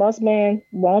 like most men,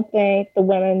 won't think the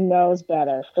women knows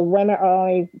better. The women are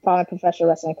only following professional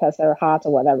wrestling because they're hot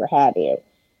or whatever have you.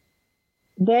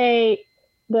 The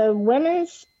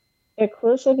women's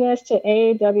inclusiveness to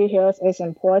AEW Heels is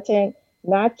important,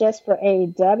 not just for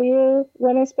AEW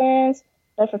women's fans,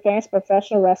 but for fans of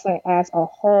professional wrestling as a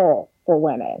whole. for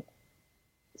women.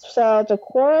 So to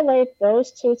correlate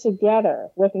those two together,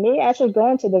 with me actually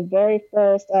going to the very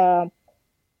first, the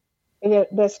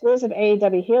exclusive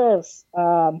AEW Heels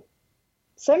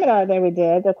seminar that we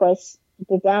did, of course,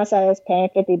 the downside is paying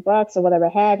 $50 or whatever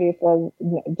have you for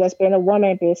just being a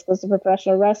woman, be exclusive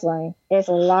professional wrestling. It's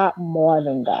a lot more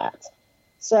than that.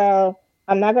 So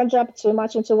I'm not going to jump too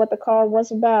much into what the call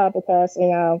was about because,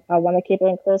 I want to keep it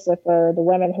inclusive for the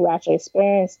women who actually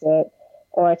experienced it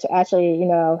or to actually,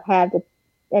 have the,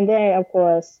 and then of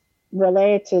course,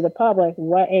 related to the public,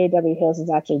 what AEW Heels is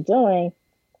actually doing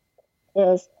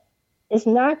is it's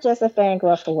not just a fan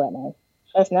club for women.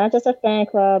 It's not just a fan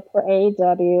club for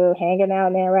AEW, hanging out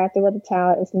and interacting with the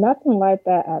talent. It's nothing like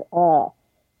that at all.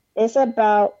 It's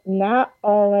about not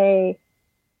only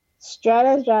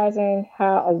strategizing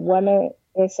how a woman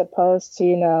is supposed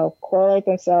to, correlate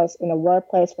themselves in the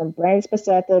workplace from brand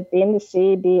perspective. Being the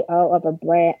CBO of a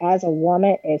brand as a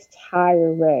woman is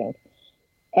tiring.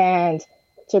 And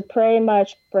to pretty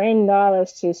much bring knowledge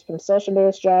from social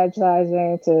media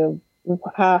strategizing to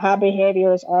how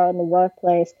behaviors are in the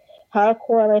workplace, how it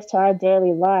correlates to our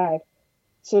daily life,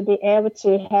 to be able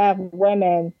to have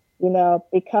women,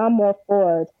 become more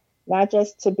forward, not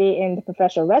just to be in the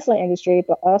professional wrestling industry,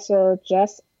 but also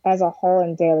just as a whole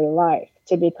in daily life,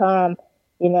 to become,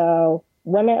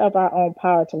 women of our own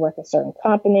power to work in certain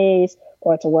companies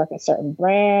or to work in certain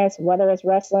brands, whether it's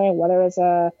wrestling, whether it's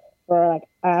for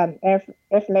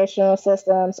informational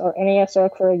systems or any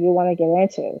sort of career you want to get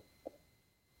into.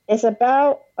 It's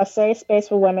about a safe space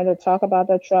for women to talk about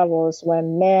their troubles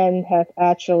when men have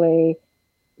actually,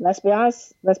 let's be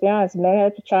honest, men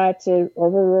have tried to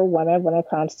overrule women when it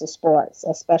comes to sports,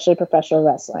 especially professional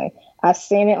wrestling. I've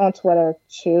seen it on Twitter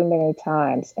too many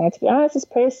times. And to be honest, it's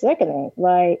pretty sickening.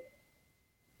 Like,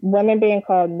 women being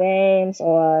called names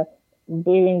or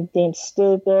being deemed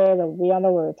stupid or we don't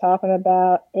know what we're talking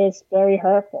about. It's very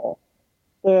hurtful.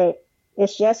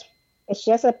 It's just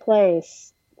a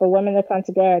place for women to come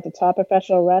together to talk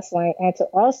professional wrestling and to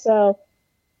also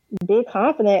be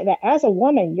confident that as a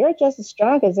woman, you're just as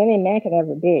strong as any man can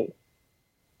ever be.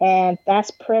 And that's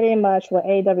pretty much what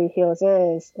AEW Heels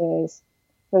is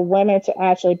for women to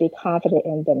actually be confident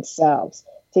in themselves,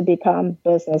 to become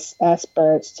business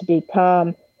experts, to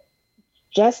become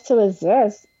just to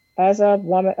exist as a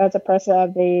woman, as a person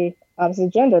of the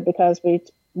opposite gender, because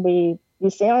we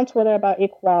see on Twitter about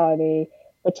equality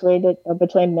between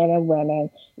men and women.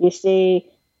 You see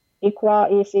the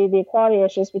equality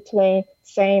issues between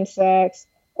same-sex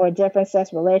or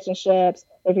different-sex relationships.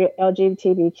 If you're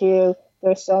LGBTQ,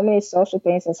 there's so many social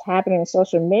things that's happening in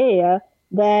social media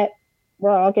that we're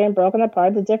all getting broken apart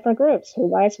into different groups. Who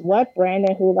likes what brand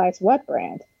and who likes what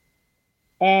brand?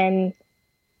 And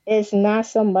it's not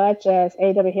so much as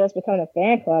AEW Heels becoming a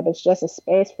fan club. It's just a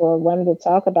space for women to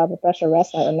talk about professional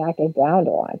wrestling and not get downed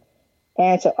on.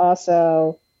 And to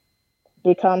also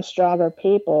become stronger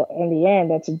people in the end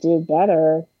and to do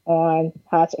better on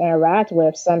how to interact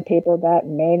with some people that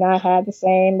may not have the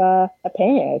same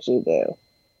opinion as you do.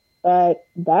 But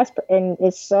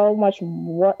it's so much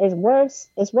more, it's worth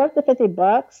the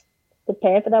 $50 to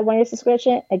pay for that 1 year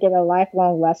subscription and get a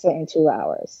lifelong lesson in 2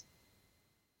 hours.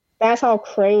 That's how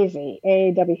crazy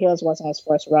AEW Heels was on its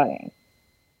first running.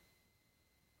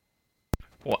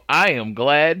 Well, I am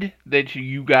glad that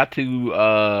you got to.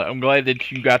 I'm glad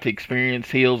that you got to experience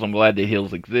Heels. I'm glad that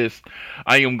Heels exists.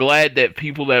 I am glad that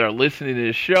people that are listening to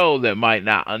this show that might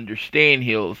not understand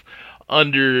Heels,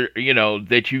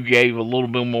 that you gave a little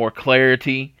bit more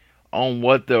clarity on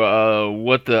what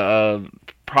the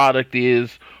product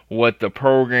is, what the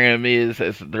program is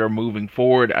as they're moving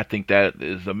forward. I think that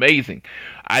is amazing.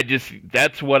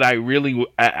 That's what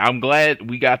I'm glad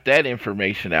we got that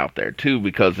information out there too,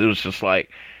 because it was just like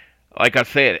I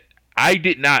said, I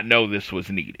did not know this was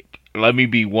needed. Let me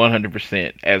be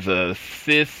 100% as a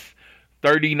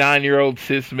 39-year-old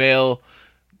cis male.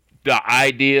 The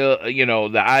idea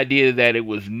that it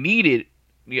was needed,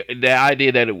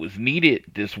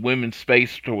 this women's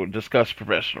space to discuss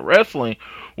professional wrestling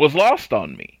was lost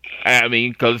on me. I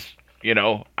mean, because,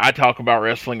 I talk about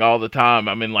wrestling all the time.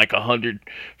 I'm in like 100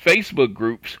 Facebook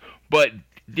groups, but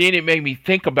then it made me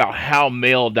think about how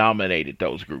male dominated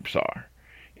those groups are.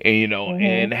 And,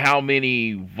 and how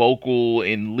many vocal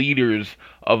and leaders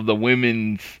of the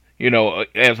women's,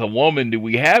 as a woman do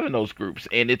we have in those groups?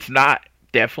 And it's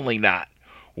definitely not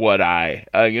what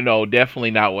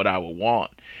definitely not what I would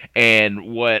want.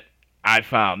 And what I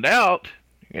found out,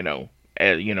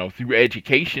 through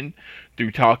education,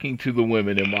 through talking to the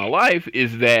women in my life,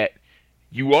 is that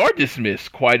you are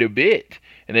dismissed quite a bit.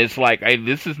 And it's like,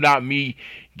 this is not me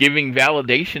giving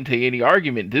validation to any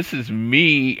argument. This is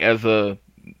me as a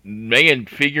man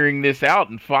figuring this out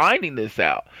and finding this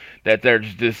out, that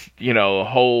there's this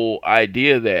whole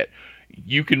idea that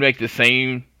you can make the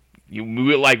same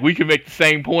we can make the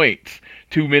same points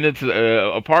 2 minutes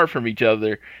apart from each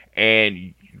other,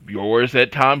 and yours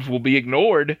at times will be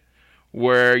ignored,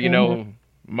 where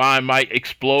mine might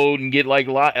explode and get like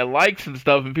likes and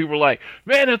stuff, and people are like,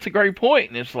 man, that's a great point,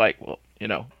 and it's like, well,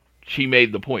 she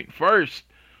made the point first,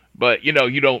 but you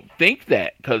don't think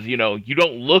that, because you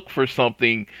don't look for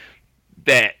something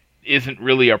that isn't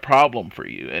really a problem for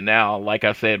you. And now, like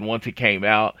I said, once it came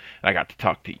out, I got to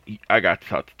talk to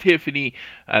Tiffany,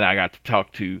 and I got to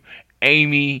talk to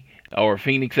Amy or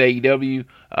Phoenix AEW.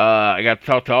 I got to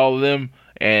talk to all of them,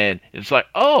 and it's like,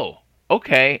 oh,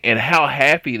 okay, and how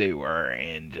happy they were,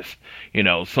 and just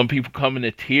some people come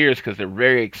into tears because they're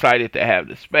very excited to have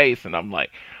the space, and I'm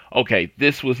like, okay,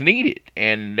 this was needed,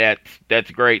 and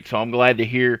that's great. So I'm glad to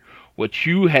hear what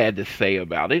you had to say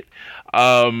about it.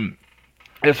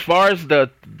 As far as the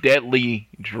deadly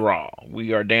draw,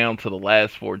 we are down to the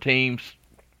last 4 teams.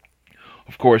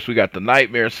 Of course, we got the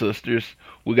Nightmare Sisters.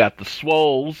 We got the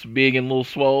Swoles, Big and Little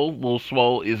Swole. Little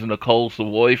Swole is Nicole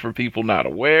Savoy, for people not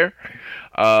aware.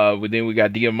 But then we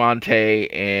got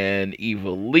Diamante and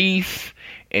Ivelisse.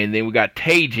 And then we got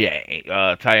TJ,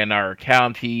 Tayanara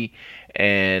County,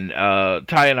 and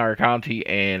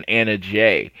Anna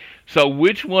Jay. So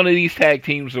which one of these tag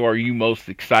teams are you most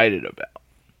excited about?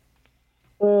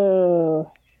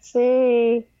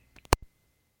 See,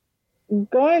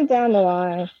 going down the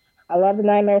line, I love the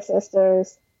Nightmare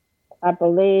Sisters. I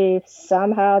believe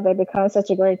somehow they become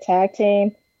such a great tag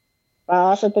team. But I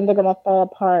also think they're going to fall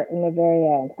apart in the very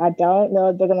end. I don't know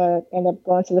if they're going to end up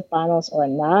going to the finals or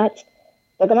not.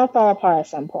 They're going to fall apart at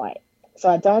some point. So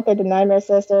I don't think the Nightmare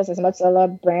Sisters, as much as I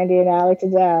love Brandy and Allie to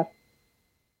death,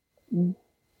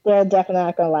 they're definitely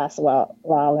not going to last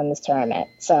long in this tournament.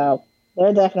 So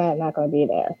they're definitely not going to be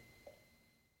there.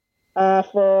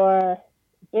 For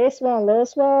Big Swole and Little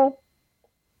Swole,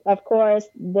 of course,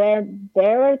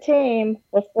 they're a team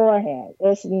beforehand.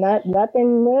 It's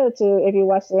nothing new to if you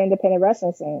watch the independent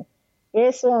wrestling scene.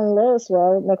 Big Swole and Little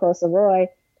Swole, Nicole Savoy,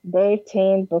 they've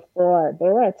teamed before. They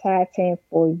were a tag team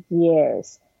for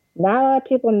years. Not a lot of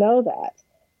people know that.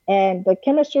 And the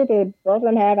chemistry that both of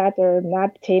them have after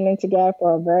not teaming together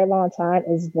for a very long time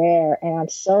is there. And I'm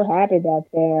so happy that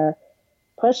they're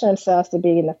pushing themselves to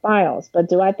be in the finals. But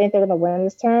do I think they're going to win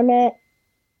this tournament?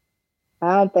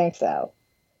 I don't think so.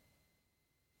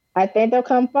 I think they'll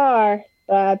come far,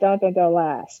 but I don't think they'll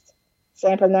last.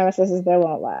 Same for Nemesis, they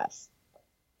won't last.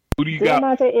 Who do you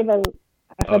got?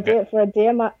 For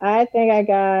Diamante, I think I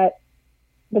got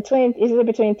between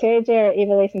TJ or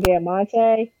Ivelisse and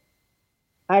Diamante.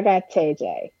 I got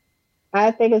TJ.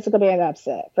 I think it's going to be an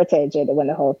upset for TJ to win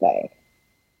the whole thing.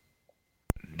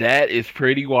 That is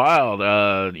pretty wild.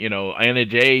 Anna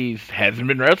Jay hasn't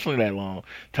been wrestling that long.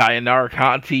 Tayanara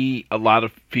Conti, a lot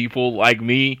of people like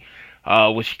me,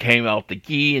 when she came out the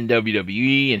gi in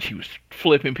WWE and she was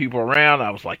flipping people around,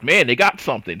 I was like, man, they got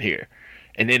something here.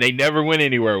 And then they never went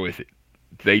anywhere with it.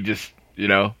 They just,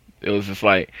 it was just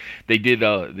like they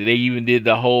even did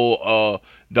the whole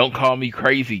 "Don't Call Me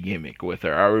Crazy" gimmick with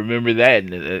her. I remember that,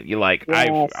 and you're like,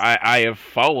 yes. I have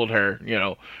followed her.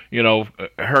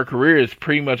 Her career has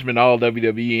pretty much been all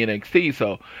WWE NXT,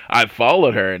 so I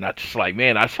followed her, and I just like,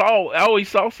 man, I always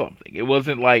saw something. It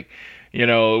wasn't like,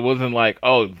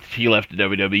 oh, she left the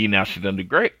WWE, now she's done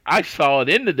great. I saw it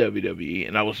in the WWE,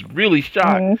 and I was really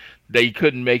shocked they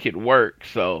couldn't make it work.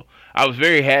 So I was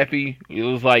very happy. It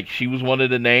was like she was one of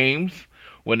the names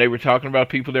when they were talking about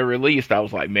people that released. I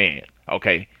was like, man,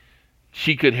 okay,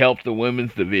 she could help the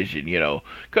women's division,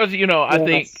 because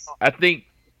I think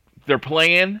their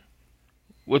plan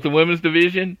with the women's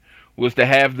division was to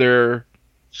have their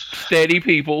steady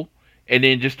people, and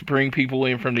then just to bring people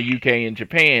in from the UK and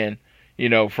Japan,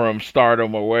 from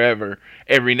Stardom or wherever,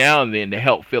 every now and then to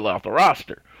help fill out the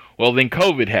roster. Well, then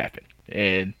COVID happened,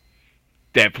 and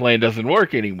that plan doesn't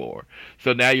work anymore.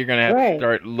 So now you're going to have to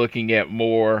start looking at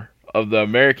more of the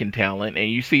American talent,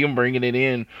 and you see them bringing it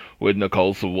in with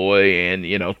Nicole Savoy and,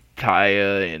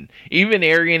 Taya and even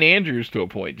Arian Andrews to a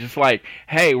point. Just like,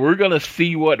 hey, we're going to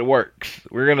see what works.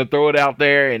 We're going to throw it out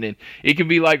there, and then it can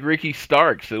be like Ricky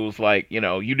Starks. It was like, you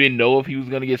didn't know if he was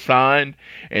going to get signed,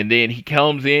 and then he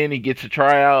comes in, he gets a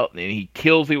tryout, and he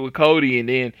kills it with Cody, and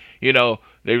then,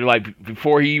 they were like,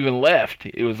 before he even left,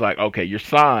 it was like, okay, you're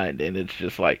signed. And it's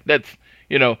just like, that's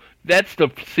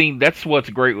the scene. That's what's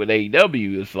great with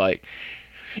AEW is like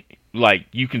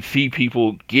you can see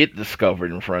people get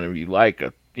discovered in front of you. Like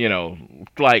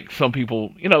some people,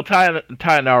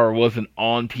 Tayanara wasn't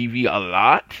on TV a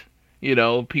lot.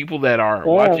 People that are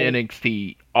watching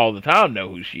NXT all the time know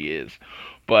who she is.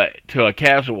 But to a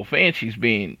casual fan, she's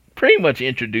being pretty much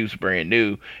introduced brand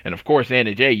new. And of course,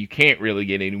 Anna Jay, you can't really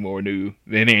get any more new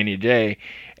than Anna Jay.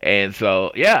 And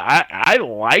so, yeah, I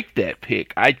like that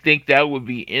pick. I think that would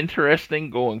be interesting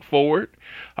going forward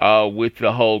with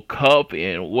the whole cup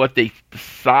and what they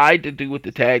decide to do with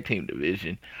the tag team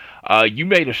division. You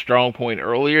made a strong point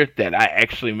earlier that I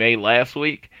actually made last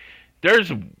week.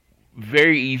 There's a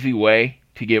very easy way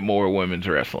to get more women's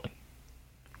wrestling.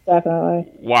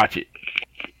 Definitely. Watch it,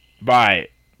 buy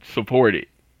it, support it.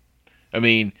 I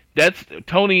mean, that's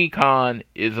Tony Khan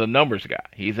is a numbers guy.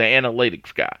 He's an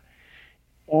analytics guy.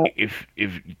 Yep.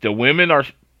 If the women are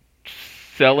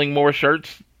selling more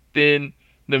shirts than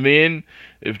the men,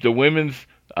 if the women's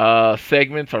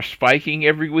segments are spiking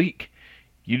every week,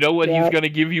 you know what he's going to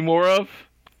give you more of?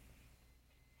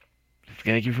 He's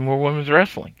going to give you more women's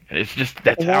wrestling. And it's just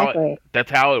that's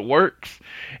how it works.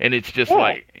 And it's just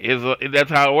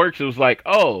that's how it works. It was like,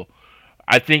 oh,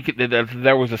 I think that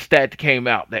there was a stat that came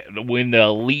out that when the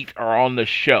elite are on the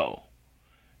show,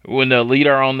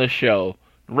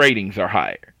 ratings are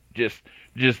higher. Just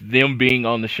them being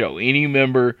on the show. Any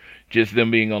member, just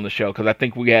them being on the show. Because I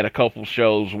think we had a couple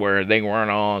shows where they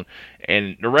weren't on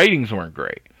and the ratings weren't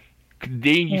great.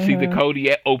 Then you see the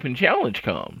Cody Open Challenge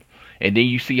come. And then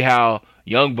you see how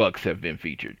Young Bucks have been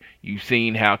featured. You've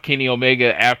seen how Kenny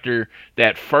Omega, after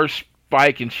that first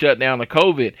spike and shut down the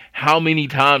COVID, how many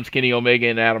times Kenny Omega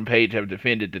and Adam Page have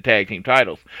defended the tag team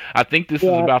titles. I think this is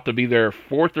about to be their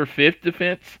 4th or 5th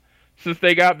defense since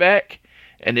they got back.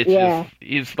 And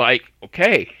it's like,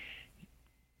 okay,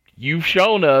 you've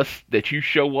shown us that you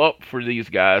show up for these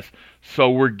guys, so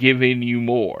we're giving you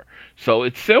more. So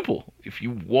it's simple. If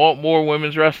you want more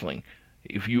women's wrestling,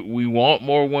 we want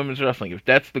more women's wrestling, if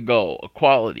that's the goal,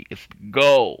 equality, it's the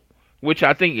goal, which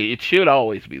I think it should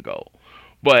always be the goal.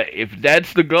 But if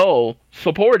that's the goal,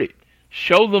 support it.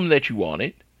 Show them that you want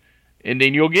it, and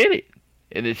then you'll get it.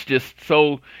 And it's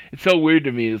so weird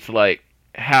to me. It's like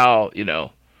how,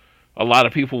 a lot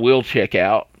of people will check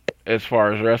out as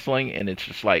far as wrestling, and it's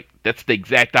just like, that's the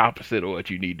exact opposite of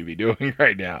what you need to be doing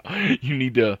right now. You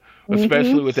need to,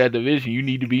 especially with that division, you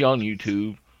need to be on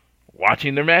YouTube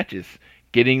watching their matches,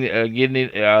 getting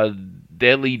it,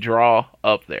 Deadly Draw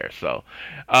up there. So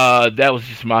that was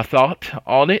just my thought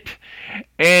on it.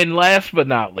 And last but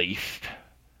not least,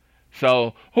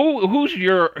 so who's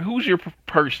your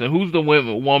person? Who's the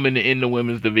woman in the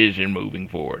women's division moving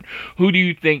forward? Who do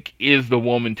you think is the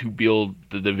woman to build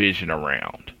the division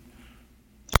around?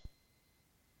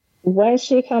 When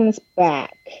she comes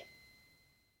back,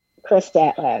 Chris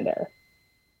Statlander.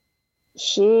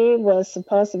 She was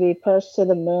supposed to be pushed to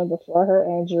the moon before her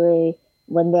injury.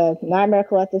 When the Nightmare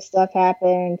Collective stuff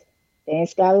happened,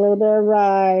 things got a little bit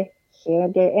awry. She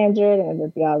didn't get injured and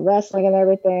would be out wrestling and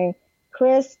everything.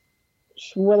 Chris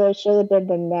should have been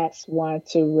the next one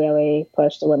to really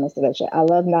push the women's division. I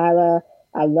love Nyla.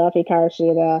 I love Hikaru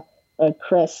Shida. But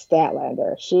Chris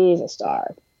Statlander, she's a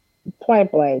star.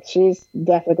 Point blank, she's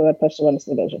definitely going to push the women's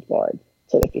division forward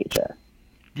to the future.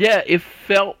 Yeah, it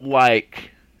felt like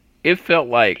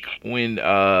when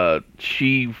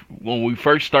we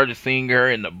first started seeing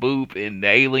her in the Boop and the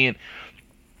Alien,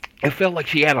 it felt like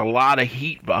she had a lot of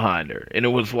heat behind her, and it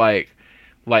was like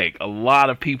a lot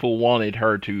of people wanted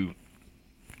her to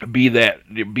be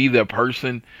the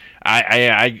person.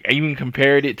 I even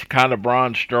compared it to kind of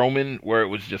Braun Strowman, where it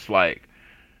was just like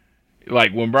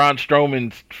when Braun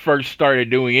Strowman first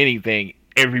started doing anything,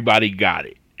 everybody got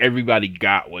it. Everybody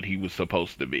got what he was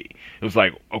supposed to be. It was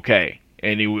like, okay.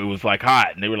 And it was like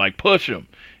hot, and they were like, push him.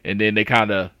 And then they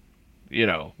kind of,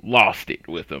 lost it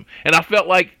with him. And I felt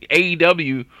like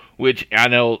AEW, which I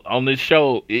know on this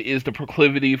show is the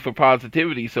proclivity for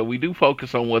positivity, so we do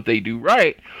focus on what they do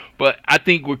right. But I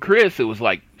think with Chris, it was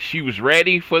like she was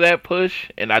ready for that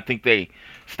push, and I think they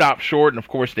stopped short. And of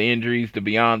course, the injuries, the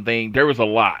Beyond thing, there was a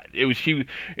lot. It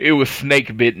was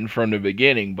snake bitten from the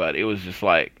beginning, but it was just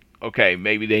like, okay,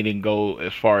 maybe they didn't go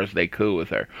as far as they could with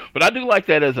her. But I do like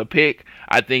that as a pick.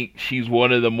 I think she's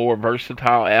one of the more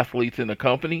versatile athletes in the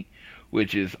company,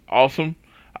 which is awesome.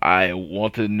 I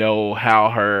want to know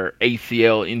how her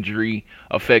ACL injury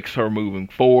affects her moving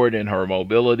forward and her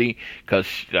mobility. Because,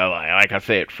 like I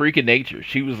said, freaking nature.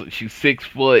 She's 6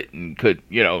 foot and could,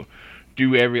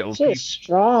 do every. She's a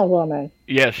strong woman.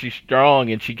 Yeah, she's strong,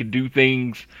 and she can do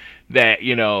things that,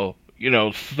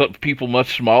 people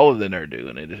much smaller than her do,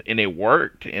 and it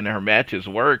worked, and her matches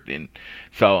worked, and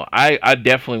so I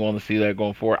definitely want to see that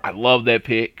going forward. I love that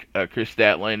pick, Chris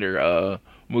Statlander,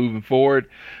 moving forward.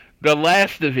 The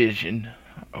last division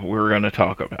we're going to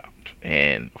talk about,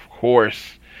 and of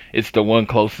course, It's the one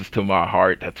closest to my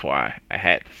heart. That's why I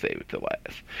had to save it to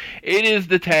last. It is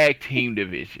the tag team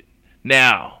division.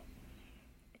 Now,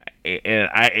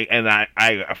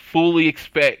 I fully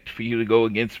expect for you to go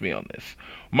against me on this.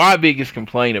 My biggest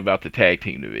complaint about the tag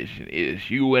team division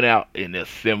is you went out and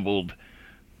assembled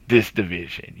this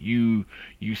division. You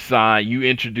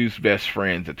introduced best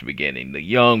friends at the beginning, the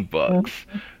Young Bucks,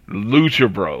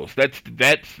 Lucha Bros. That's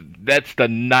the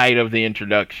night of the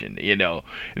introduction, you know.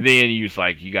 Then you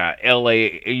got LA,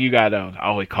 I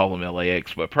always call them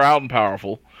LAX, but Proud and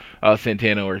Powerful,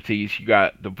 Santana Ortiz. You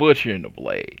got the Butcher and the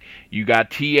Blade. You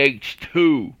got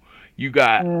TH2. You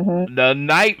got the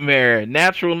Nightmare,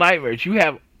 Natural Nightmares. You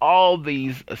have all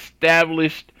these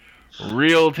established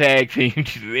real tag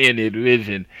teams in the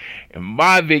division. And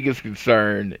my biggest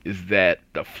concern is that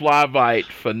the Flybite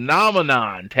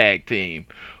Phenomenon tag team,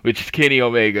 which is Kenny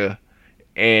Omega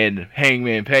and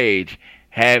Hangman Page,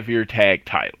 have your tag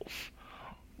titles.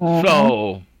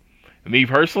 So, me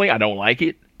personally, I don't like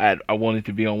it. I want it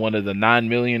to be on one of the 9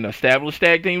 million established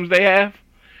tag teams they have.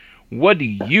 What do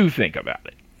you think about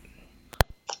it?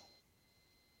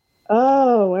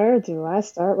 Oh, where do I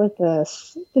start with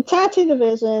this? The tag team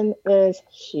division is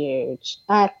huge.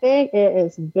 I think it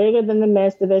is bigger than the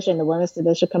men's division and the women's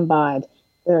division combined.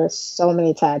 There are so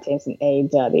many tag teams in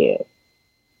AEW.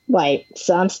 Like,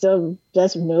 some still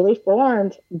just newly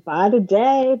formed by the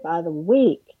day, by the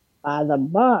week, by the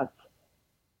month.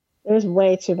 There's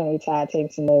way too many tag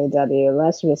teams in AEW.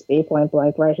 Let's just be point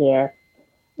blank right here.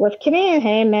 With Kenny and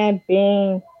Heyman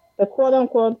being the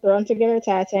quote-unquote thrown together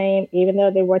tag team, even though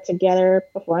they were together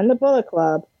before in the Bullet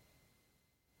Club,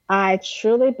 I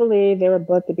truly believe they were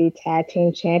both to be tag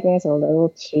team champions a little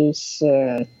too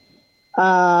soon.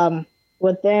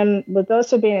 With those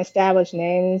two being established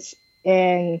names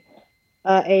in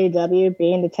AEW,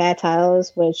 being the tag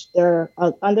titles, which they're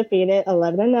undefeated,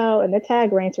 11-0 in the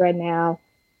tag ranks right now,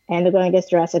 and they're going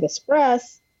against Jurassic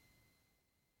Express.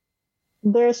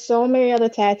 There's so many other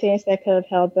tag teams that could have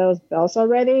held those belts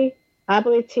already. I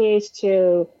believe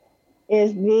TH2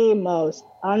 is the most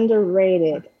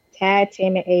underrated tag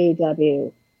team in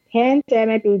AEW.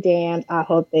 Pandemic be damned. I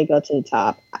hope they go to the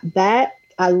top.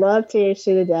 I love TH2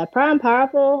 to death. Proud and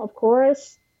Powerful, of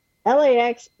course.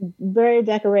 LAX, very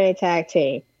decorated tag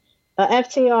team.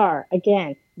 FTR,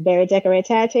 again, very decorated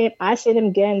tag team. I see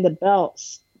them getting the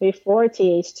belts before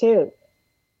TH2.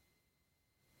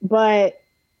 But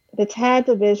the tag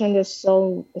division is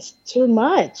it's too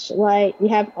much. Like, you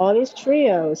have all these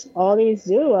trios, all these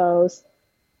duos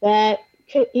that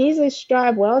could easily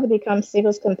strive well to become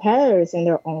singles competitors in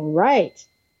their own right.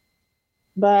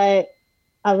 But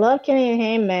I love Kenny and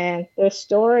Heyman. Their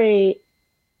story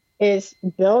is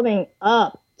building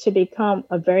up to become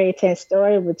a very intense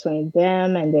story between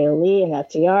them and the Elite and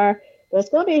FTR. There's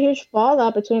going to be a huge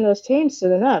fallout between those teams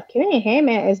soon enough. Kenny and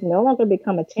Heyman is no longer going to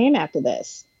become a team after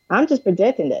this. I'm just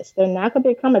predicting this. They're not going to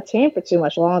become a team for too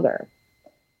much longer.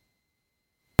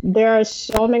 There are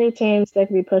so many teams that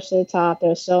can be pushed to the top.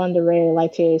 They're so underrated,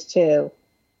 like TH2.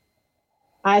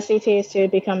 I see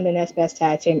TH2 becoming the next best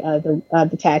tag team of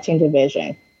the tag team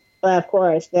division. But of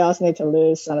course, they also need to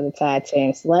lose some of the tag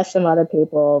teams. Let some other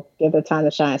people give their time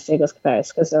to shine as singles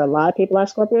competitors, because there are a lot of people like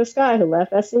Scorpio Sky who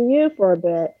left SCU for a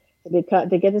bit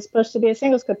to get this push to be a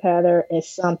singles competitor is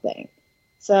something.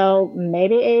 So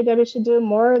maybe AEW should do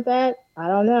more of that. I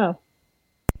don't know.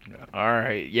 All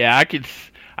right. Yeah,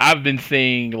 I've been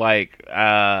seeing, like,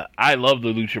 I love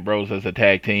the Lucha Bros as a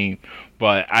tag team,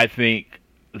 but I think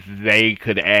they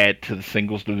could add to the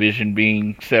singles division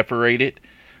being separated.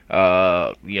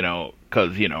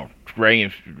 Because, Ray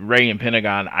and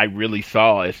Pentagon, I really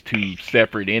saw as two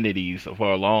separate entities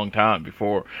for a long time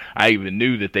before I even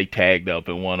knew that they tagged up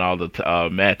and won all the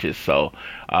matches. So,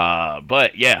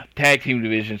 but yeah, tag team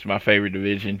division is my favorite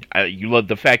division. You love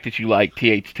the fact that you like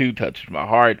TH2 touches my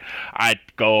heart. I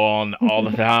go on all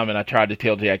the time and I try to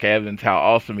tell Jack Evans how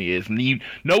awesome he is.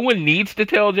 No one needs to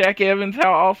tell Jack Evans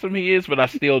how awesome he is, but I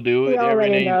still do it. He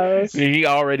already knows. He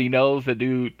already knows the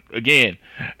dude. Again,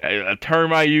 a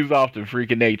term I use often,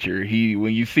 freaking nature.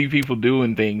 When you see people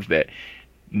doing things that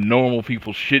normal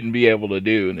people shouldn't be able to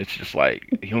do, and it's just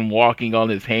like him walking on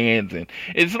his hands, and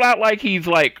it's not like he's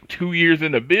like 2 years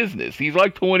in the business. He's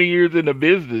like 20 years in the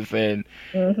business, and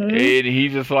he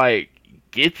just like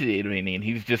gets it. I mean,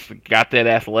 he's just got that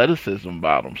athleticism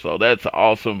about him, so that's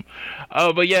awesome.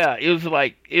 But yeah, it was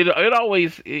like it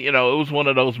always, it was one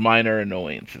of those minor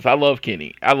annoyances. I love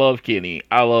Kenny. I love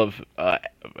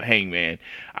Hangman.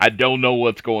 I don't know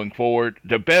what's going forward.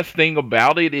 The best thing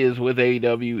about it is with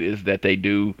AEW is that they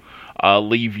do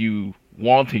leave you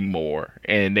wanting more,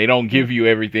 and they don't give you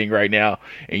everything right now,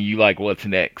 and you like what's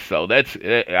next. So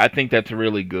I think that's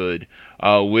really good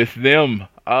with them.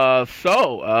 Yeah,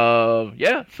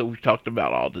 so we've talked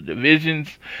about all the divisions,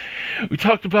 we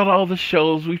talked about all the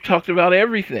shows, we've talked about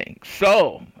everything.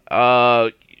 So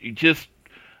just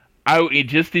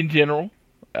just in general,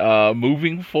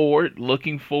 moving forward,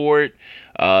 looking forward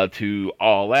to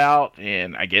All Out,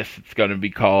 and I guess it's going to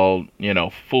be called,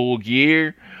 Full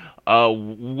Gear.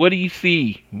 What do you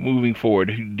see moving forward?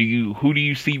 Who do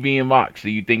you see being Mox? Do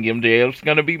you think MJF's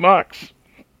going to be Mox,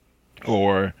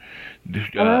 or?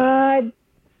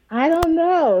 I don't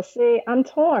know. See, I'm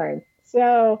torn.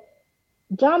 So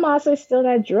John Moxley's still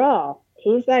that draw.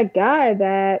 He's that guy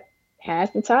that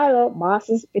has the title.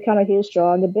 Moxley's become a huge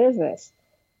draw in the business.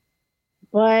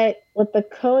 But with the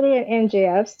Cody and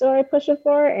MJF story pushing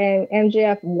forward, and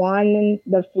MJF won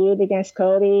the feud against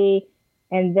Cody,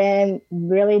 and then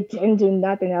really didn't do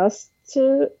nothing else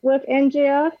with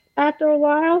MJF after a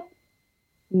while,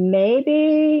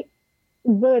 maybe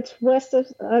with a twist of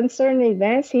uncertain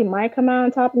events, he might come out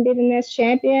on top and be the next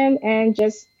champion and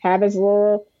just have his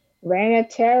little reign of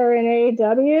terror in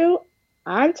AEW.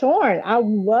 I'm torn. I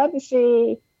would love to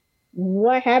see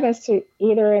what happens to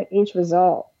either in each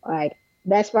result. Like,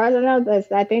 as far as I know,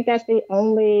 I think that's the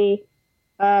only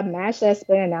match that's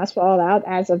been announced for All Out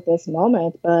as of this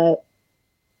moment. But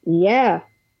yeah,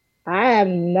 I have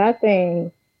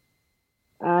nothing.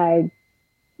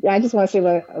 I just want to see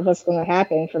what's going to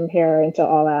happen from here until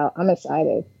All Out. I'm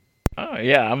excited. Oh,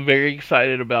 yeah, I'm very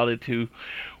excited about it too.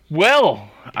 Well,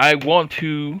 I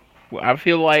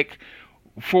feel like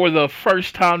for the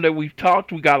first time that we've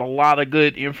talked, we got a lot of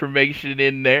good information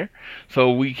in there.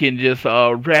 So we can just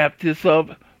wrap this up.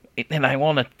 And I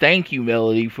want to thank you,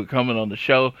 Melody, for coming on the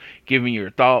show, giving your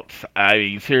thoughts.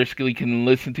 I seriously can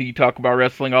listen to you talk about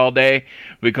wrestling all day,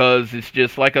 because it's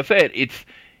just, like I said, it's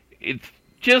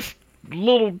just a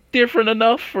little different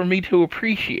enough for me to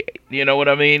appreciate. You know what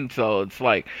I mean? So it's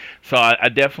like, I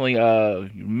definitely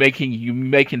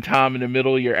making time in the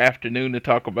middle of your afternoon to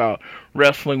talk about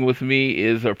wrestling with me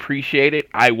is appreciated.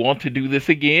 I want to do this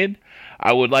again.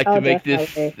 I would like to make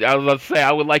this. I was about to say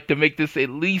I would like to make this at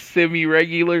least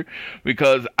semi-regular,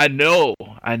 because I know,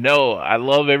 I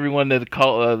love everyone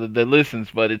that listens,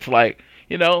 but it's like,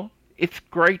 it's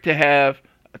great to have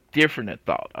a different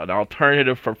thought, an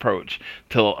alternative approach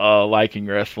to liking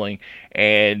wrestling,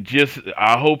 and just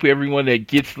I hope everyone that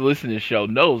gets to listen to the show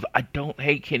knows I don't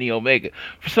hate Kenny Omega.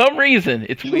 For some reason,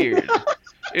 it's weird.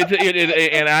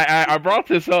 And I brought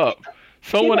this up.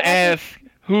 Someone asked,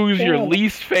 "Who's your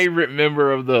least favorite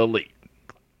member of the Elite?"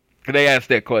 They asked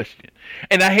that question,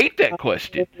 and I hate that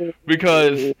question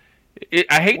because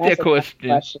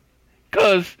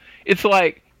because it's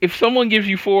like, if someone gives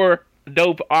you 4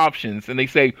 dope options and they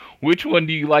say, which one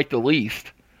do you like the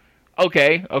least?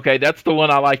 Okay, that's the one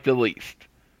I like the least.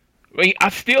 I mean, I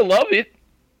still love it,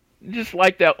 just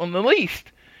like that one the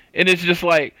least. And it's just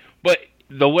like, but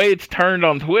the way it's turned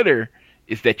on Twitter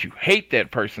is that you hate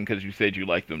that person because you said you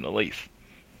like them the least.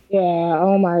 Yeah,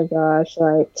 oh my gosh,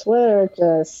 like, Twitter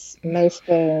just makes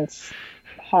things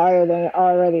harder than it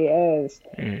already is.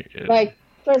 Yeah. Like,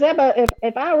 for example,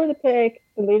 if I were to pick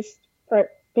the least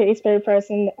favorite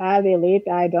person out of the Elite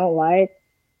that I don't like,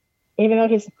 even though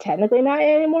he's technically not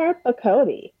anymore, but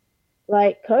Cody.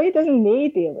 Like, Cody doesn't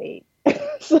need the Elite.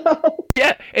 So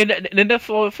yeah, and that's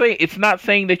all I'm saying. It's not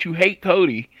saying that you hate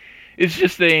Cody. It's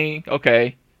just saying,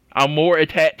 okay, I'm more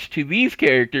attached to these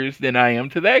characters than I am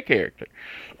to that character.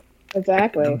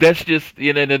 Exactly. That's just,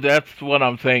 that's what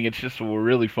I'm saying. It's just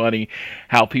really funny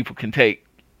how people can take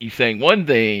you saying one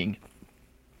thing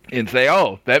and say,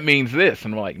 oh, that means this.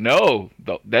 And I'm like, no,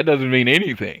 that doesn't mean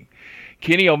anything.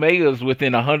 Kenny Omega is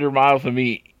within 100 miles of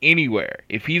me anywhere.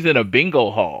 If he's in a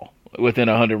bingo hall within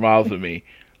 100 miles of me,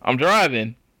 I'm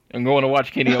driving and going to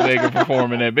watch Kenny Omega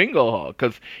perform in that bingo hall,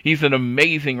 because he's an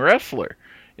amazing wrestler.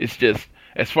 It's just,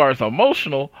 as far as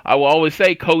emotional, I will always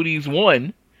say Cody's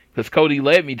 1, because Cody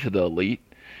led me to the Elite.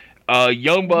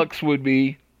 Young Bucks would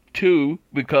be 2,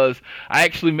 because I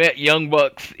actually met Young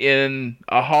Bucks in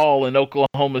a hall in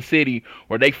Oklahoma City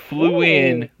where they flew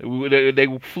in. They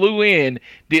flew in,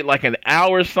 did like an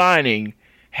hour signing,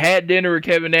 had dinner with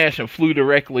Kevin Nash, and flew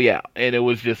directly out. And it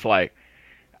was just like,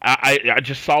 I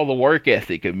just saw the work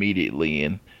ethic immediately,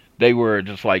 and they were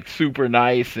just like super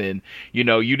nice. And you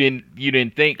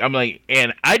didn't think, I'm like,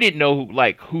 and I didn't know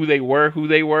who they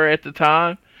were at the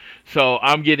time. So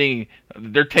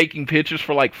they're taking pictures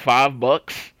for like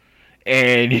 $5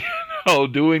 and,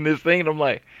 doing this thing. And I'm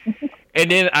like,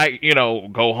 and then I,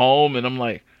 go home and I'm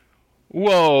like,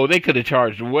 whoa, they could have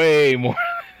charged way more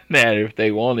that if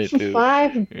they wanted For to.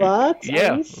 $5? Are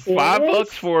Yeah, you $5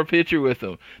 serious? for a picture with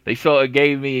them. They saw it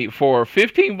gave me for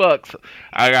 $15.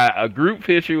 I got a group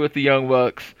picture with the Young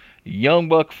Bucks, Young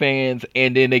Buck fans,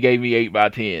 and then they gave me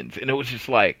 8x10s, and it was just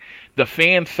like the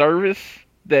fan service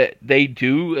that they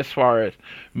do as far as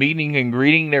meeting and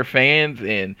greeting their fans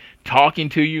and talking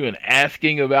to you and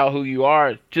asking about who you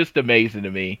are, just amazing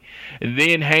to me. And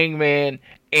then Hangman,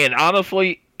 and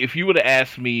honestly, if you would have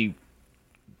asked me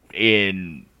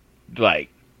in like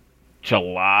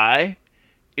July,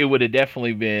 it would have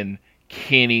definitely been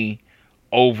Kenny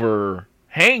over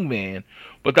Hangman.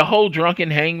 But the whole drunken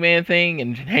Hangman thing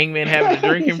and Hangman having a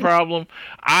drinking problem,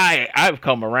 I've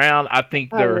come around. I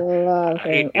think I they're love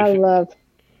him. if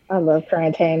I love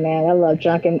current Hangman. I love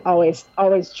drunken, always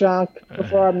drunk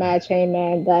before a match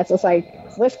Hangman. That's just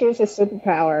like whiskey is his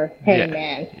superpower, yeah,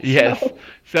 Hangman. yes. So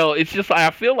So it's just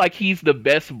I feel like he's the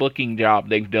best booking job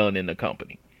they've done in the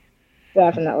company.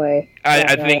 definitely, I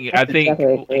definitely, think I think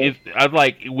definitely agree. if I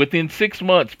like within 6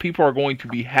 months, people are going to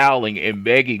be howling and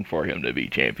begging for him to be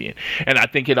champion, and I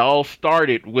think it all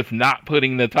started with not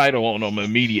putting the title on him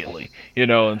immediately,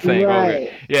 and saying, okay,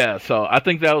 Right. yeah. So I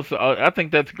think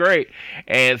that's great,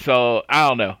 and so I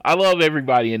don't know. I love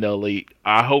everybody in the elite.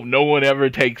 I hope no one ever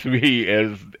takes me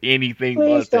as anything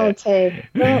Please but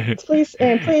that.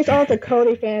 please all the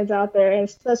Cody fans out there, and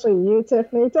especially you,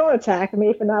 Tiffany, don't attack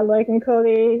me for not liking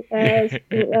Cody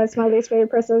as my least favorite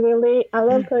person of the elite. I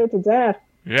love Cody to death.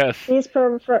 Yes, He's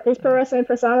pro wrestling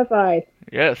personified.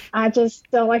 yes. I just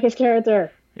don't like his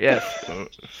character. Yes,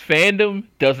 fandom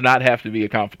does not have to be a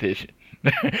competition.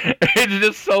 It's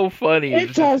just so funny.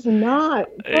 It does not.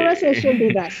 Pro wrestling shouldn't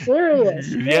be that serious.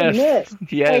 Yes, Goodness.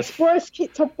 Like yes,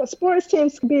 sports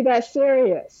teams can be that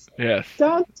serious. yes,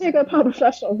 Don't take up on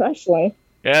professional wrestling.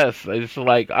 yes. It's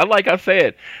like I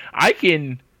said, I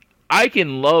can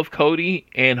love Cody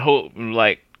and hope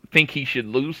think he should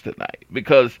lose tonight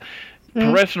because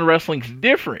professional wrestling's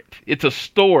different. It's a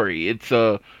story. It's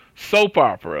a soap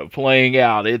opera playing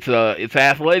out. It's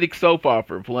athletic soap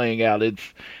opera playing out.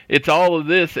 It's all of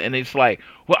this, and it's like,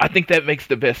 well, I think that makes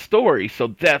the best story. So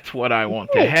that's what I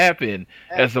want to happen,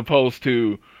 as opposed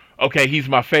to, okay, he's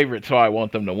my favorite, so I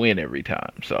want them to win every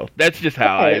time. So that's just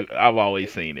how I've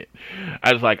always seen it.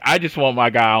 I was like, I just want my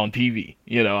guy on TV.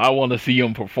 I want to see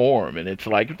him perform, and it's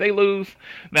like if they lose,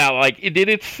 now did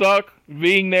it suck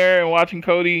being there and watching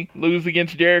Cody lose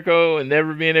against Jericho and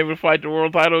never being able to fight the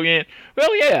world title again?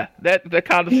 Well, yeah, that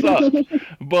kind of sucked.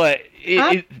 But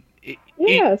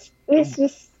Yes, it's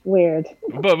just weird.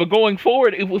 but going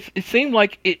forward, it seemed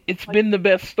like it's been the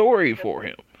best story for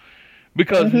him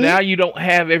because now you don't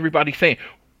have everybody saying,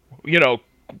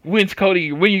 when's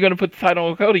Cody? When you going to put the title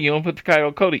on Cody? You don't put the title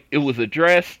on Cody. It was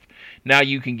addressed. Now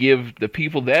you can give the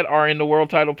people that are in the world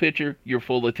title picture your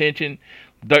full attention.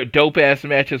 Dope ass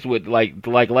matches with like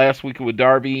last week with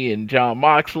Darby and John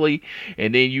Moxley,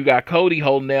 and then you got Cody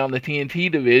holding down the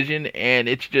TNT division, and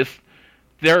it's just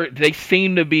they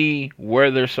seem to be where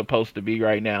they're supposed to be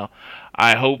right now.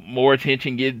 I hope more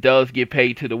attention does get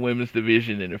paid to the women's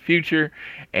division in the future,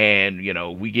 and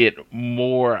we get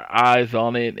more eyes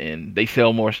on it, and they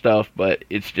sell more stuff. But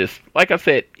it's just like I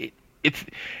said, it's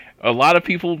a lot of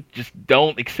people just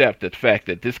don't accept the fact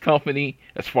that this company,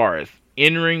 as far as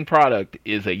in-ring product,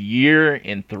 is a year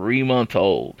and 3 months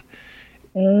old.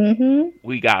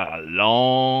 We got a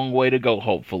long way to go,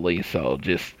 hopefully. So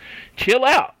just chill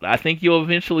out. I think you'll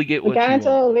eventually get what We got you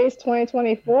until want. at least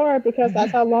 2024 because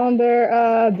that's how long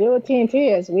their deal with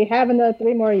TNT is. We have another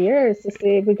 3 more years to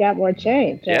see if we got more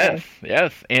change. Yes,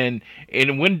 yes, and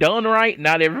when done right,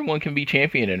 not everyone can be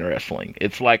champion in wrestling.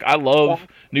 It's like I love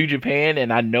New Japan,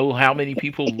 and I know how many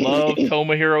people love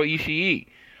Tomohiro Ishii,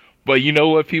 but you know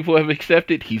what people have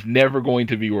accepted? He's never going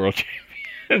to be world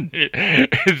champion.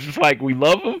 It's just like we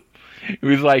love him. It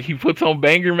was like he puts on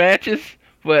banger matches,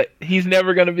 but he's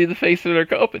never going to be the face of their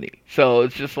company. So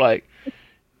it's just like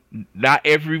not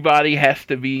everybody has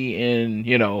to be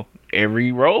in,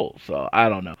 every role. So I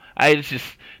don't know.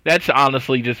 That's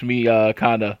honestly just me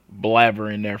kind of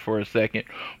blabbering there for a second.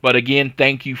 But again,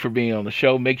 thank you for being on the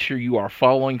show. Make sure you are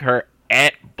following her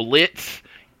at Blitz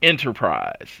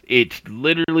Enterprise. It's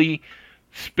literally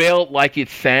spelled like it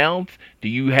sounds. Do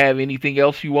you have anything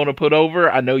else you want to put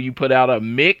over? I know you put out a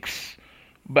mix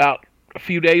about a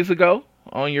few days ago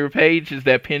on your page. Is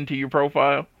that pinned to your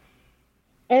profile?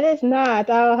 It is not.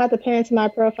 I'll have to pin it to my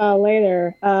profile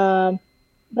later.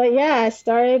 But yeah, I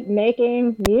started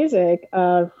making music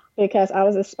because I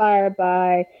was inspired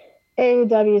by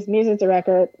AEW's music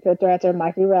director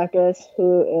Mikey Ruckus,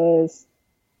 who is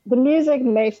the music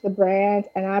makes the brand,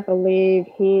 and I believe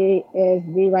he is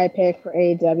the right pick for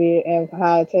AEW and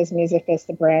how his music fits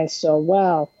the brand so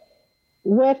well.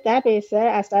 with that being said,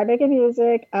 I start making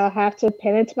music. I'll have to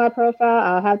pin it to my profile.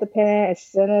 I'll have to pin it as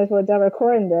soon as we're done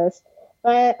recording this.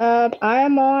 But I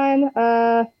am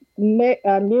on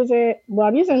music. Well,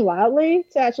 I'm using Loudly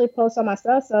to actually post on my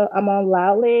stuff. So I'm on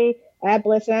Loudly at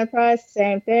Bliss Enterprise.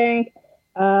 Same thing.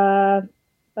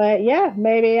 But yeah,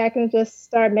 maybe I can just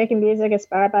start making music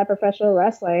inspired by professional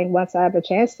wrestling once I have the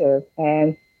chance to.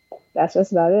 And that's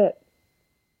just about it.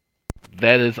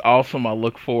 That is awesome. I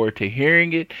look forward to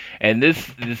hearing it. And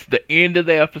this is the end of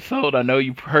the episode. I know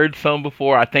you've heard some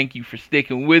before. I thank you for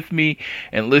sticking with me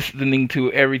and listening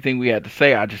to everything we had to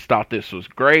say. I just thought this was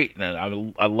great.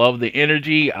 And I love the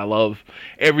energy. I love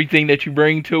everything that you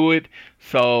bring to it.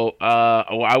 So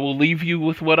I will leave you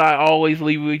with what I always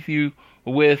leave with you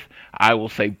with. I will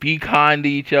say be kind to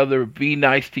each other. Be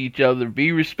nice to each other.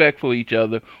 Be respectful to each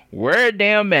other. Wear a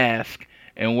damn mask.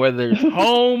 And whether it's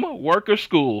home, work, or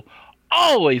school,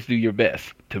 always do your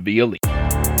best to be elite.